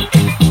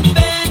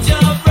 bend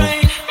your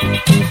brain.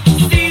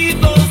 See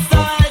both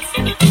sides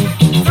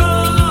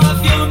from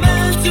your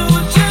mental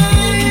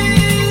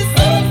chains.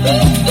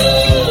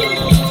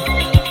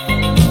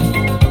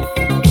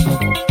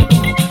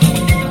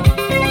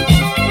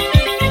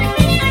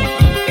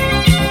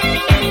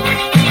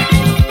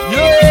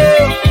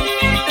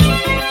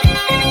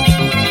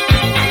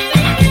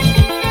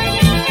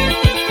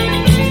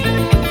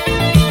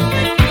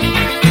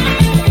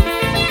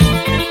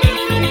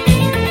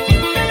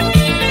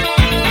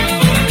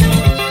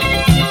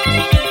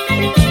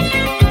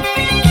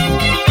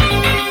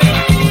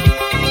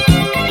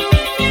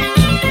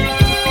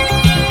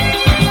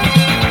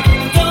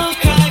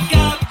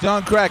 Don't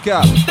Don't crack up, crack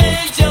up.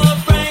 bend your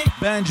brain.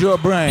 Bend your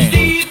brain.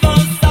 See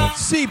both sides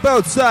See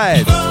both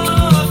sides.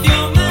 of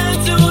your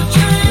mental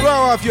chains. Throw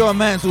off your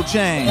mental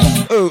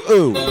chains. Ooh,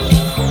 ooh.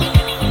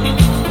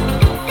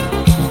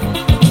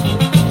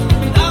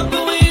 I've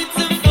been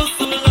waiting for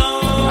so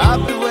long.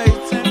 I've been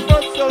waiting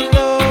for so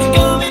long.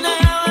 Coming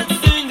out and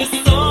sing the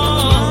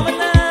song.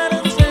 Coming out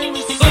and sing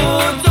the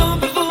Oh, don't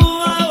be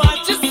fooled by what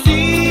you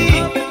see.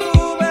 song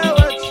about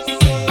what you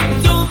see.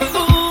 Don't be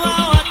fooled by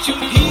what you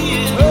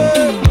hear.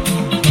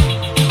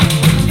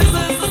 This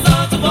is the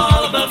start of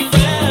all of our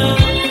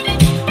friends.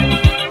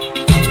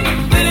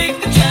 They take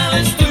the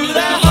challenge to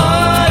their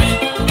heart.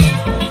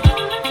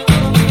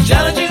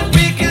 Challenging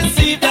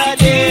preconceived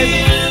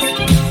ideas.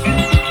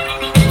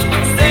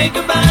 Say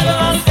goodbye to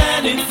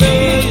long-standing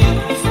fears.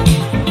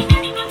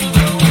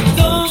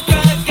 Don't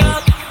crack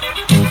up,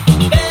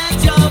 bend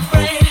your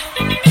brain.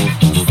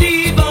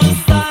 See both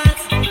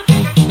sides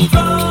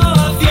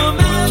from your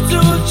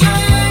mental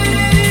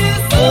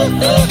chains.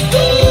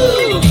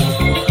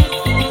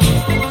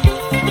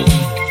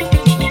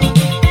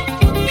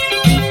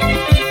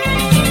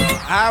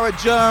 Howard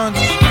Jones,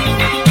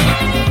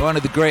 one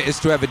of the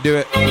greatest to ever do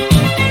it.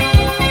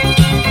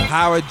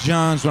 Howard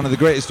Jones, one of the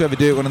greatest to ever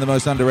do it, one of the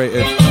most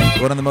underrated,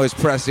 one of the most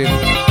pressing,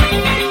 and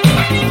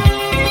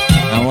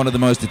one of the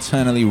most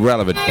eternally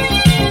relevant.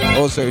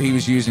 Also, he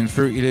was using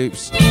Fruity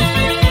Loops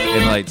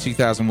in like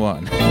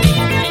 2001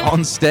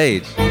 on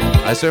stage.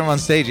 I saw him on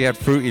stage, he had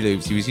Fruity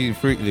Loops, he was using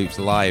Fruity Loops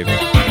live.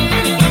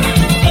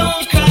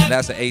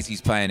 That's an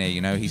 80s pioneer,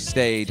 you know, he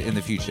stayed in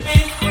the future.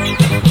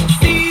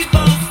 See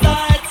both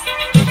sides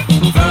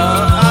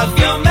of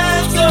your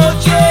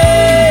mental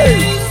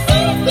chains.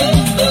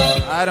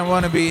 I don't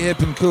want to be hip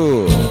and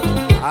cool.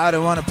 I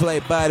don't want to play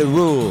by the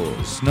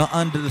rules. Not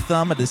under the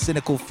thumb of the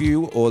cynical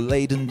few or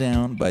laden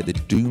down by the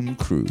doom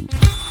crew.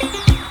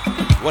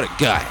 What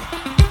a guy.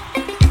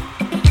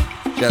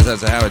 Shouts out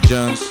to Howard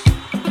Jones.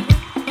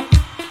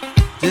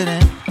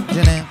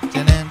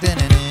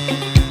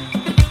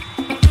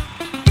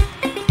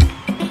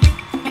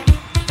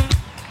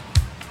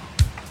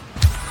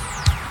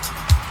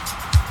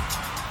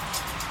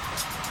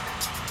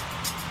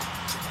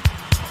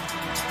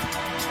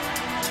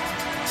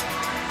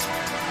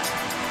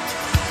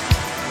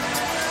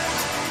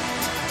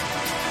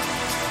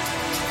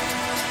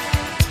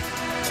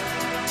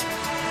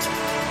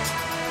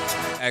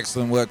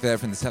 Excellent work there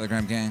from the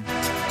Telegram gang.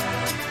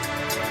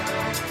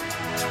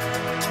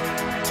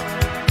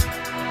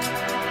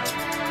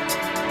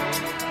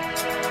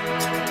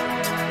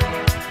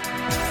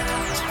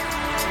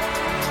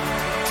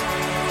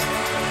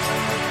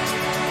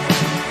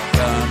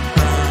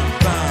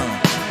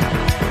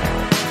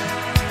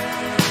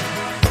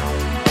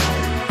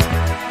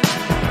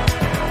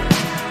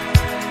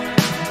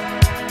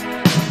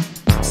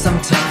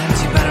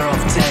 Sometimes you're better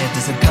off dead.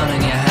 There's a gun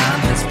in your hand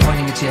that's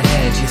pointing at your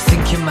head. You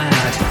think you're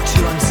mad,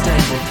 too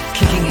unstable,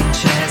 kicking in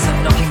chairs and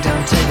knocking down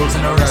tables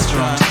in a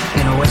restaurant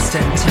in a West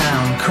End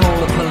town. Call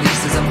the police,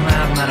 there's a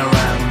madman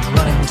around,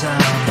 running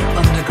down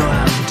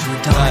underground to a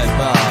dive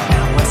bar in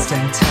a West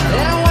End town.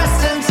 In a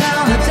West End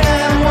town, the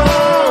damn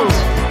world,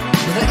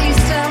 with the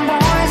Eastern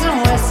boys and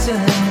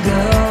Western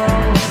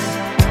girls.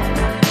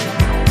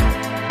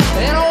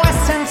 In a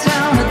West End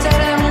town, the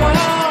dead end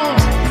world,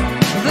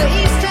 with the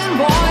Eastern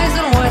boys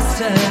and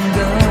Western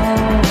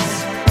girls.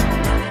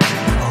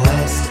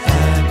 West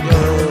End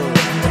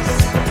girls.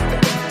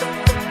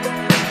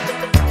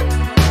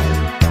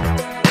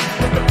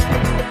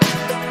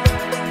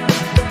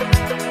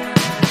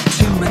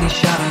 Too many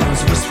shadows,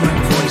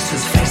 whispering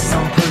voices, faces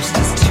on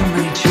posters, too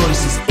many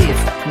choices. If,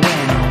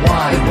 when,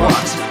 why,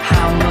 what,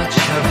 how much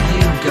have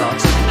you got?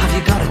 Have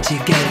you got it, do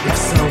you get it? If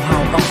so,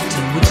 how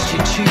often? Which do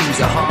you choose,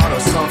 a hard or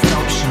soft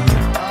option?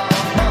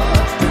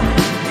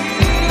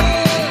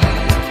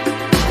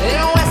 In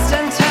a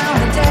Western town,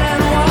 the dead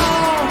end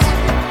world,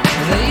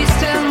 the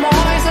Eastern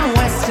boys and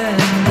Western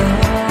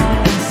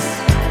girls.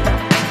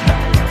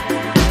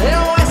 In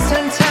a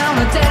Western town,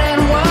 the dead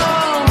end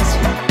world,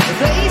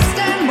 the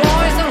Eastern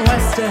boys and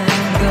Western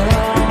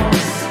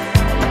girls.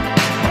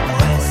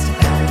 West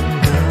End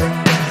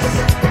girls.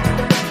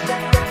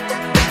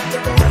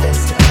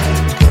 West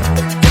End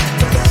girls.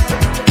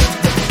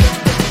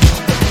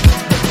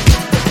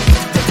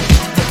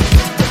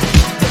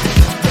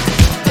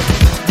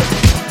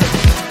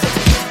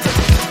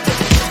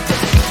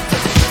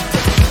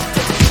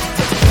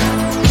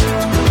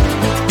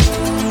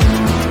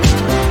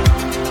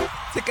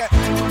 Take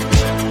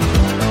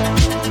a-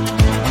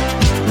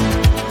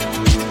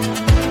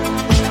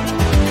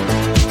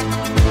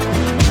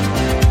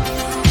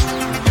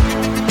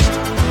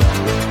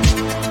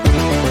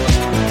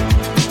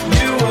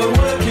 You were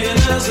working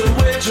as a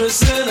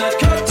waitress in a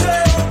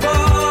cocktail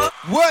bar.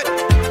 What?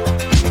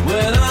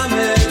 When I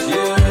met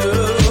you,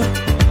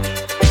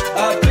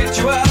 I picked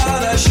you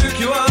out, I shook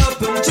you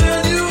up and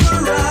turned you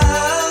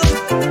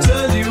around,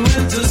 turned you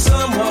into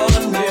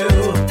someone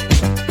new.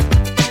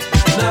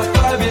 Now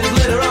 5 years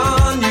later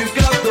on, you've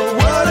got the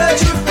world at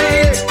your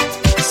feet.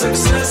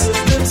 Success has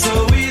been so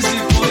easy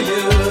for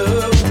you,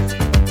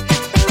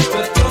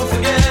 but don't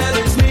forget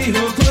it's me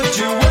who put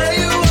you where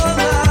you are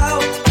now,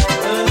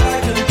 and I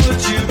can put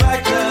you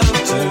back down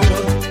too.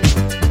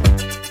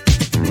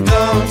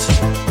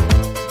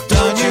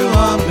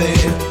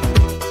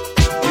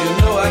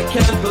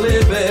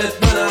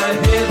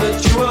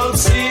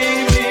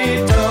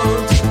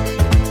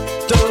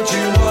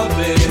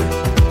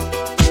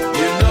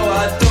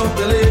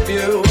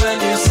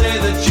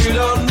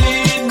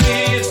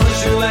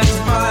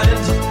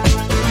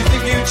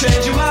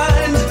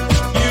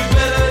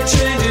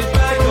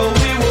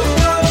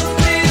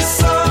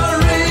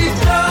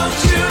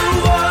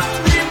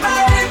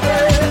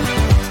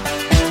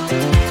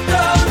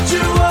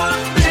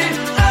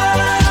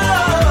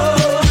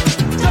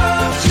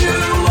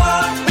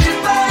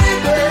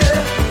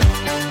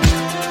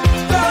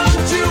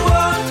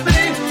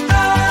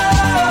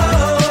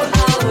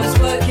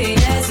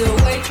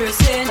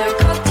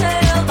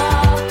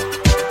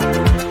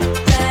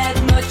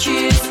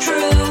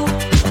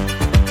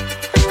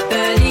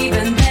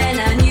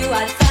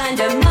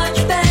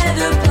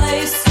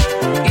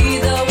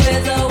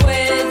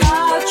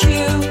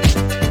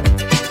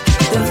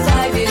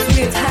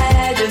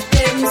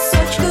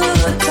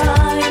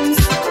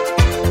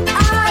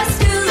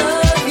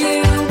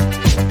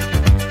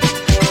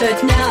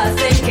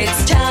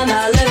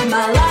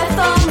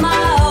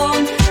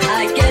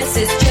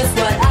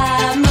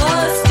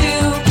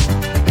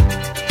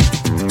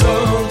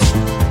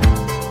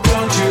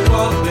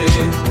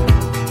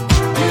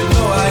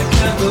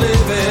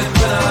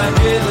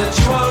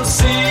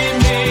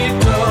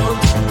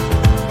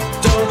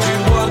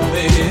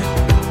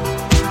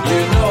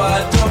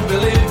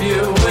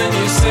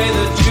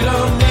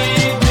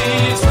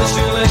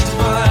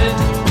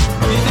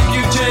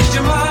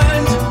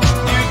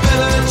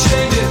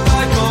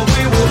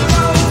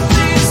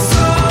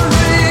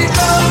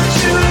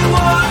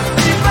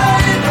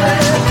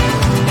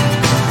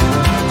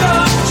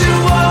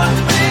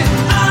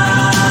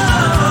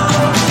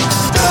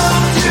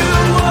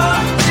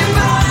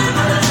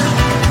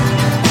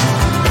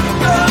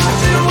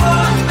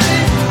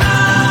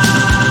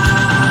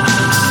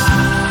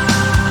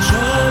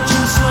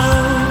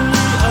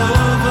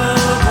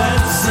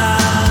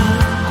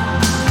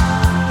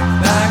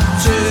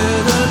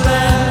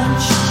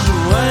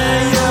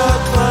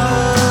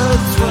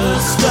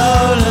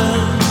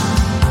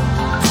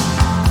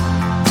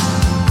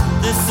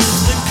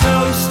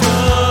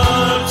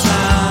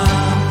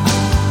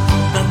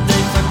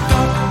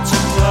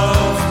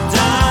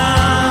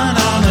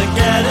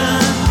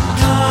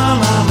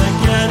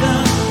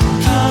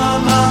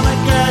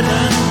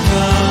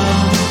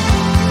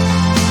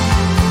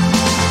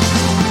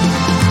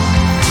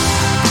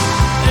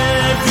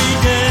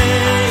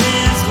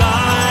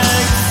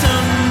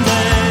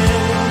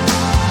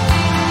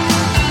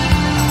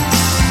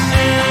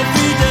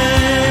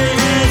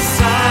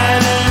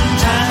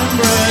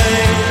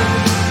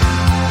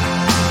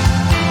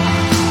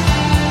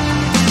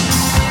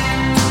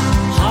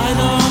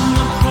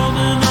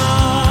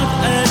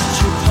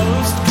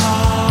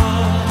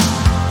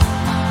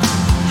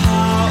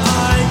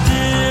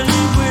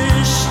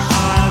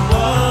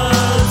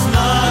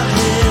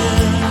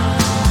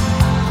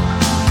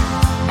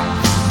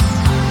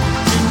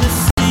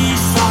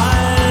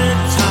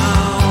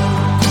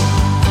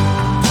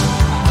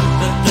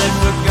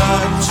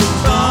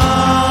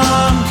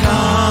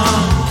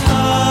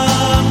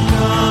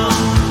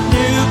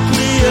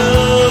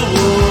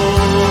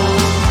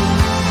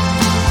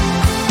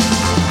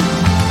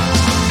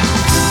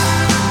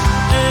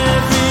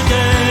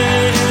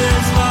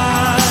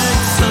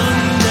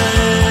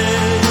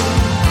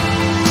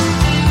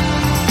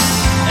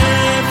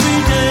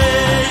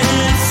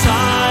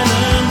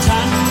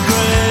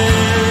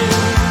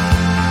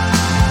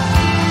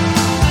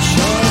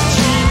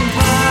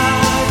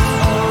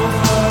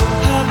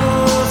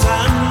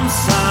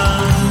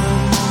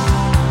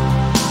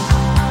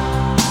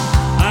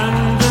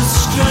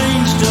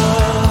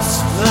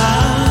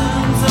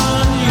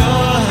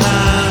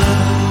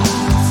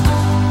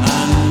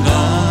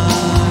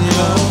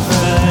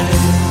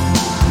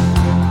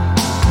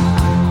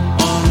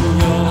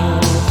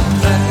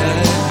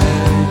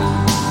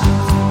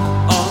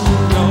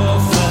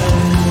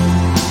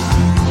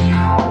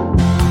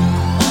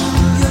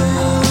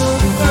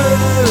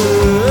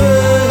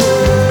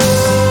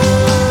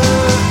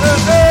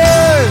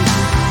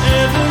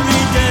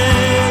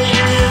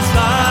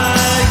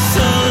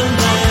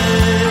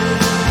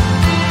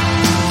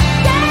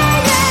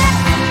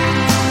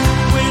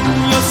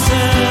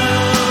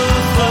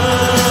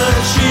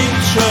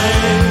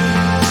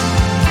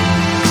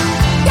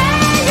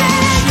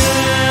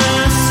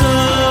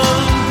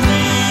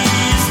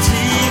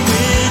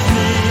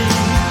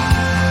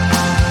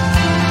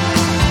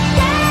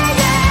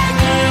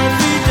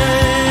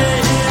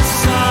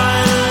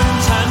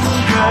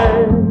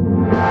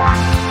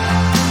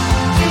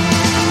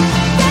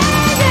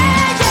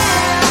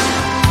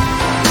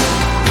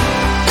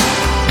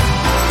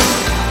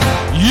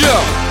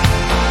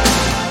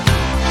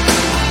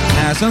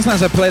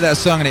 Sometimes I play that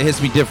song and it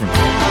hits me different.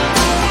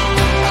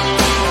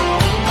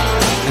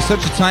 It's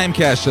such a time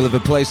capsule of a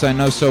place I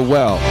know so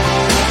well.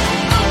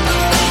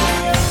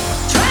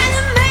 Trying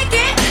to make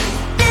it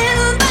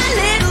little by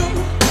little.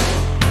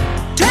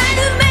 Trying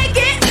to make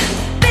it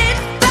bit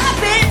by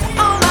bit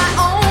on my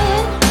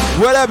own.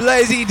 What up,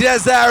 Lazy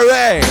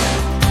Desiree?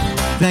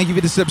 Thank you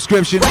for the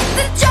subscription.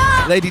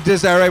 Lady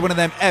Desiree, one of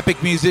them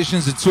epic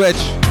musicians at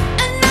Twitch.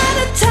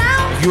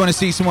 If you want to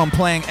see someone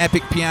playing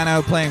epic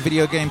piano, playing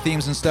video game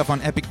themes and stuff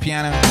on epic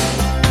piano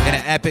in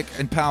an epic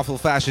and powerful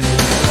fashion,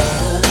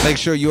 make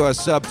sure you are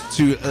subbed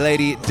to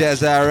Lady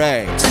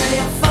Desiree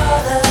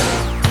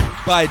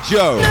by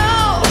Joe.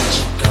 No.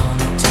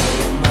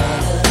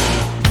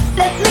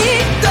 Let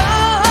me go.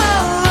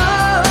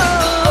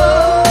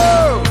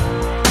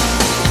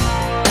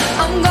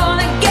 I'm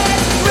gonna get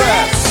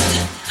rest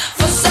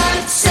for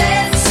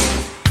success,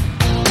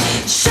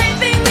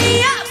 shaping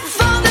me up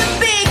for the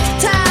big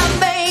time,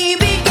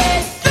 baby.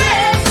 Get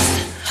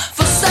dressed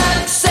for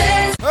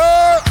success,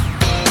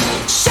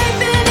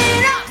 shaping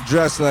it up.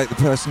 Dress like the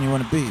person you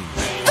want to be.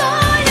 For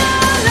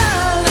your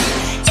love,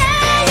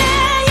 yeah,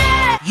 yeah,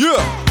 yeah.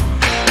 Yeah.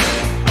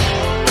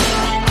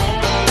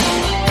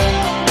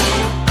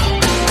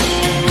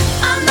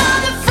 I'm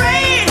not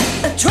afraid,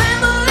 a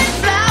trembling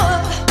flower.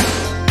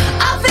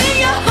 I'll feel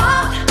your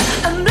heart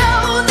and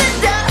blow the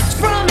dust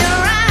from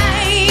your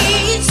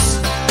eyes.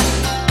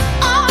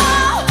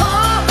 Oh,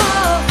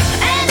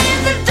 and in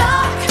the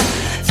dark,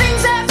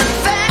 things happen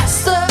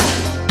faster.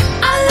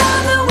 I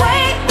love the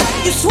way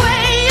you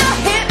sway your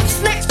hips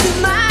next to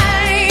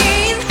mine.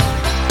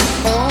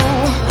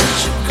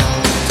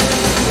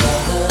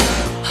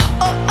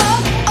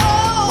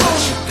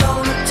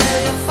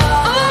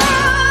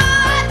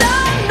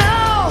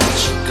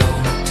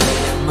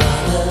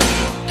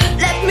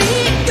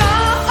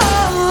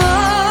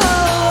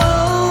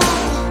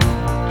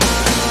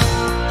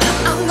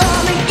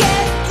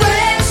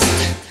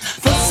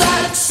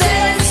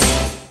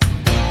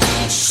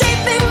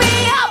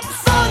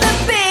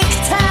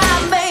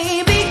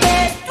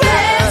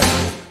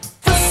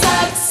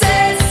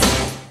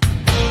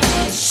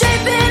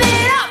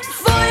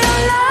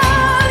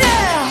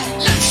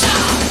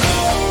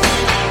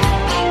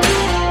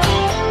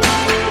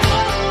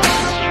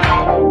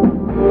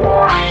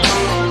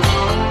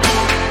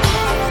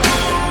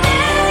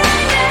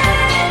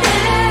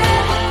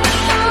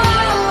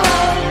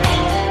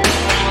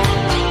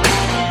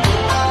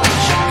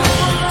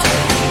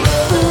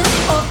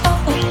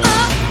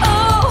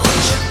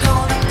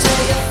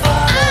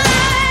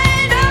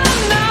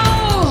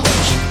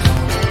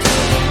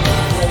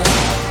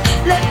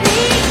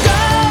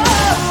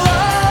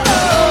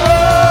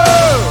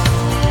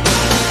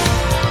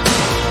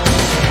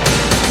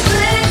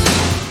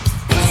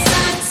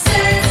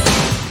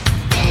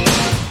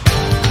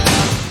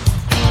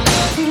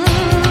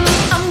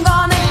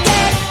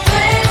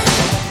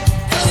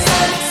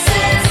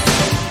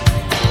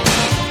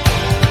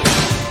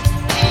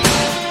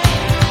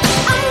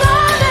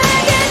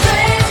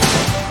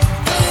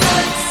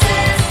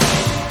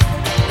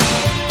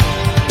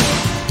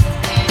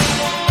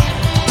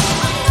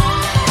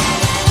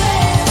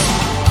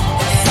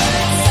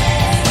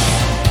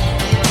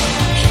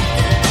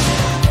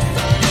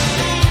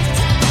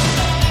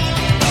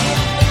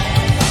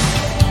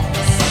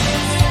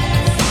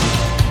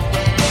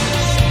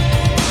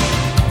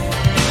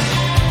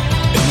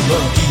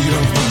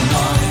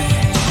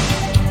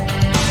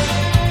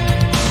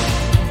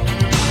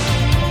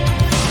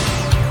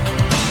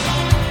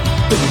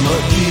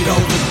 heat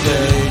of the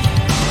day.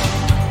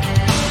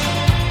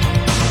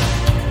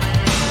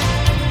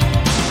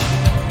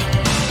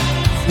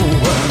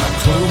 When I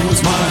close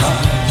my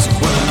eyes,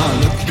 when I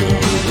look your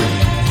way,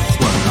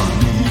 when I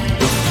meet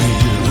the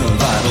fear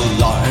that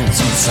lies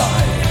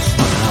inside,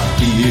 when I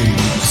hear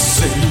you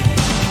say,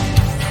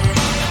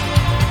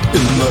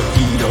 in the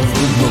heat of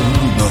the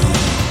moment,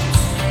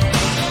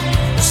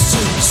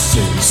 say,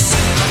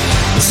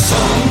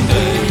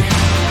 someday,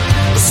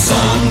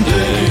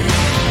 someday,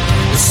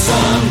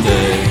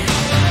 someday,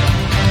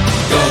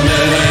 come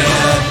in,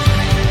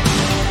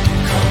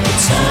 come in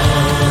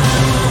time.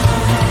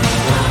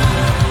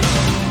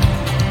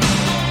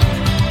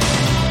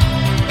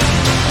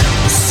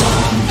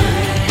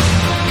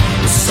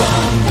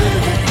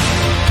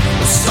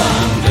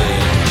 Someday,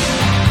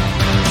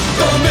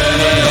 come in,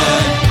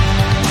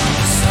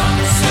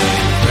 sunset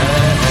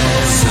red,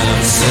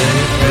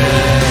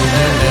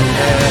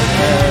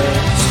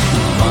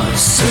 I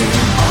say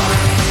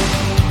mine.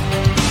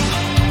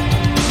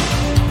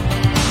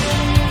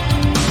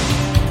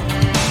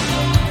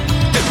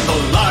 In the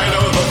light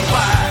of the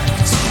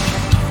facts,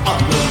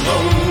 on the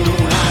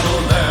lone and a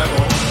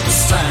level, the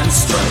sand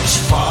stretched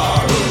far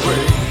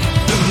away.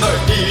 In the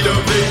heat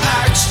of the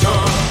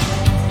action,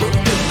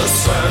 the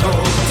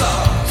settled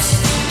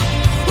dust,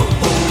 the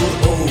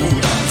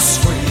hold and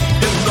swing,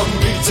 in the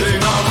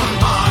meeting of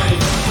mind,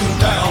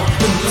 down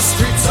in the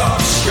streets of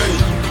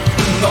shame,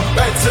 in the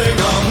betting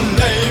of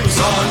names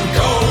on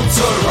gold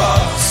to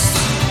rust,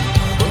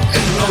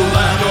 in the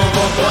land of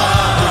the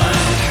blind,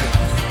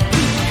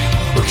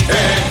 we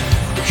can't,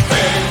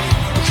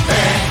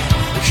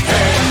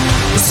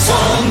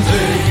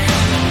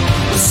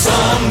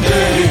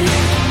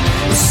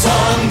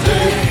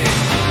 someday,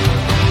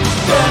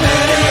 come in.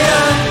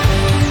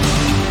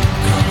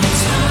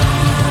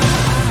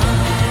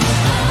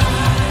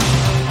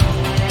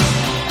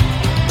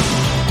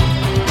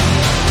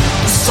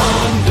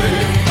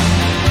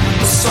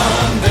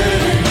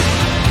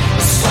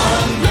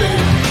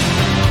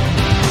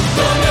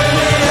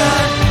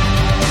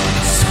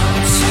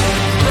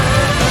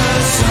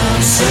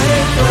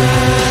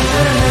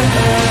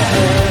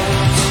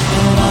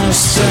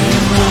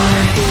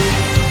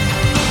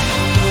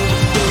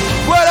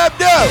 What up,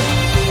 dude?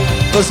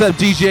 What's up,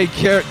 DJ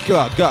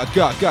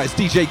guys,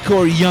 DJ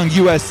Corey Young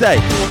USA.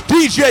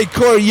 DJ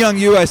Corey Young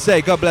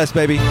USA. God bless,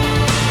 baby.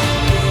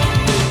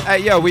 Hey,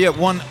 yo, we at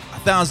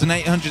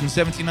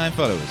 1,879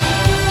 followers.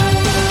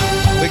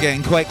 We're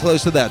getting quite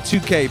close to that.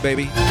 2K,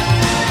 baby.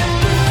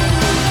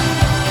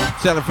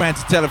 Tell a friend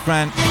to tell a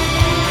friend.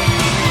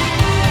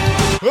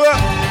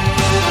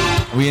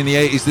 We in the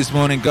 80s this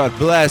morning. God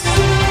bless.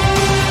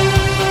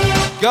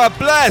 God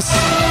bless.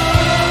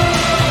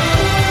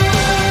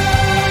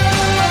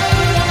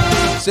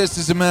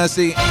 Sisters of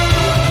Mercy,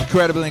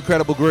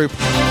 incredible group.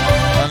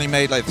 Only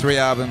made like 3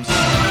 albums. In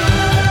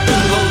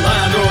the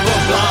land of the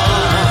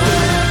blind,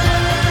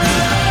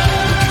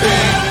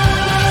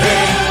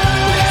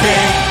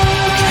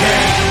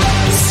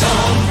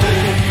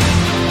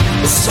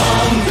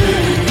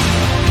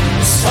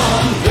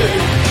 someday,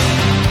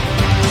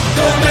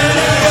 come in.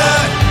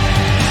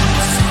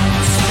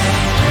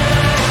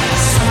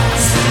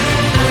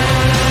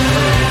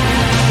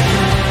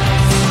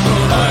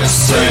 I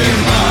say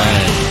mine.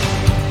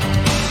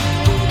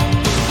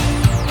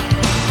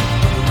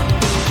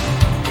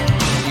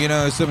 You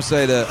know, some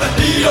say that The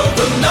heat of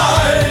the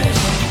night,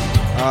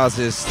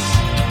 artists,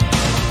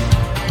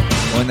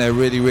 when they're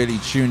really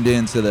tuned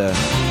into the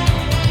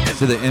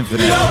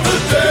infinite, heat of the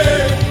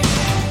day.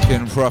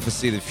 can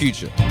prophesy the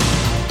future.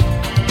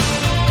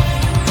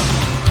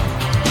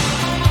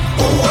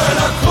 When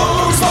I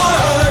close my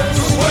eyes,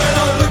 when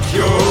I look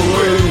your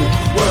way,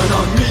 when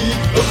I meet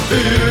the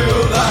fear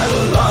that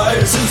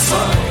lies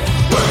inside,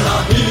 when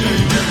I hear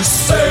you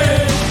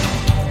say,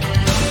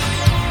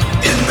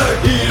 in the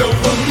heat of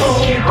the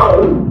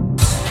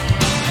moment,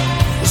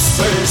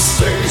 say,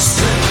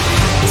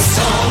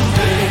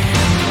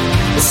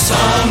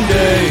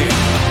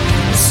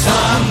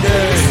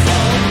 someday,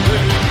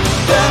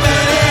 come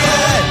in.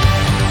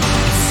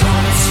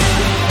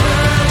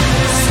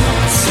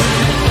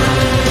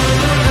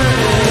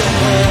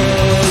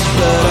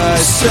 But I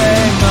say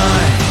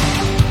mine.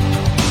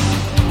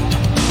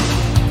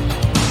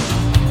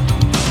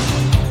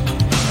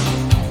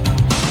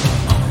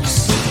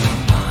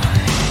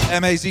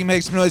 MAZ,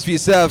 make some noise for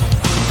yourself.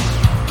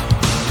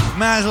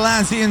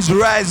 Mazlantians,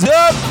 rise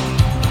up!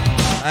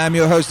 I am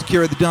your host,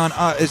 Akira the Don,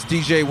 artist,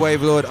 DJ,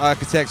 Wavelord,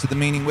 architect of the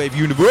Meaningwave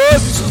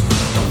universe.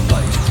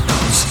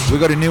 We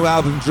got a new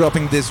album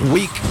dropping this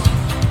week.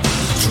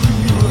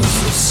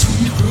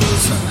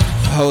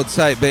 Hold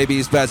tight, baby,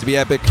 it's about to be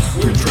epic.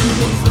 We dream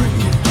of rain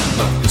and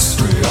the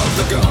history of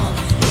the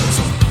gods.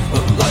 A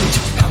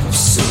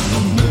lighthouse in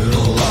the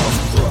middle of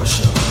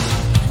Russia.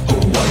 A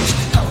white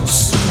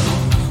house in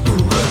a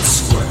red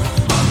square.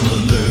 I'm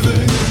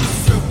living in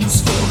films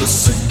for the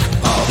sake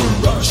of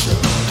Russia.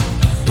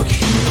 But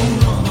he don't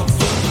run up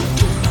for the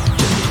day.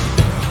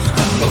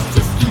 And the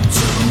 52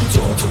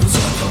 daughters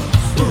of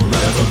the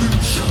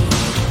revolution.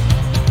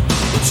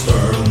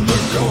 Turn the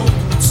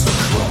gold.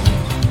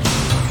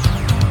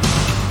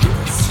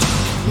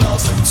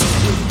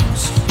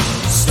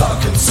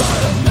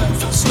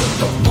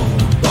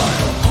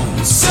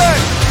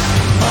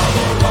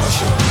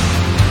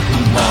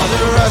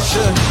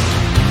 Russia,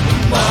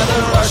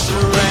 Mother Russia,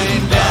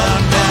 rain down,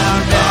 down,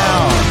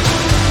 down.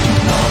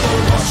 Mother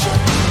Russia,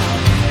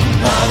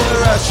 Mother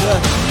Russia,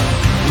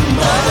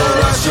 Mother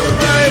Russia,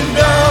 rain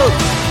down.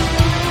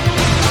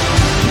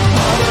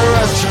 Mother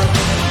Russia,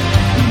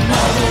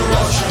 Mother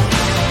Russia,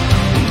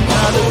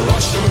 Mother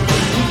Russia,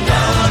 rain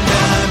down,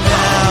 down,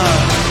 down.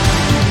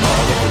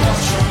 Mother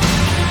Russia,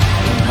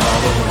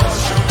 Mother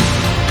Russia,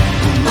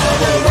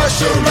 Mother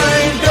Russia,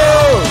 rain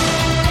down.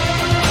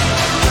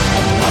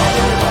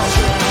 Mother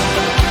Russia,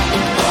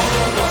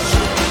 Mother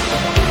Russia,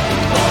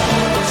 Mother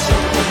Russia,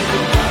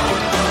 rain down.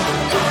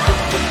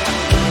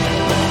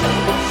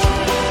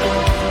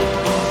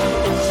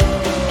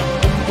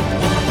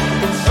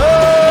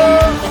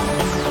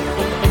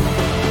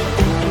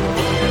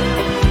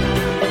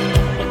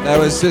 That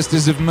was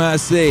Sisters of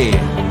Mercy.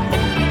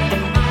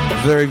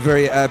 Very,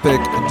 very epic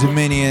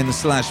Dominion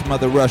 /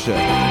 Mother Russia.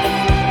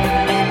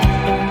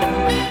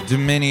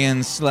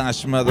 Dominion /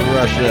 Mother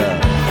Russia.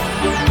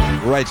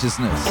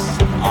 Righteousness.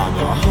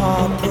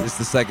 It's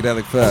the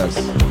psychedelic first.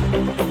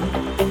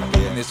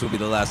 And this will be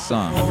the last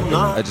song.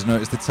 I just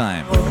noticed the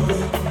time.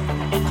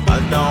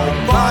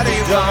 Nobody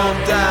don't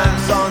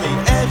dance on the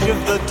edge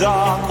of the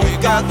dark. We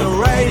got the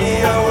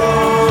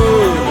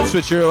radio.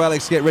 Switcher,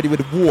 Alex, get ready with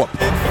the warp.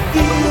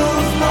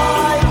 Feels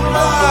like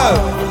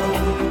love,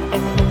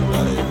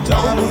 but it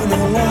don't mean a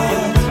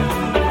lot.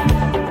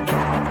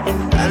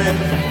 And it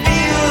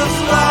feels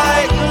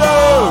like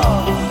love,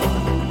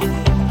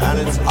 and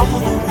it's all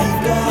that we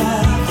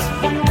got.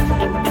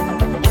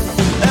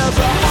 There's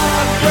a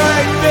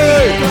heartbreak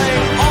beat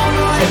playing all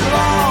night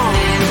long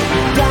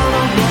down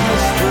on my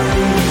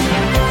street,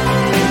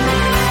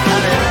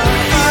 and it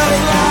feels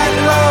like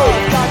love,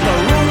 like a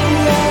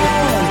radio,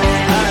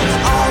 and it's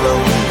all that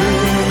we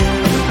need.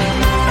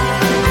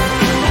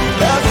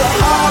 There's a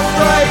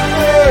heartbreak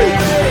beat,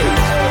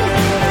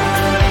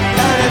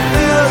 and it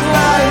feels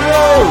like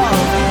love.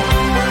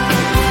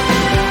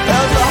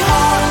 There's a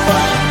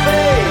heartbreak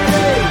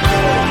beat,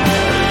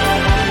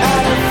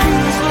 and it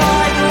feels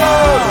like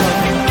love.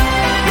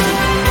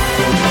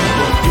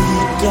 The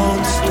beat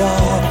don't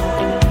stop.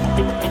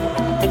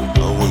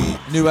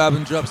 New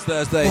album drops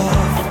Thursday.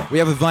 We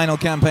have a vinyl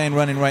campaign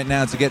running right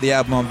now to get the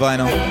album on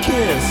vinyl.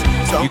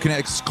 You can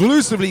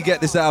exclusively get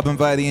this album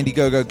via the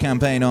Indiegogo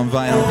campaign on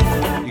vinyl.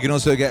 You can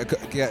also get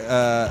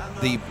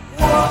the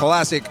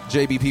classic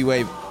JBP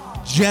Wave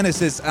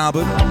Genesis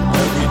album.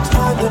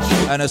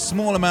 And a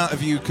small amount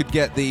of you could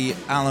get the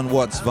Alan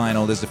Watts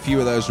vinyl. There's a few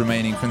of those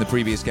remaining from the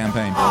previous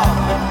campaign.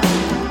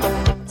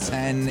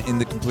 10 in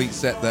the complete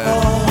set there.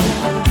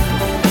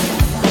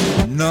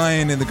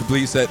 9 in the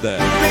complete set there.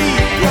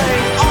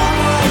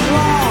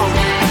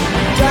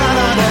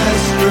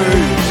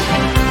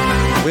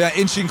 We are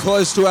inching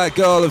close to our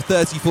goal of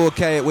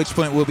 34k, at which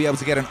point we'll be able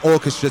to get an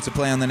orchestra to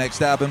play on the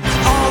next album.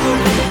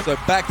 So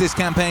back this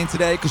campaign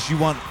today because you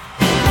want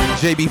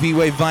JBP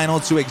Wave vinyl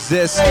to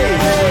exist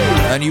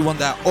and you want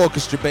that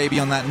orchestra baby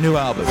on that new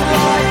album.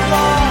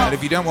 And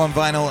if you don't want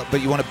vinyl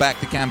but you want to back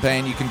the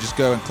campaign, you can just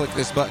go and click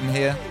this button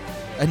here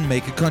and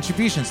make a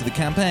contribution to the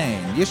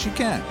campaign. Yes, you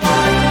can.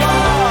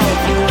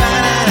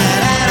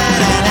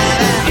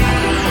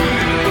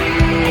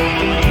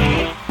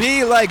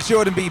 Be like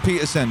Jordan B.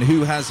 Peterson,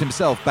 who has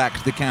himself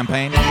backed the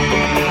campaign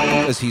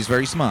because he's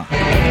very smart.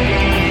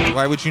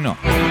 Why would you not?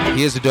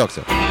 He is a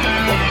doctor.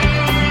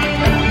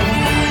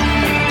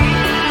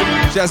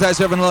 Shouts out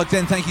to everyone locked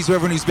in. Thank you to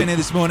everyone who's been here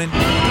this morning.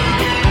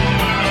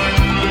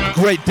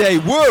 Great day,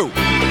 woo!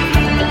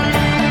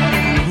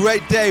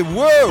 Great day,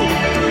 woo!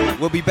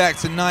 We'll be back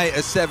tonight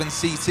at 7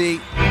 CT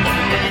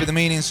for the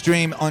Meaning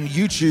stream on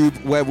YouTube,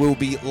 where we'll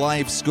be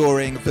live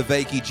scoring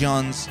Viveki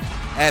John's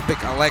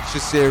epic lecture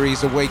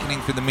series,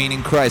 Awakening from the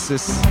Meaning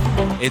Crisis.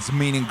 It's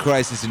Meaning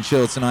Crisis and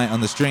Chill tonight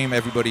on the stream.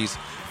 Everybody's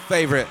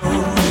favorite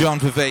John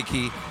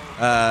Viveki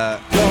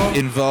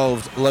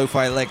involved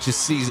lo-fi lecture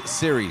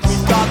series.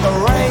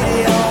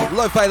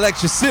 Lo-fi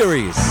lecture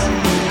series.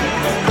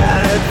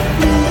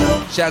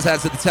 Shouts out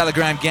to the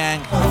Telegram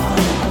gang.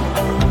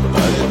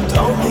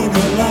 Don't mean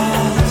a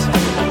lot,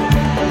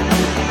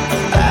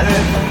 and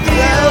it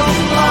feels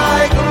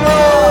like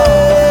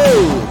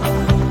love,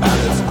 and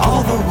it's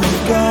all that we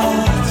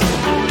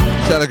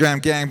got. Telegram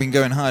gang been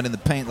going hard in the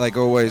paint like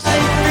always. They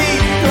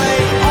play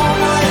all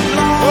night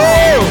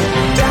long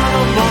down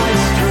on my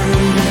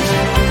street,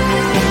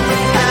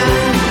 and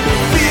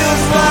it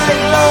feels like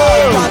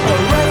love, like the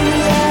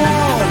radio,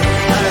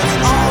 and it's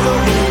all that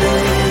we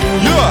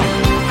need. Yeah.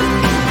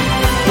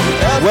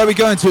 Where are we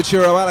going to,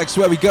 Chiro Alex?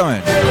 Where are we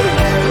going?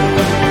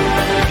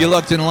 If you're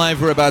locked in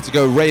live, we're about to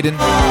go raiding.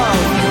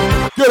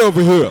 Get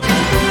over here.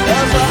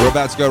 We're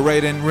about to go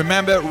raiding.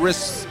 Remember,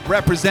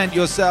 represent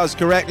yourselves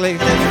correctly.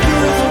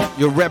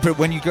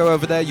 When you go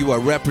over there, you are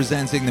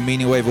representing the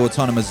Meaningwave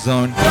Autonomous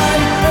Zone. So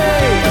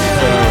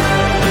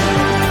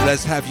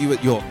let's have you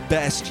at your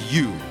best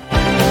you.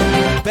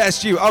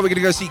 Best you. Oh, we're going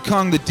to go see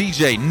Kong the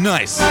DJ.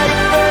 Nice.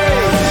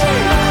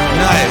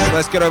 Nice.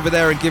 Let's get over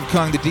there and give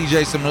Kong the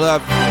DJ some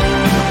love.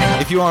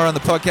 If you are on the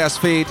podcast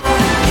feed,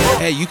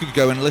 hey, you could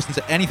go and listen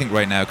to anything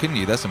right now, couldn't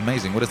you? That's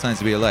amazing. What a time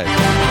to be alive.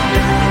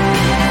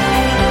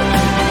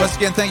 Once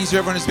again, thank you to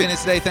everyone who's been here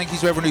today. Thank you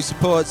to everyone who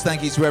supports.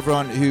 Thank you to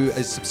everyone who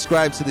is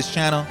subscribed to this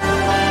channel.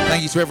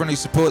 Thank you to everyone who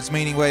supports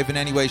Meaningwave in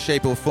any way,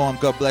 shape, or form.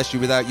 God bless you.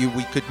 Without you,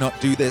 we could not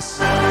do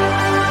this.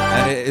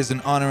 And it is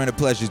an honor and a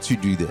pleasure to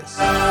do this.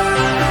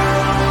 Oh!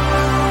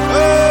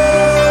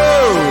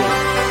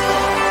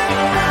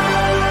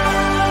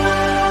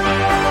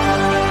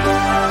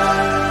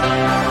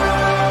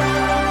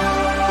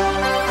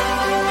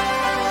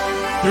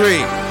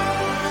 3,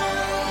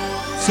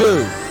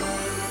 2,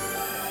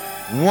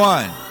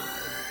 1.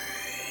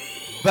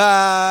 Bye.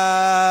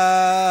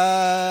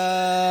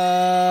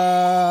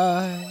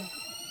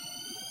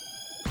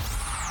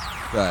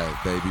 Bye,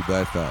 baby,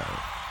 bye, 5.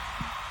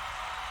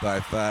 Bye,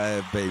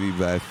 5, baby,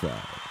 bye,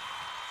 5.